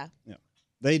River. Yeah.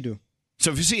 They do.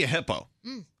 So if you see a hippo,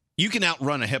 you can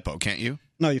outrun a hippo, can't you?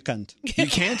 No, you can't. You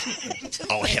can't?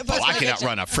 Oh, hippo. I can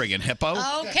outrun a friggin' hippo.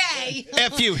 Okay.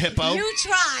 F you, hippo. You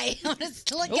try. I'm going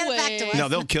to get it back to us. No,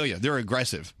 they'll kill you. They're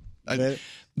aggressive.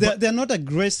 They're not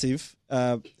aggressive.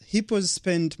 Hippos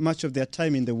spend much of their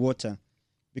time in the water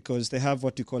because they have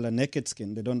what you call a naked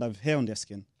skin. They don't have hair on their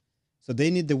skin. So they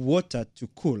need the water to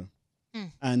cool.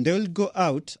 And they'll go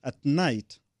out at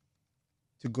night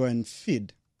to go and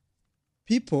feed.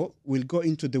 People will go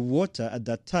into the water at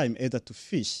that time either to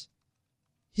fish.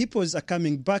 Hippos are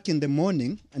coming back in the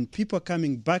morning, and people are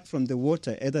coming back from the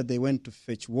water. Either they went to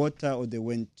fetch water, or they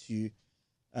went to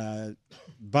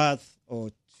bath, or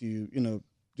to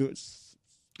do.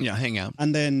 Yeah, hang out.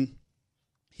 And then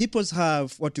hippos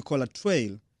have what you call a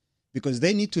trail, because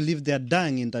they need to leave their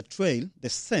dung in that trail, the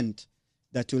scent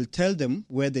that will tell them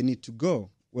where they need to go,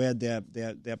 where their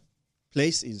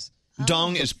place is.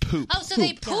 Dung is poop. Oh, so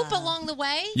they poop along the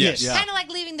way? Yes. Yeah. Kind of like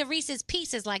leaving the Reese's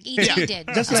Pieces like E.T. did.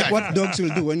 Just like what dogs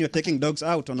will do when you're taking dogs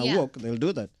out on a walk, they'll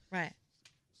do that. Right.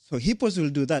 So hippos will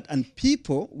do that, and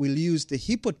people will use the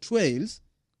hippo trails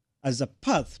as a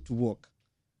path to walk.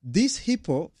 This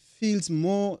hippo feels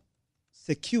more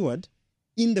secured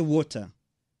in the water.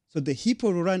 So the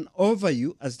hippo will run over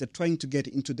you as they're trying to get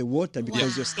into the water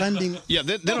because you're standing Yeah,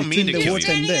 they don't mean between to the kill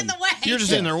water you. and them. In the way. You're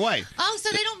just in their way. Oh, so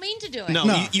they don't mean to do it.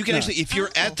 No, you can actually, if you're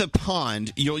at the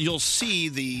pond, you'll see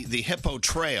the hippo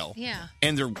trail. Yeah.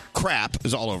 And their crap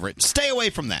is all over it. Stay away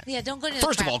from that. Yeah, don't go to the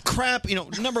First crap. of all, crap,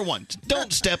 number one,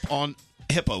 don't step on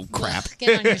hippo crap.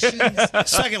 Get on your shoes.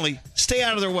 Secondly, stay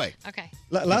out of their way. Okay.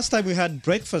 Last time we had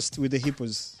breakfast with the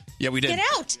hippos. Yeah, we did. Get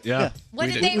out. Yeah. What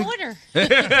We did did. they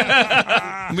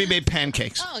order? We made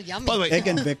pancakes. Oh, yummy. By the way, Egg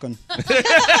and bacon.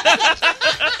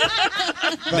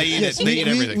 They eat it. They eat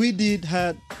everything. We did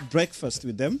had breakfast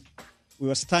with them. We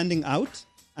were standing out,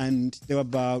 and there were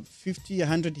about 50,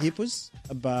 100 hippos,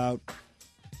 about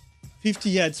 50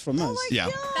 yards from us. Yeah.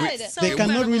 They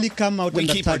cannot really come out We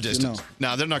and keep our attack you, distance. no.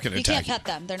 No, they're not going to You attack can't pet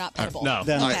them. They're not pettable. No.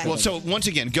 They're All not right. Well, pettable. so once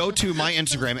again, go to my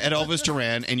Instagram at Elvis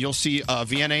Duran, and you'll see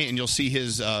Vianney, and you'll see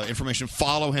his information.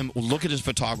 Follow him. Look at his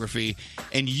photography,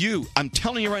 and I'm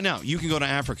telling you right now, you can go to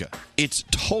Africa. It's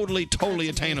totally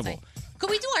attainable. Could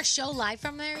we do our show live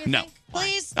from there? You No. think?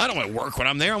 Please. I don't want to work when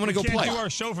I'm there. I want to go Can't play. do our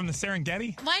show from the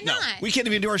Serengeti? Why not? We can't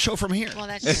even do our show from here. Well,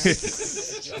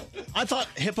 that's true. I thought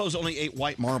hippos only ate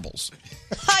white marbles.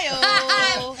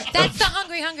 That's the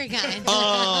hungry kind.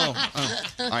 Oh.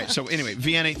 All right. So anyway,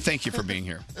 Vianney, thank you for being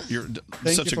here. You're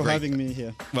Thank such you a for great. having me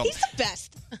here. Well, He's the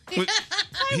best.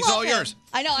 he's all yours.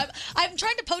 I know. I'm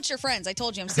trying to poach your friends. I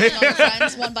told you I'm stealing all your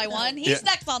friends one by one. He's Yeah.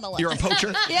 next on the list. You're a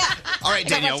poacher? Yeah. All right, I got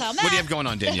Danielle. Reptile What do you Matt. have going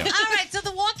on, Danielle? All right, so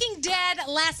The Walking Dead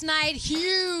last night,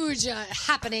 huge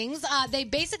happenings. They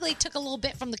basically took a little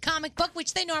bit from the comic book,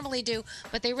 which they normally do,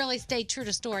 but they really stayed true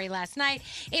to story last night.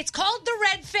 It's called The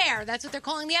Red Fair. That's what they're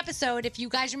calling the episode. If you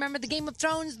guys remember the Game of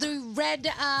Thrones, the Red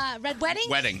Wedding?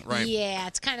 Wedding, right. Yeah,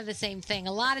 it's kind of the same thing.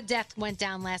 A lot of death went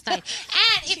down last night.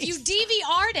 And if you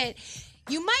DVR'd it,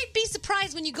 you might be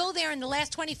surprised when you go there and the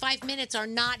last 25 minutes are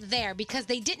not there because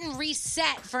they didn't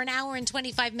reset for an hour and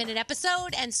 25-minute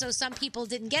episode. And so some people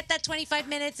didn't get that 25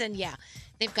 minutes. And yeah,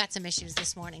 they've got some issues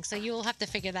this morning. So you will have to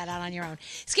figure that out on your own.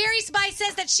 Scary Spy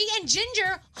says that she and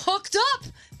Ginger hooked up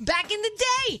back in the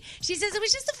day. She says it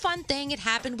was just a fun thing. It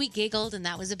happened. We giggled and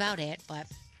that was about it. But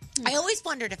I always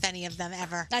wondered if any of them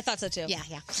ever. I thought so too. Yeah.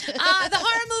 The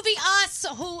horror movie Us,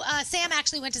 who Sam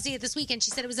actually went to see it this weekend. She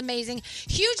said it was amazing.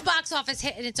 Huge box office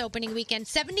hit in its opening weekend,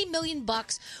 $70 million,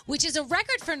 which is a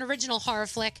record for an original horror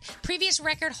flick. Previous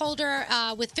record holder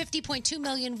with $50.2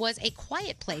 million was A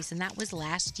Quiet Place, and that was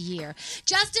last year.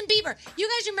 Justin Bieber. You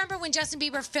guys remember when Justin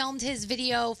Bieber filmed his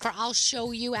video for I'll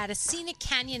Show You at a scenic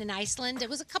canyon in Iceland? It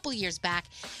was a couple years back.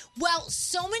 Well,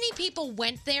 so many people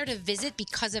went there to visit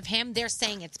because of him. They're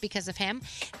saying it's because of him,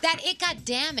 that it got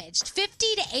damaged. 50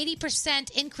 to 80%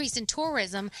 increase in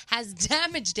tourism has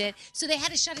damaged it, so they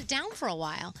had to shut it down for a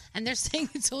while. And they're saying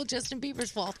it's all Justin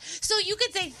Bieber's fault. So you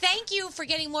could say thank you for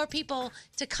getting more people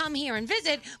to come here and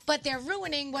visit, but they're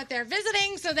ruining what they're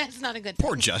visiting, so that's not a good thing.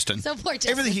 Poor Justin. So poor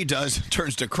Justin. Everything he does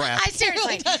turns to crap. I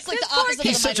seriously. does, like This the poor opposite of kid-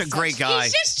 He's such a great guy.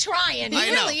 He's just trying. He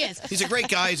I know. really is. He's a great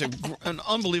guy. He's an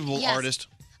unbelievable Yes. artist.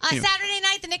 Anyway. Saturday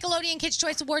night, the Nickelodeon Kids'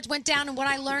 Choice Awards went down, and what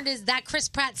I learned is that Chris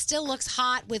Pratt still looks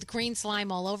hot with green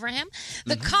slime all over him.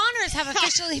 The Connors have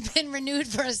officially been renewed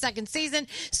for a second season.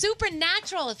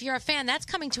 Supernatural, if you're a fan, that's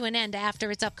coming to an end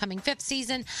after its upcoming 5th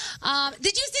season.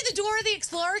 Did you see the Dora the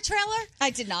Explorer trailer?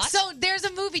 I did not. So there's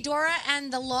a movie, Dora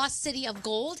and the Lost City of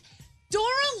Gold. Dora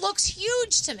looks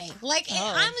huge to me. Like,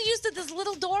 I'm used to this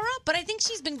little Dora, but I think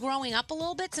she's been growing up a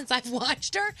little bit since I've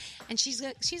watched her. And she's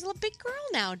a big girl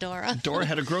now, Dora. Dora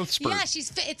had a growth spurt. Yeah,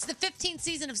 it's the 15th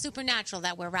season of Supernatural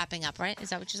that we're wrapping up, right? Is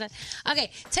that what you said?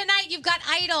 Okay, tonight you've got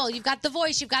Idol, you've got The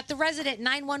Voice, you've got The Resident,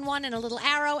 911, and A Little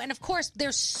Arrow. And, of course,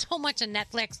 there's so much on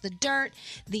Netflix. The Dirt,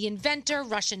 The Inventor,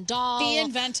 Russian Doll. The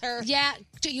Inventor. Yeah.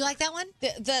 Do you like that one?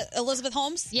 The Elizabeth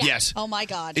Holmes? Yeah. Yes. Oh, my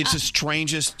God. It's the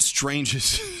strangest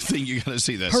thing you got to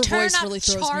see this. Her Turn voice up really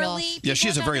throws Charlie. me off. Yeah, she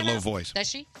has a People very don't low voice. Does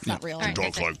she? It's not real. All right,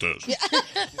 Talks that's like it. this.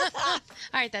 All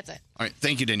right, that's it. All right,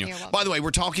 thank you, Daniel. You're welcome. By the way,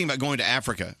 we're talking about going to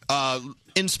Africa.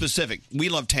 In specific, we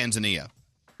love Tanzania,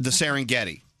 the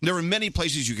Serengeti. There are many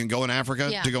places you can go in Africa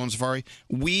Yeah. to go on safari.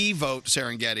 We vote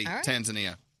Serengeti, All right.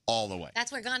 Tanzania, all the way.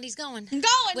 That's where Gandhi's going.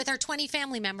 With her 20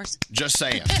 family members. Just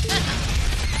saying.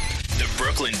 The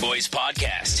Brooklyn Boys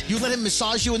Podcast. You let him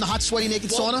massage you in the hot, sweaty, naked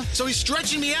sauna? So he's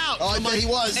stretching me out. Oh, I bet he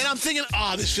was. And I'm thinking,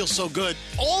 this feels so good.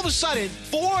 All of a sudden,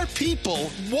 4 people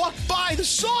walked by the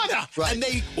sauna. Right. And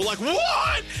they were like,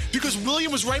 what? Because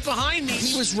William was right behind me.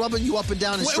 He was rubbing you up and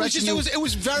down and Well, it was stretching just, you. it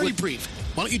was very brief.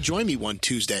 Why don't you join me one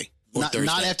Tuesday or Thursday?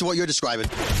 Not after what you're describing.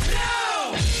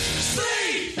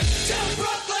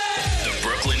 The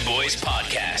Brooklyn Boys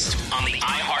Podcast on the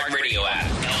iHeartRadio app.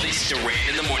 Elvis Duran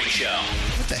in the Morning Show.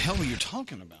 What the hell are you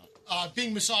talking about?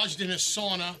 Being massaged in a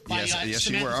sauna by Yes, you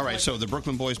Samantha were. All right, Floyd. so the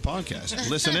Brooklyn Boys Podcast.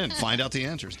 Listen in. Find out the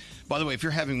answers. By the way, if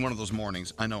you're having one of those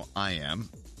mornings, I know I am.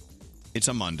 It's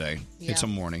a Monday. Yeah. It's a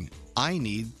morning. I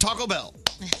need Taco Bell.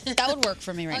 That would work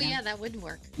for me right oh, now. yeah, that would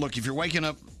work. Look, if you're waking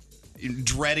up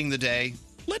dreading the day,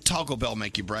 let Taco Bell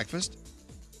make you breakfast.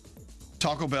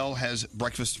 Taco Bell has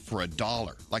breakfast for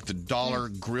 $1. Like the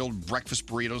 $1 grilled breakfast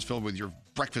burritos filled with your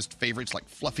breakfast favorites like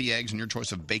fluffy eggs and your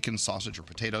choice of bacon, sausage, or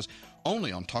potatoes.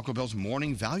 Only on Taco Bell's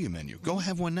morning value menu. Go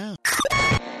have one now.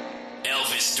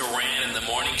 Elvis Duran in the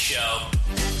morning show.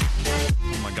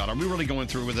 Oh my God, are we really going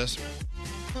through with this?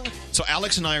 So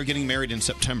Alex and I are getting married in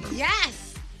September.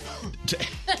 Yes.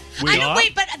 We I know. are?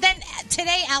 Wait, but then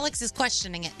today Alex is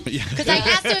questioning it Yeah. because I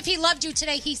asked him if he loved you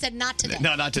today. He said not today.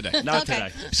 No, not today. Not Okay.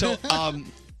 today. So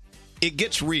it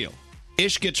gets real.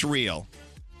 Ish gets real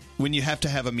when you have to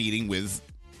have a meeting with,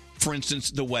 for instance,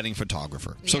 the wedding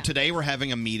photographer. So today we're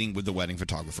having a meeting with the wedding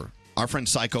photographer. Our friend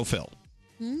Psycho Phil.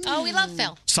 Oh, we love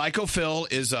Phil. Psycho Phil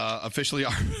is officially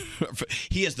our.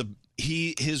 He has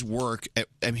his work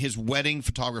and his wedding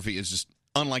photography is just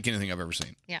unlike anything I've ever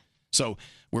seen. Yeah. So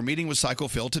we're meeting with Psycho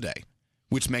Phil today,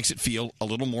 which makes it feel a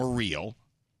little more real.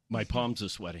 My palms are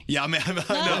sweaty. Yeah, I know. I'm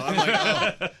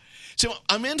like, oh. So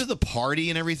I'm into the party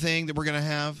and everything that we're gonna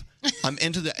have. I'm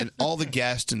into and all the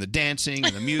guests and the dancing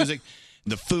and the music,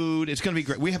 the food. It's gonna be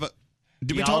great. We have a.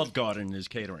 Did we The talk? Olive Garden is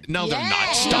catering. No, they're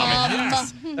not. Stop it.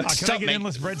 Yes. Can I Stop get me.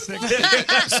 endless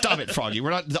breadsticks? Stop it, Froggy. We're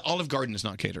not. The Olive Garden is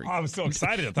not catering. Oh, I was so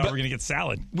excited. I thought we were going to get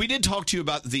salad. We did talk to you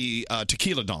about the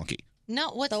tequila donkey. No,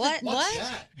 what's the what?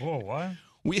 Whoa, what?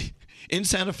 We in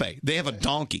Santa Fe, they have a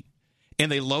donkey,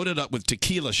 and they load it up with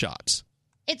tequila shots.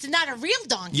 It's not a real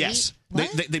donkey. Yes,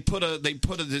 they put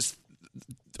this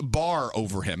bar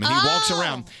over him, and he walks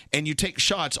around, and you take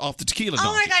shots off the tequila donkey.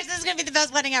 Oh my gosh, this is gonna be the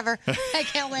best wedding ever! I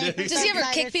can't wait. Does he ever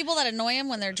kick people that annoy him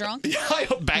when they're drunk?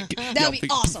 That would be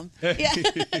awesome. Yeah.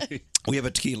 We have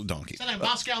a tequila donkey. Is that a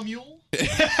Moscow Mule?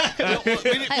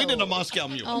 we did a Moscow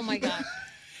Mule. Oh my god.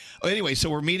 Anyway, so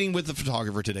we're meeting with the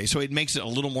photographer today, so it makes it a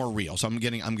little more real. So I'm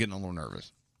getting a little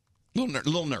nervous,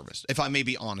 little nervous. If I may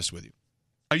be honest with you,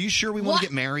 are you sure we want to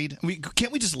get married?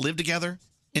 Can't we just live together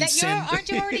and sin?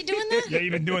 Aren't you already doing that? Yeah,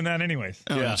 you've been doing that anyways.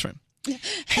 Oh, that's right.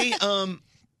 Hey,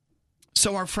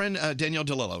 so our friend Danielle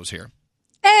DeLillo is here.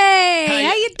 Hey,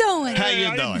 how you doing? How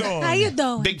you doing? How you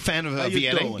doing? Big fan of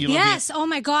Vienna. You love Yes. Oh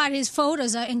my God, his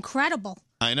photos are incredible.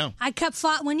 I know. I kept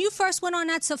when you first went on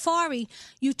that safari,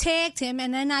 you tagged him,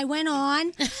 and then I went on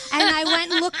and I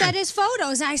went and looked at his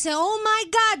photos. I said, "Oh my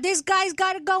God, this guy's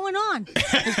got it going on." All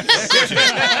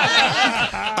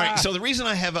right. So the reason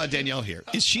I have Danielle here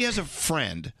is she has a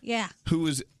friend. Yeah.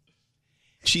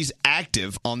 She's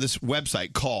active on this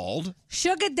website called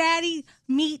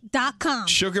SugarDaddyMeat.com.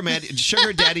 Sugar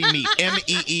Daddy Meat,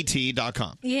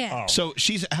 MEET.com. Yeah. So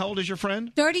how old is your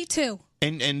friend? 32.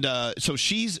 And so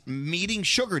she's meeting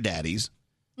sugar daddies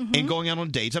and going out on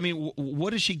dates. I mean,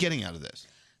 what is she getting out of this?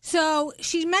 So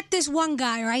she met this one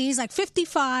guy, right? He's like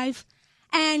 55,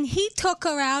 and he took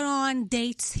her out on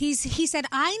dates. He said,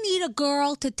 "I need a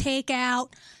girl to take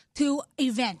out to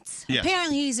events." Yeah.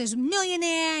 Apparently, he's a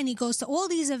millionaire, and he goes to all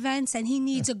these events, and he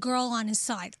needs a girl on his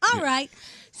side. All right.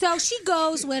 So she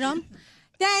goes with him.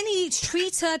 Then he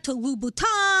treats her to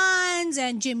Louboutins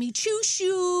and Jimmy Choo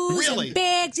shoes and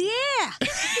bags. Yeah.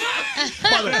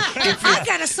 By the way, I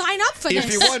gotta sign up for this.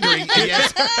 If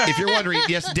you're wondering,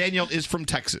 yes, Danielle is from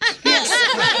Texas. Yes,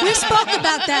 we spoke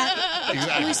about that.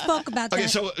 Exactly. We spoke about that. Okay,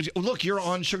 so look, you're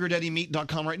on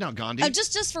SugarDaddyMeat.com right now, Gandhi.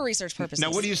 Just for research purposes.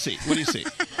 Now, what do you see? What do you see?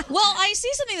 Well, I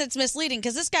see something that's misleading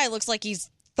because this guy looks like he's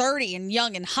 30 and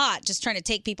young and hot, just trying to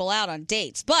take people out on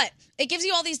dates. But it gives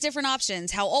you all these different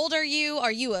options. How old are you?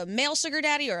 Are you a male sugar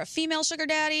daddy or a female sugar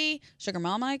daddy? Sugar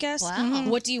mama, I guess. Wow. Mm-hmm.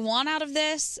 What do you want out of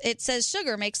this? It says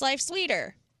sugar makes life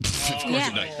sweeter. Of course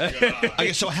it does.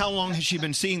 Okay, so how long has she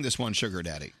been seeing this one sugar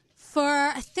daddy? For,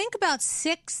 I think, about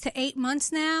 6 to 8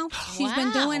 months now. She's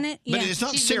been doing it. But it's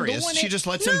not serious. She just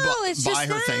lets him it's buy just,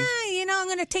 her thing. You know, I'm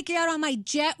going to take you out on my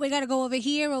jet. We got to go over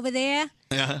here, over there.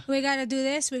 Yeah. We got to do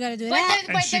this. We got to do But that.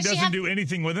 then- but She does she doesn't have- do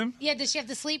anything with him? Yeah, does she have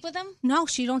to sleep with him? No,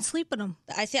 she don't sleep with him.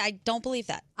 I don't believe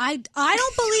that. I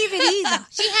don't believe it either.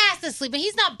 She has to sleep, and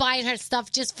he's not buying her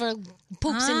stuff just for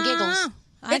poops and giggles.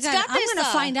 I'm going to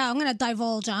find out. I'm going to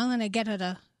divulge. I'm going to get her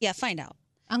to. Yeah, find out.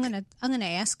 I'm gonna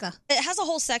ask her. It has a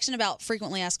whole section about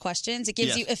frequently asked questions. It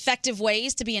gives Yes. you effective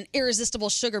ways to be an irresistible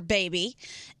sugar baby.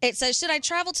 It says, should I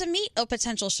travel to meet a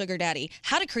potential sugar daddy?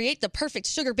 How to create the perfect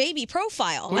sugar baby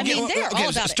profile. I mean, they're all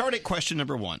about it. Start at question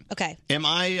number 1. Okay. Am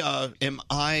I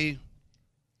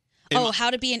how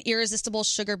to be an irresistible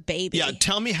sugar baby. Yeah,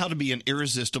 tell me how to be an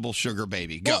irresistible sugar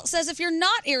baby. Go. Well, it says if you're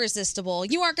not irresistible,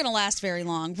 you aren't going to last very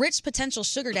long. Rich potential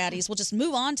sugar daddies will just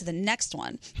move on to the next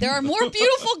one. There are more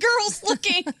beautiful girls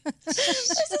looking. This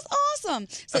is awesome.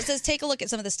 So it says take a look at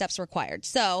some of the steps required.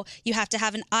 So you have to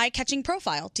have an eye-catching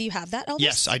profile. Do you have that, Elvis?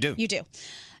 Yes, I do. You do.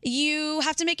 You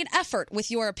have to make an effort with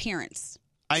your appearance.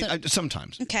 I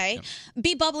sometimes. Okay.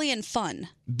 Be bubbly and fun.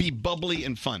 Be bubbly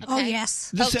and fun. Oh,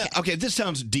 yes. This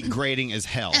sounds degrading as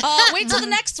hell. Wait till the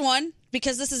next one,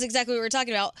 because this is exactly what we were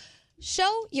talking about.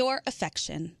 Show your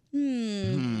affection.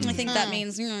 I think that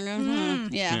means,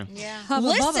 yeah. Hubba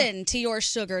Listen to your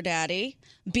sugar daddy.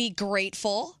 Be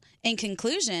grateful. In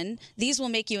conclusion, these will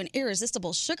make you an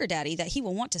irresistible sugar daddy that he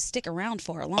will want to stick around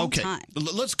for a long time.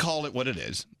 Let's call it what it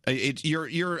is.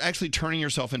 You're actually turning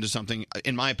yourself into something,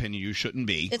 in my opinion, you shouldn't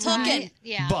be. It's hooking.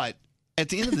 Yeah. But at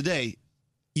the end of the day,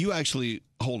 you actually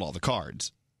hold all the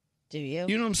cards. Do you?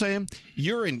 You know what I'm saying?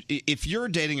 If you're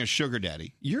dating a sugar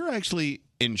daddy, you're actually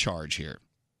in charge here,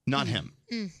 not him.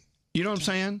 You know what I'm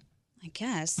saying? I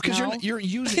guess Because no. you're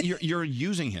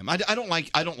using him. I don't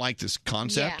like this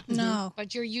concept. Yeah. No.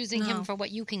 But you're using him for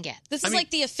what you can get. This is like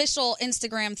the official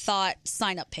Instagram thought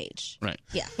sign up page. Right.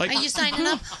 Yeah. Are you signing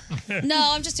up?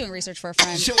 No, I'm just doing research for a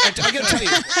friend. So I got to tell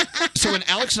you. So when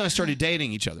Alex and I started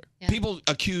dating each other, people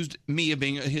accused me of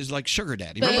being his like sugar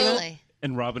daddy. Remember that?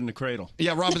 And Robin the Cradle.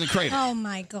 Yeah, Robin the Cradle. Oh,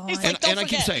 my God. And I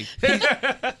keep saying,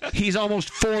 he's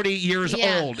almost 40 years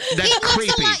old. That's he looks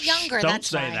creepy. a lot younger. Don't that's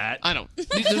say why. that. I don't.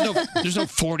 There's no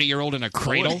 40-year-old in a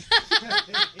cradle.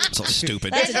 So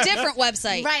stupid. That's a different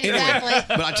website. Right, Anyway,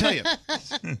 exactly. but I tell you,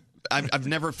 I've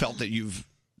never felt that you've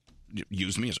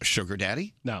used me as a sugar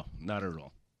daddy. No, not at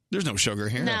all. There's no sugar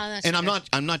here. No, that's and true.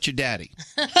 I'm not your daddy.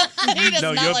 He does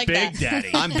No, not you're like Big that.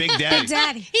 Daddy. I'm Big Daddy. Big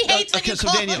Daddy. He hates when you so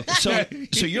call Danielle, him.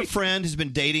 so your friend has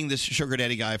been dating this sugar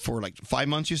daddy guy for like 5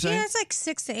 months, you say? Yeah, it's like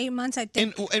 6 to 8 months, I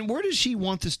think. And where does she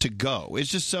want this to go? Is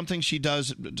just something she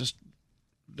does just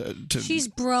to She's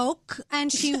broke, and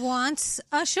she wants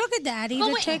a sugar daddy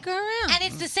to wait. take her around. And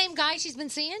it's the same guy she's been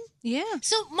seeing? Yeah.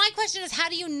 So my question is, how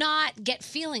do you not get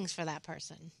feelings for that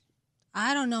person?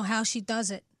 I don't know how she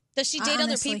does it. Does she date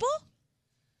Honestly. other people?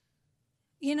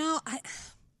 You know,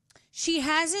 she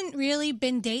hasn't really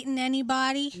been dating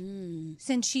anybody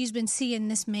since she's been seeing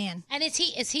this man. And is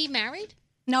he married?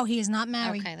 No, he is not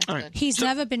married. Okay, that's All right. good. He's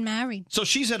never been married. So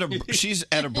she's at a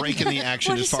break in the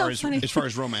action What as is far so funny? as far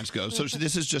as romance goes. So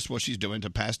this is just what she's doing to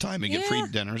pass time and get free Yeah.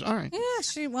 dinners. All right. Yeah,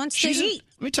 she wants She's to eat.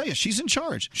 let me tell you, she's in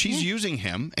charge. She's using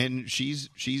him, and she's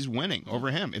winning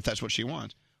over him if that's what she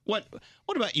wants. What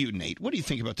about you, Nate? What do you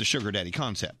think about the sugar daddy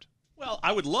concept? Well,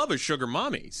 I would love a sugar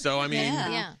mommy. So I mean,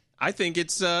 Yeah. I think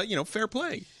it's fair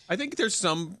play. I think there's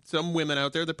some women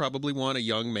out there that probably want a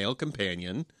young male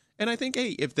companion, and I think,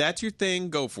 hey, if that's your thing,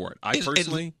 go for it. I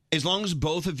personally, as long as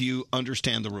both of you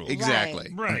understand the rules,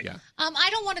 exactly, Right. Yeah. I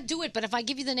don't want to do it, but if I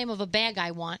give you the name of a bag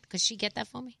I want, could she get that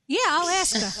for me? Yeah, I'll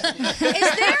ask her. Is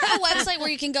there a website where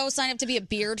you can go sign up to be a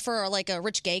beard for like a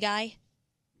rich gay guy?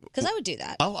 Because I would do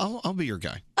that. I'll be your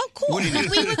guy. Oh, cool. What do you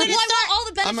need? We were going to start all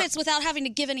the benefits without having to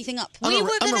give anything up. I'm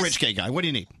a rich gay guy. What do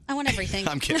you need? I want everything.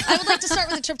 I'm kidding. I would like to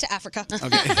start with a trip to Africa. Weren't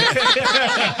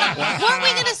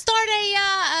we going to start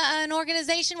an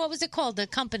organization? What was it called? The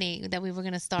company that we were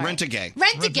going to start? Rent-A-Gay.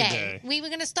 Rent-A-Gay. We were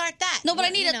going to start that. No, but I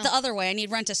need it the other way. I need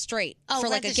Rent a Straight for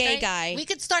like a gay Rent-A-Straight? guy. We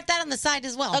could start that on the side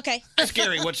as well. Okay.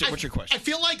 Gary, what's your question? I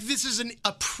feel like this is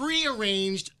a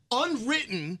prearranged,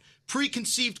 unwritten,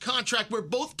 preconceived contract where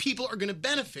both people are going to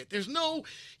benefit. You're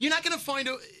not going to find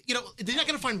they're not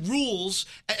going to find rules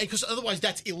because otherwise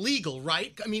that's illegal,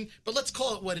 right? I mean, but let's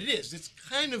call it what it is. It's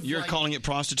kind of You're calling it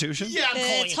prostitution? Yeah, I'm calling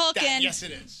It's it that. hooking. Yes,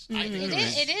 it is. I think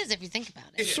It is if you think about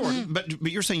it. It's sort of, but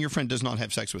you're saying your friend does not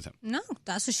have sex with him. No,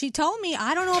 that's what she told me.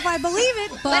 I don't know if I believe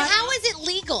it, but, But how is it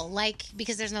legal? Like,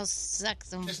 because there's no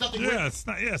sex. Yeah,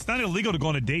 it's not illegal to go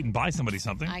on a date and buy somebody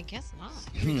something. I guess not.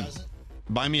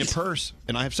 Buy me a purse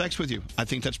and I have sex with you. I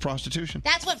think that's prostitution.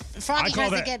 That's what Froggy I call tries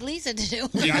to that- get Lisa to do.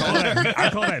 I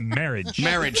call that marriage.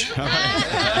 Marriage.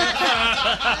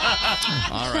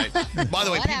 All right. By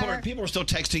the way, people are still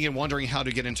texting and wondering how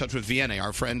to get in touch with Vianney,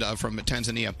 our friend from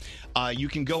Tanzania. You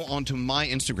can go onto my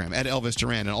Instagram at Elvis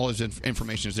Duran, and all his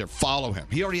information is there. Follow him.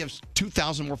 He already has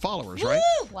 2,000 more followers, right?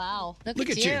 Woo! Wow. Look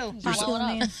at you.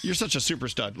 You're such a super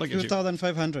stud. Look at you.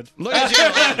 2,500. Look at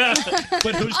you.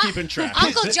 But who's keeping track?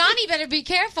 Uncle Johnny better be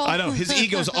careful. I know. His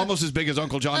ego's almost as big as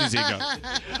Uncle Johnny's ego.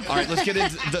 All right, let's get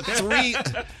into the three.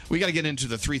 We got to get into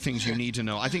the three things you need to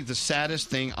know. I think the saddest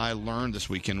thing I learned this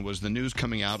weekend was the news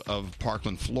coming out of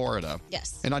Parkland, Florida.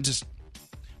 Yes. And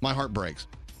my heart breaks.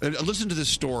 Listen to this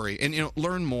story and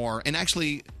learn more. And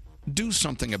actually, do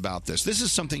something about this. This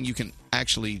is something you can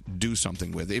actually do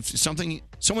something with. If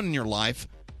someone in your life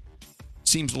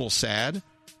seems a little sad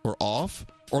or off,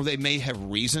 or they may have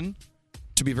reason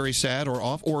to be very sad or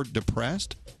off or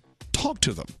depressed, talk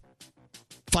to them.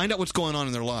 Find out what's going on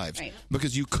in their lives,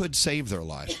 because you could save their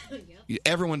life.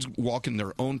 Everyone's walking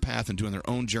their own path and doing their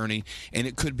own journey, and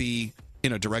it could be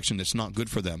in a direction that's not good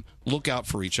for them. Look out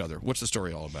for each other. What's the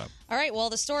story all about? All right, well,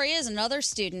 the story is another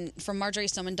student from Marjorie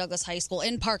Stoneman Douglas High School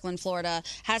in Parkland, Florida,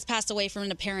 has passed away from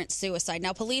an apparent suicide.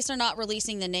 Now, police are not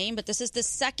releasing the name, but this is the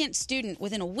second student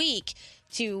within a week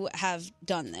to have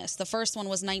done this. The first one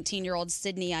was 19-year-old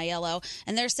Sydney Aiello,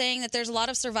 and they're saying that there's a lot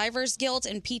of survivor's guilt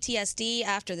and PTSD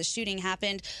after the shooting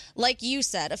happened. Like you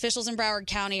said, officials in Broward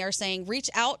County are saying reach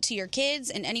out to your kids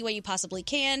in any way you possibly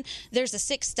can. There's a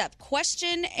 6-step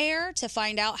questionnaire to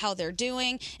find out how they're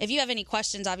doing. If you have any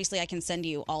questions, obviously I can send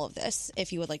you all of this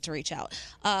if you would like to reach out.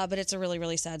 But it's a really,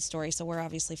 really sad story, so we're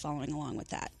obviously following along with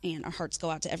that, and our hearts go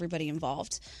out to everybody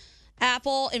involved.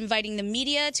 Apple inviting the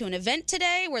media to an event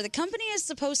today where the company is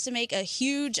supposed to make a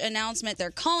huge announcement. They're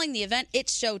calling the event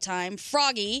It's Showtime.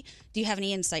 Froggy, do you have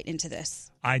any insight into this?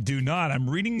 I do not. I'm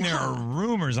reading there are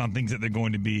rumors on things that they're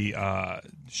going to be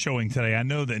showing today. I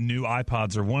know that new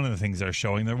iPods are one of the things they're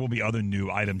showing. There will be other new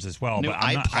items as well. New but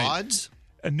I'm iPods?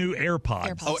 New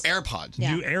AirPods. Oh, AirPods.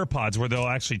 New AirPods where they'll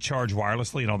actually charge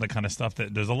wirelessly and all that kind of stuff.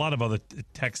 There's a lot of other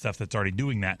tech stuff that's already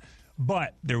doing that.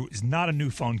 But there is not a new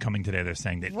phone coming today. They're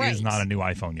saying that is not a new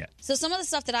iPhone yet. So some of the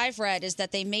stuff that I've read is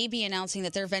that they may be announcing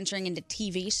that they're venturing into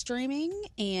TV streaming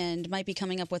and might be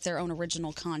coming up with their own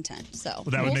original content. So well,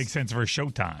 that would make sense for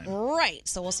Showtime. Right.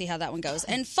 So we'll see how that one goes.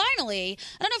 And finally,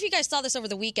 I don't know if you guys saw this over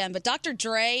the weekend, but Dr.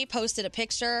 Dre posted a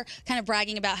picture kind of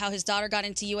bragging about how his daughter got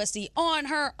into USC on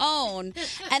her own.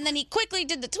 And then he quickly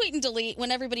did the tweet and delete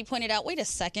when everybody pointed out, wait a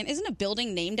second, isn't a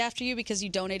building named after you because you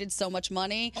donated so much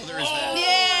money? Oh, there is that.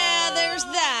 Yeah, there's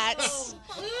that.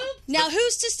 Now,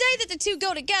 who's to say that the two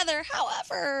go together?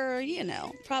 However,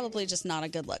 probably just not a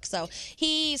good look. So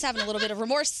he's having a little bit of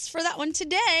remorse for that one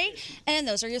today. And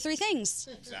those are your 3 things.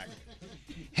 Exactly.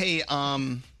 Hey,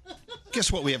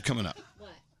 guess what we have coming up?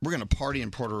 What? We're going to party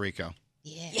in Puerto Rico.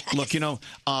 Yeah. Yes. Look,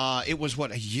 it was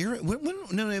a year?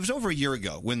 No, it was over a year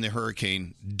ago when the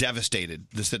hurricane devastated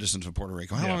the citizens of Puerto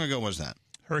Rico. How long ago was that?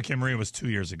 Hurricane Maria was 2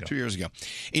 years ago. 2 years ago.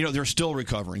 They're still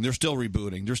recovering. They're still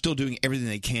rebooting. They're still doing everything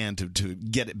they can to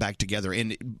get it back together.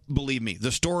 And believe me,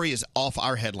 the story is off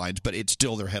our headlines, but it's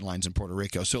still their headlines in Puerto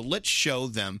Rico. So let's show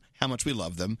them how much we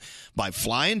love them by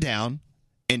flying down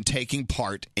and taking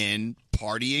part in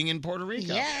partying in Puerto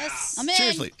Rico. Yes. I'm in.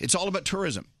 Seriously, it's all about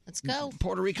tourism. Let's go.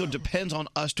 Puerto Rico depends on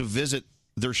us to visit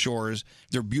their shores,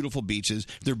 their beautiful beaches,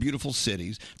 their beautiful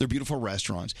cities, their beautiful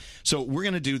restaurants. So we're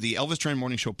going to do the Elvis Duran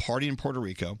Morning Show party in Puerto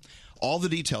Rico. All the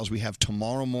details we have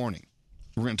tomorrow morning.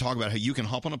 We're going to talk about how you can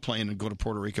hop on a plane and go to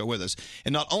Puerto Rico with us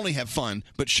and not only have fun,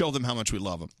 but show them how much we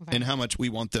love them and how much we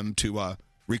want them to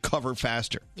recover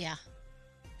faster. Yeah.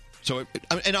 So,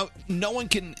 no one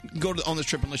can go on this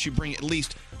trip unless you bring at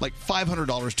least like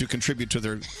 $500 to contribute to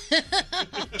their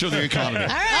economy.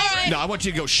 All right. No, I want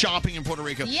you to go shopping in Puerto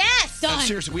Rico. Yes, done.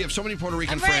 Seriously, we have so many Puerto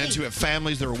Rican I'm friends ready. who have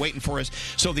families that are waiting for us.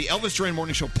 So the Elvis Duran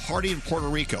Morning Show party in Puerto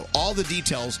Rico. All the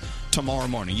details tomorrow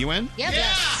morning. You in? Yep.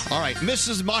 Yes. All right.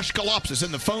 Mrs. Moshkalopsis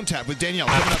in the phone tap with Danielle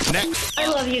coming up next. I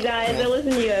love you guys. I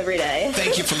listen to you every day.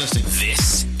 Thank you for listening.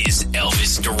 This is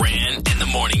Elvis Duran and the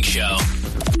Morning Show.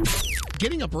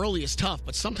 Getting up early is tough,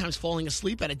 but sometimes falling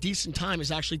asleep at a decent time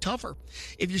is actually tougher.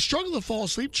 If you struggle to fall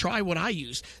asleep, try what I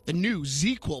use, the new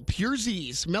ZzzQuil Pure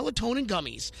Z's melatonin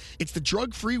gummies. It's the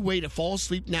drug-free way to fall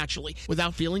asleep naturally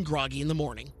without feeling groggy in the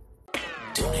morning.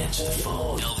 Don't answer the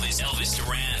phone. Elvis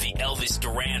Duran, the Elvis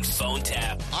Duran phone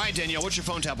tap. All right, Danielle, what's your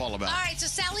phone tap all about? All right, so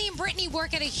Sally and Brittany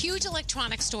work at a huge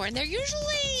electronics store, and they're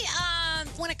usually,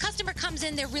 when a customer comes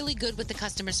in, they're really good with the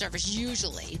customer service,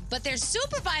 usually. But their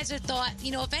supervisor thought,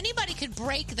 if anybody could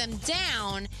break them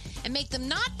down and make them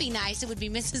not be nice, it would be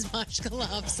Mrs.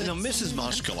 Moshkalopsis. No, Mrs.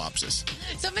 Moshkalopsis.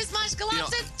 So, Miss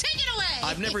Moshkalopsis, take it away.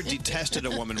 I've never detested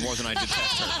a woman more than I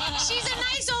detest her. She's a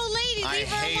nice old lady. I Leave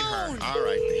her hate alone. her. All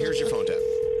right, here's your phone tap.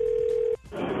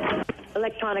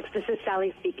 Electronics, this is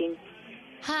Sally speaking.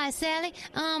 Hi, Sally.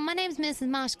 My name's Mrs.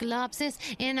 Moshkalopsis,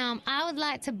 and I would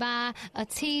like to buy a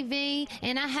TV,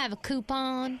 and I have a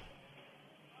coupon.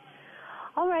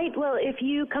 All right, well, if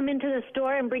you come into the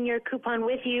store and bring your coupon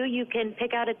with you, you can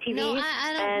pick out a TV. No,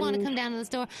 I don't want to come down to the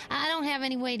store. I don't have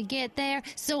any way to get there,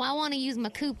 so I want to use my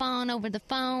coupon over the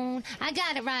phone. I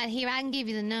got it right here. I can give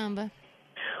you the number.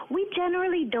 We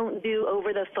generally don't do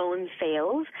over-the-phone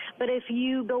sales, but if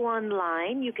you go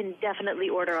online, you can definitely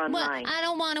order online. Well, I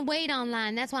don't want to wait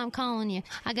online. That's why I'm calling you.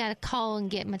 I got to call and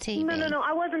get my TV. No.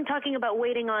 I wasn't talking about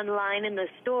waiting online in the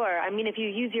store. I mean, if you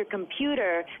use your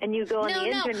computer and you go on the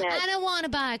internet. I don't want to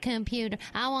buy a computer.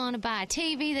 I want to buy a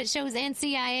TV that shows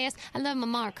NCIS. I love my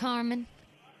Mark Harmon.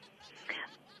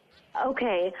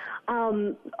 Okay.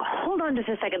 Hold on just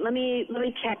a second. Let me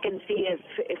check and see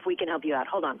if we can help you out.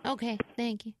 Hold on. Okay,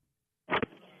 thank you.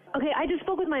 Okay, I just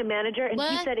spoke with my manager, and he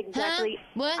What? said exactly. Huh?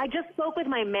 What? I just spoke with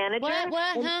my manager.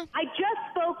 What? and Huh? I just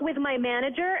spoke with my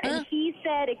manager, and he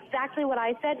said exactly what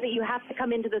I said, that you have to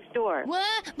come into the store.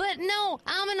 What? But no,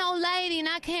 I'm an old lady and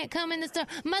I can't come in the store.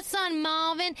 My son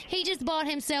Marvin, he just bought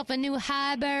himself a new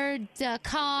hybrid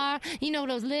car. You know,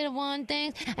 those little one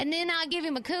things. And then I'll give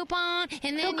him a coupon.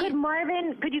 And then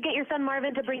could you get your son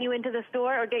Marvin to bring you into the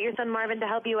store, or get your son Marvin to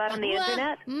help you out on the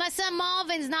internet? My son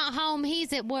Marvin's not home.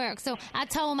 He's at work. So I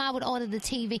told him I would order the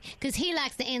TV because he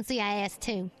likes the NCIS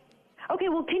too. Okay,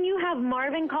 well, can you have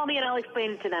Marvin call me and I'll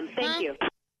explain it to them? Thank you.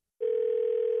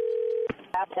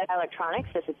 Electronics,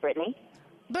 this is Brittany.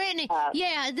 Brittany,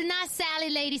 the nice Sally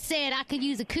lady said I could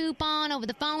use a coupon over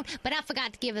the phone, but I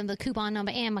forgot to give him the coupon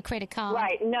number and my credit card.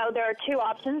 Right. No, there are two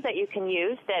options that you can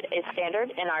use that is standard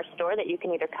in our store, that you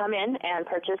can either come in and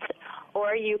purchase,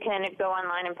 or you can go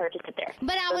online and purchase it there.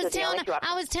 But I Those was are the only two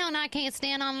options. telling her I can't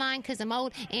stand online because I'm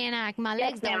old and my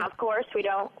Yes, legs ma'am, don't. of course. We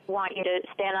don't want you to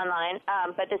stand online,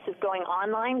 but this is going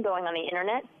online, going on the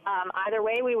Internet. Either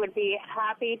way, we would be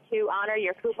happy to honor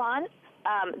your coupon.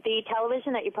 The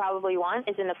television that you probably want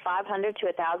is in the $500 to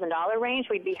 $1,000 range.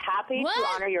 We'd be happy to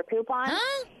honor your coupon.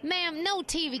 Huh? Ma'am, no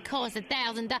TV costs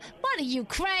 $1,000. What are you,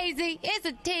 crazy? It's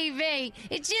a TV.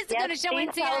 It's just going to show these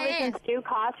NCIS. televisions do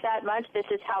cost that much. This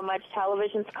is how much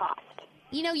televisions cost.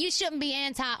 You know, you shouldn't be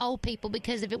anti-old people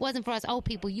because if it wasn't for us old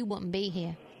people, you wouldn't be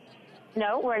here.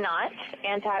 No, we're not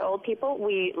anti-old people.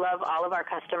 We love all of our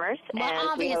customers. Well, and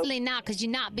obviously not because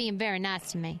you're not being very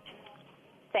nice to me.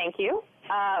 Thank you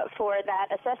for that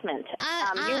assessment.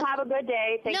 You have a good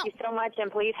day. Thank you so much,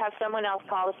 and please have someone else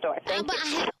call the store. Thank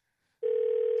you.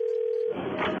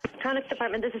 Electronics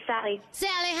department, this is Sally.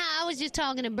 Sally, hi. I was just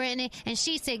talking to Brittany, and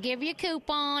she said give you a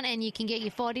coupon and you can get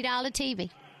your $40 TV.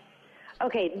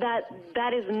 Okay,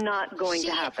 that is not going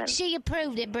to happen. She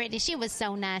approved it, Brittany. She was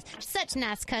so nice. Such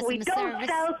nice customer service. We don't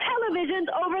sell televisions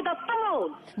over the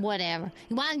phone. Whatever.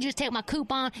 Why don't you just take my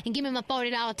coupon and give me my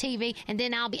 $40 TV, and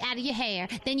then I'll be out of your hair.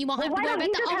 Then you won't have to worry about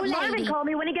the old lady. Why don't you just have Marvin call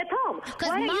me when he gets home? Why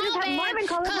don't you just have Marvin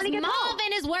call us when he gets home?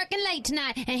 Marvin is working late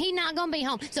tonight, and he's not going to be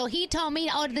home. So he told me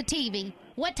to order the TV.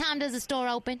 What time does the store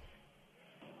open?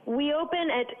 We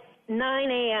open at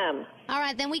 9 a.m. All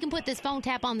right, then we can put this phone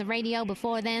tap on the radio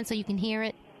before then so you can hear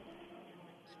it.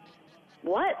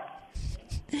 What?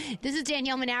 This is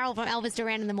Danielle Monaro from Elvis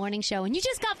Duran in the Morning Show, and you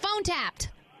just got phone tapped.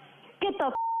 Get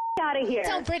the out of here.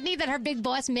 Tell Brittany that her big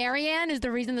boss, Marianne, is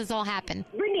the reason this all happened.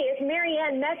 Brittany, it's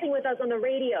Marianne messing with us on the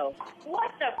radio.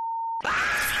 What the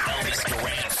Elvis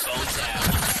Duran phone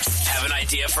tap. Have an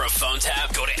idea for a phone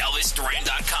tap? Go to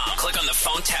ElvisDuran.com. Click on the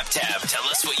phone tap tab. Tell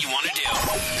us what you want to do.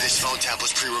 This phone tap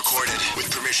was pre-recorded with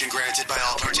permission granted by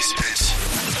all participants.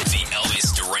 The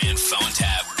Elvis Duran phone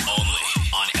tap only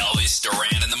on Elvis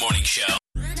Duran in the Morning Show.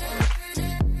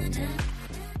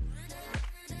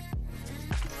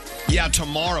 Yeah,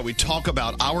 tomorrow we talk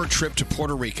about our trip to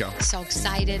Puerto Rico. So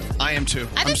excited. I am too.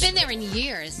 I haven't been there in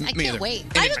years. I Me can't either. wait.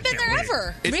 I haven't been there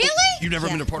ever. Really? You've never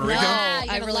been to Puerto Rico?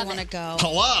 I really want to go.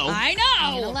 Hello? I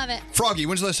know. You're gonna love it. Froggy,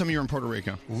 when's the last time you were in Puerto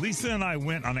Rico? Lisa and I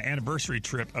went on an anniversary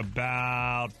trip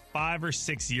about 5 or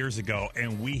 6 years ago,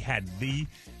 and we had the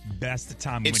best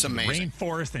time. We It's went amazing. to the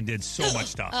rainforest and did so much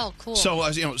stuff. Oh, cool. So,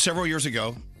 several years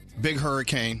ago, big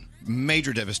hurricane,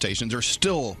 major devastation. They're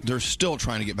still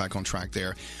trying to get back on track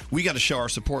there. We got to show our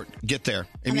support, get there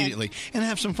immediately, and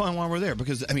have some fun while we're there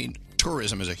because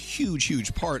tourism is a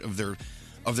huge part of their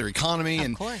economy.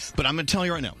 Of course. But I'm going to tell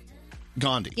you right now,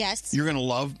 Gandhi. Yes. You're going to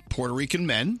love Puerto Rican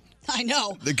men. I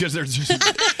know. Because they're just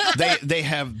they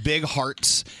have big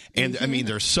hearts, and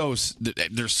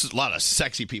there's a lot of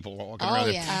sexy people walking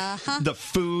around there. Uh-huh. The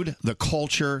food, the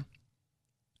culture,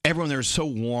 everyone there is so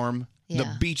warm. Yeah.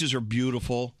 The beaches are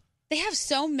beautiful. They have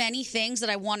so many things that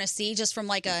I want to see just from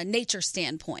like a nature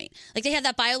standpoint. Like they have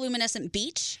that bioluminescent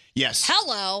beach. Yes.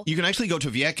 Hello. You can actually go to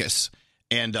Vieques,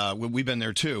 and we've been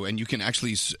there too. And you can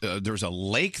actually there's a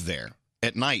lake there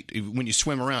at night when you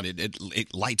swim around.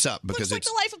 It lights up because Looks like it's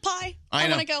the life of Pi. I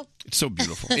know. want to go. It's so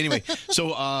beautiful. Anyway,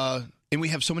 so and we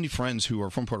have so many friends who are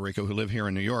from Puerto Rico who live here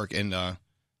in New York, and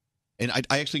And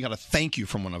I actually got a thank you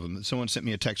from one of them. Someone sent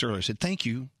me a text earlier. Said, thank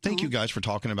you guys for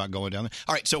talking about going down there.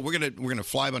 All right, so we're gonna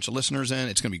fly a bunch of listeners in.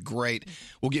 It's gonna be great.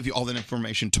 We'll give you all that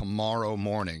information tomorrow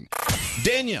morning.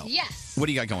 Danielle, Yes. what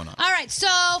do you got going on? All right, so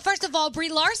first of all, Brie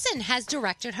Larson has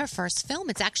directed her first film.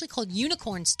 It's actually called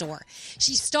Unicorn Store.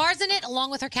 She stars in it along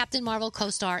with her Captain Marvel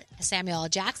co-star Samuel L.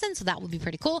 Jackson, so that will be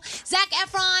pretty cool. Zac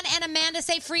Efron and Amanda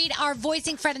Seyfried are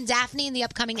voicing Fred and Daphne in the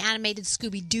upcoming animated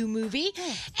Scooby-Doo movie.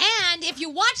 And if you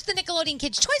watch the Nickelodeon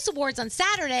Kids' Choice Awards on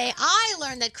Saturday, I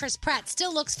learned that Chris Pratt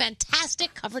still looks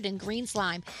fantastic covered in green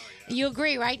slime. You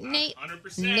agree, right, Nate?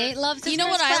 100%. Nate loves his You know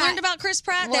Chris what Pratt. I learned about Chris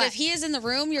Pratt? What? That if he is in the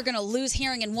room, you're going to lose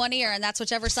hearing in one ear, and that's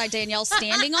whichever side Danielle's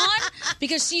standing on,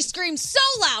 because she screamed so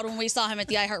loud when we saw him at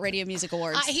the iHeartRadio Music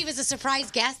Awards. He was a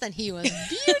surprise guest, and he was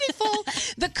beautiful.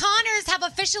 The Conners have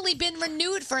officially been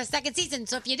renewed for a second season,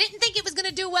 so if you didn't think it was going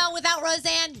to do well without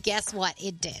Roseanne, guess what?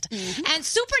 It did. And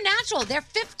Supernatural, their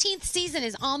 15th season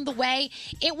is on the way.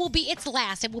 It will be its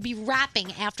last. It will be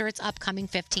wrapping after its upcoming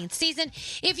 15th season.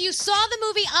 If you saw the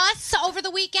movie Us over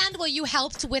the weekend, well, you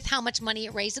helped with how much money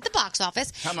it raised at the box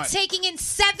office. How much? Taking in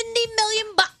 $70 million.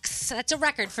 That's a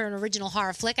record for an original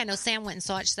horror flick. I know Sam went and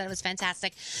saw it. She said it was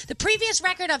fantastic. The previous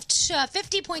record of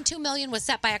 $50.2 million was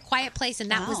set by A Quiet Place, and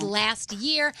that was last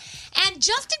year. And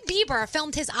Justin Bieber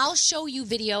filmed his I'll Show You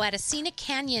video at a scenic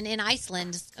canyon in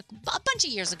Iceland a bunch of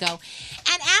years ago.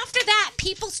 And after that,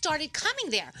 people started coming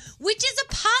there, which is a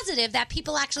positive that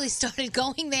people actually started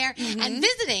going there and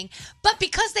visiting. But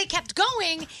because they kept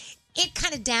going, it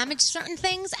kind of damaged certain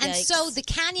things. And so the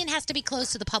canyon has to be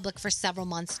closed to the public for several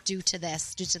months due to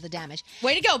the damage.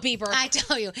 Way to go, Bieber. I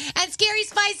tell you. And Scary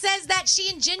Spice says that she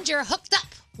and Ginger hooked up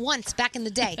once back in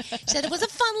the day. She said it was a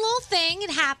fun little thing.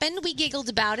 It happened. We giggled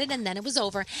about it, and then it was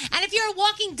over. And if you're a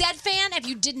Walking Dead fan, if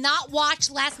you did not watch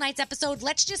last night's episode,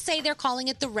 let's just say they're calling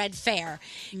it the Red Fair.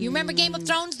 You remember Game of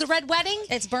Thrones, the Red Wedding?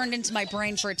 It's burned into my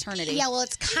brain for eternity. Yeah, well,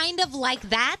 it's kind of like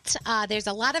that. There's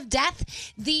a lot of death.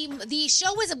 The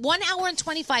show was 1 hour and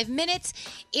 25 minutes.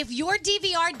 If your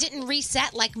DVR didn't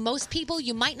reset, like most people,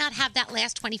 you might not have that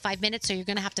last 25 minutes, so you're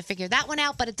going to have to figure that one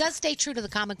out. But it does stay true to the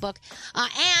comic book.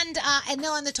 And then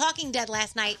on The Talking Dead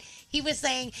last night, he was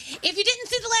saying, if you didn't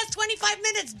see the last 25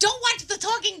 minutes, don't watch The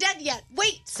Talking Dead yet.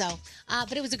 Wait. So,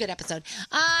 but it was a good episode.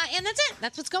 And that's it.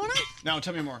 That's what's going on. Now,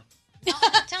 tell me more.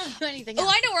 I'm not telling you anything else.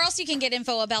 Oh, I know where else you can get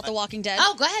info about The Walking Dead.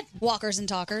 Oh, go ahead. Walkers and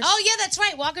Talkers. Oh, yeah, that's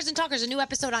right. Walkers and Talkers, a new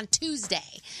episode on Tuesday.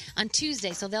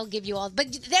 So they'll give you all.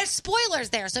 But there's spoilers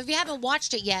there. So if you haven't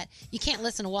watched it yet, you can't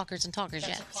listen to Walkers and Talkers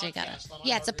yet. So you gotta.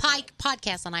 Yeah, it's a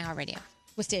podcast on iHeartRadio.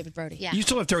 With David Brody. Yeah. You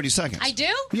still have 30 seconds. I do?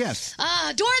 Yes.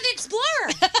 Dora the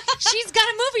Explorer. She's got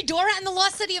a movie, Dora and the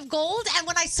Lost City of Gold. And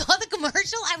when I saw the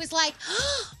commercial, I was like,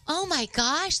 oh my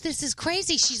gosh, this is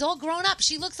crazy. She's all grown up.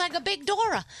 She looks like a big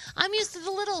Dora. I'm used to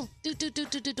the little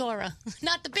Dora,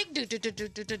 not the big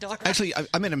Dora. Actually,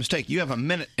 I made a mistake. You have a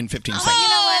minute and 15 seconds. You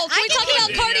know what? Can we talk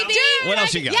about Cardi B? What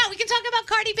else you got? Yeah, we can talk about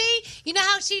Cardi B. You know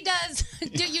how she does.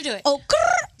 You do it. Oh,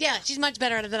 yeah, she's much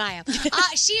better at it than I am.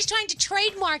 She's trying to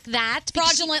trademark that.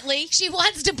 Fraudulently. She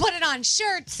wants to put it on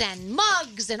shirts and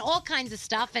mugs and all kinds of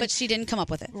stuff. And, but she didn't come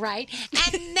up with it. Right.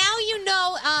 And now you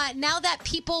know, now that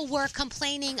people were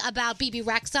complaining about BB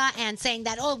Rexa and saying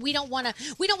that, oh, we don't want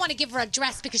to give her a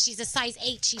dress because she's a size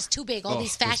 8. She's too big. All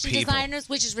these fashion designers,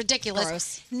 which is ridiculous.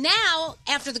 Gross. Now,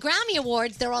 after the Grammy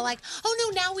Awards, they're all like,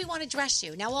 oh, no, now we want to dress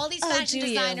you. Now all these fashion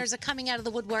designers are coming out of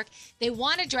the woodwork. They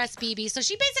want to dress BB. So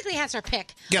she basically has her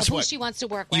pick Guess of what? who she wants to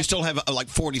work with. You still have like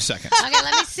 40 seconds. Okay,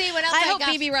 let me see what else I hope got.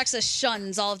 BB Rexa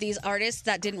shuns all of these artists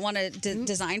that didn't want to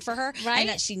design for her, Right. and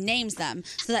that she names them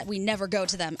so that we never go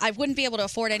to them. I wouldn't be able to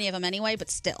afford any of them anyway, but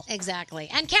still. Exactly.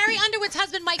 And Carrie Underwood's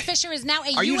husband, Mike Fisher, is now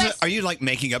a Are U.S. you like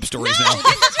making up stories No, now? this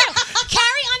is real.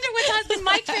 Carrie Underwood's husband,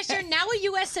 Mike Fisher, now a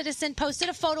U.S. citizen, posted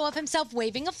a photo of himself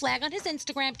waving a flag on his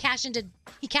Instagram.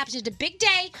 He captioned a big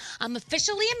day. I'm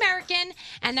officially American.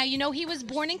 And now you know he was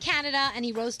born in Canada, and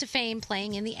he rose to fame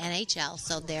playing in the NHL.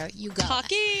 So there you go.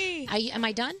 Cocky. Am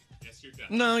I done?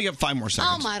 No, you have 5 more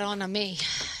seconds. Oh, Madonna me.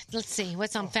 Let's see.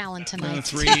 What's on Fallon tonight?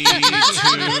 3, 2,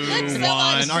 1.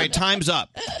 All right, time's up.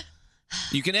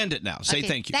 You can end it now. Say Okay,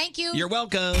 thank you. thank you. You're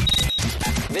welcome.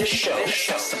 This show.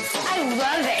 I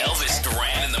love it. Elvis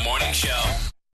Duran in the Morning Show.